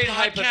blended great podcast.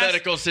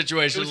 hypothetical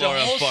situation, It was a Laura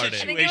whole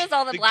farted. I think it was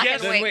all the black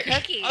and guests- white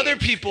cookies. Other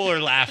people are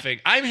laughing.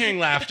 I'm hearing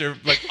laughter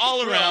like all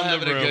We're all around the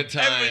having a room. good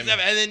time. Everybody's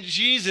having- and then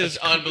Jesus,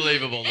 It's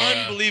unbelievable, Laura.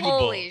 unbelievable.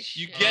 Holy You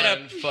shit. get up,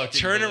 Unfucking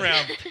turn believable.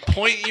 around,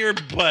 point your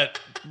butt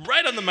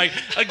right on the mic.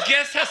 A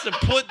guest has to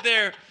put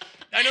their.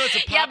 I know it's a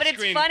pop Yeah, but it's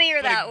screen, funnier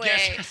but that a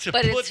guest way. has to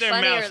But put it's their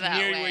funnier mouth that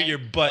near way. where your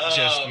butt Oh,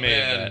 just made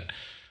man.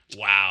 that.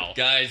 Wow.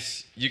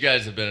 Guys, you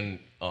guys have been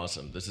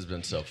awesome. This has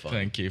been so fun.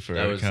 Thank you for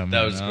that was coming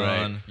That was great.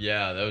 on.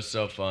 Yeah, that was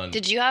so fun.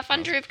 Did you have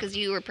fun, Drew? Because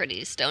you were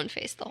pretty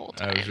stone-faced the whole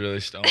time. I was really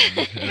stoned.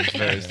 I was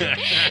very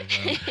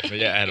stoned. But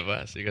yeah, out of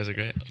us. You guys are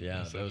great.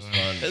 Yeah, that was This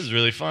fun. is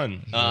really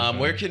fun.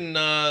 Where can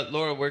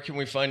Laura? Where can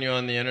we find you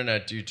on the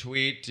internet? Do you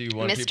tweet? Do you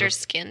want people?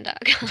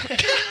 MrSkin.com.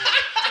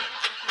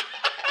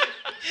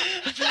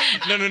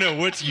 No.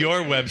 What's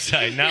your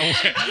website? Not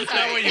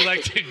where you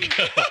like to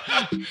go.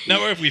 Not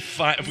where if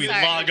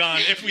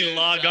we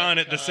log on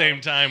at the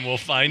same time, we'll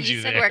find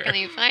you there. Where can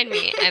you find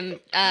me?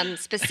 I'm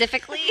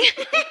specifically.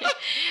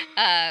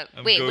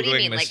 Wait, what do you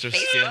mean? Like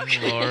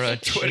Facebook? Laura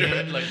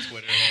Twitter. Like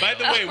Twitter. By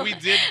the way, we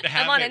did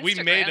have it. We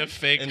made a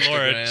fake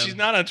Laura. She's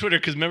not on Twitter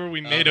because remember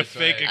we made a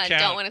fake account. I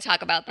don't want to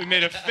talk about that. We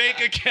made a fake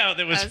account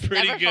that was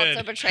pretty never good. Felt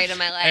so betrayed in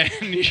my life.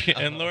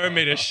 And Laura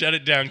made us shut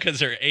it down because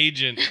her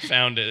agent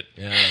found it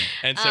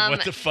and said,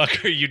 "What the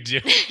fuck are you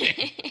doing?"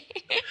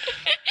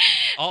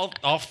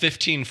 all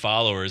 15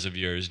 followers of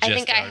yours. I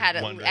think I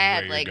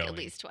had like at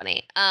least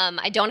 20.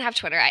 I don't have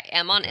Twitter. I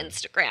am on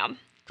Instagram.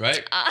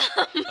 Great.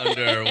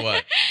 Under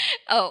what?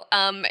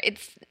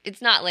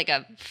 It's not like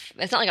a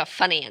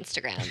funny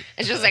Instagram.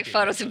 It's just like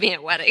photos of me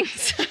at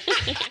weddings.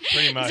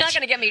 Pretty much. It's not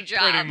going to get me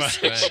jobs.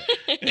 Pretty much.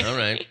 Right. All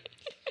right.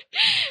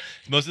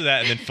 Most of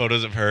that, and then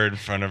photos of her in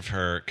front of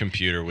her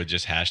computer with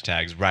just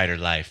hashtags "writer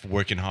life,"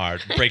 working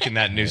hard, breaking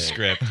that new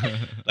script,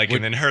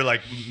 and then her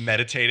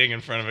meditating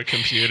in front of a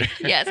computer.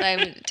 Yes, I'm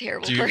a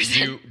terrible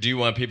person. Do you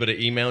want people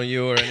to email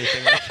you or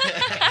anything like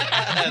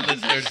that?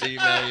 Listeners to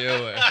email you.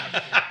 Or...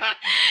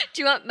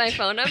 Do you want my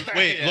phone number?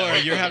 Wait, Laura,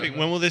 you're having.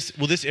 When will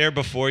this air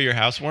before your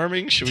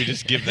housewarming? Should we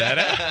just give that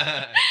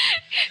out?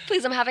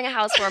 Please, I'm having a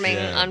housewarming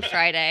on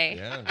Friday.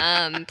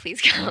 Yeah.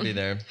 Please come. I'll be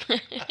there.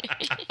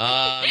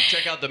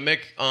 Check out the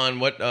Mick on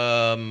what?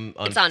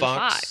 It's on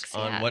Fox.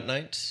 On what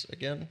nights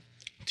again?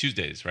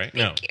 Tuesdays, right?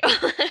 Thank you.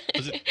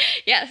 Was it?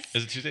 Yes.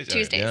 Is it Tuesdays?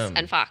 Tuesdays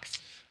and Fox.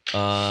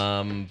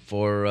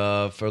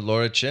 For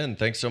Laura Chin,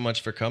 thanks so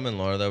much for coming,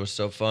 Laura. That was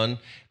so fun.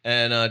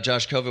 And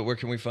Josh Kovit, where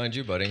can we find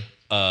you, buddy?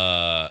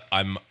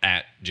 I'm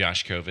at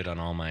Josh Kovit on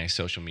all my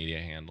social media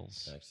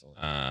handles. Excellent.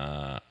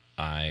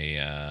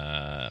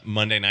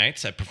 Monday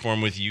nights I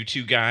perform with you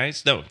two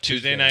guys. No,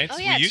 Tuesday nights. Oh,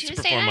 yeah, we used to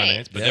perform Monday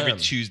nights, but every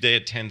Tuesday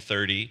at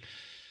 10:30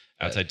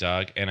 outside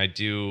Dog. And I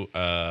do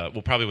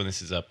probably when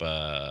this is up,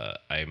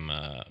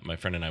 my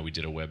friend and I, we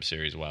did a web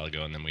series a while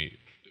ago, and then we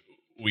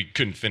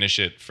couldn't finish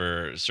it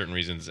for certain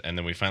reasons, and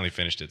then we finally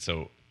finished it.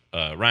 So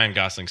Ryan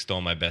Gosling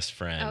Stole My Best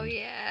Friend. Oh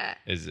yeah.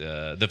 Is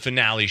the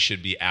finale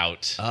should be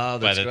out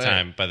by the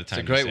time it's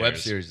a great web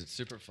series. It's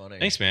super funny.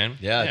 Thanks, man.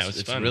 Yeah,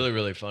 it's fun. Really,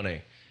 really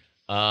funny.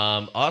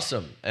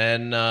 Awesome.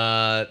 And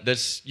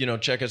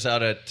check us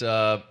out at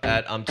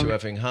I'm Too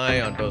Effing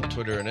High on both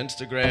Twitter and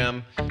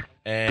Instagram.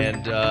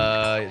 And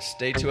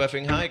stay too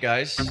effing high,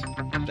 guys.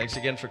 Thanks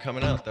again for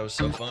coming out. That was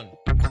so fun.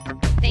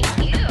 Thank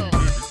you.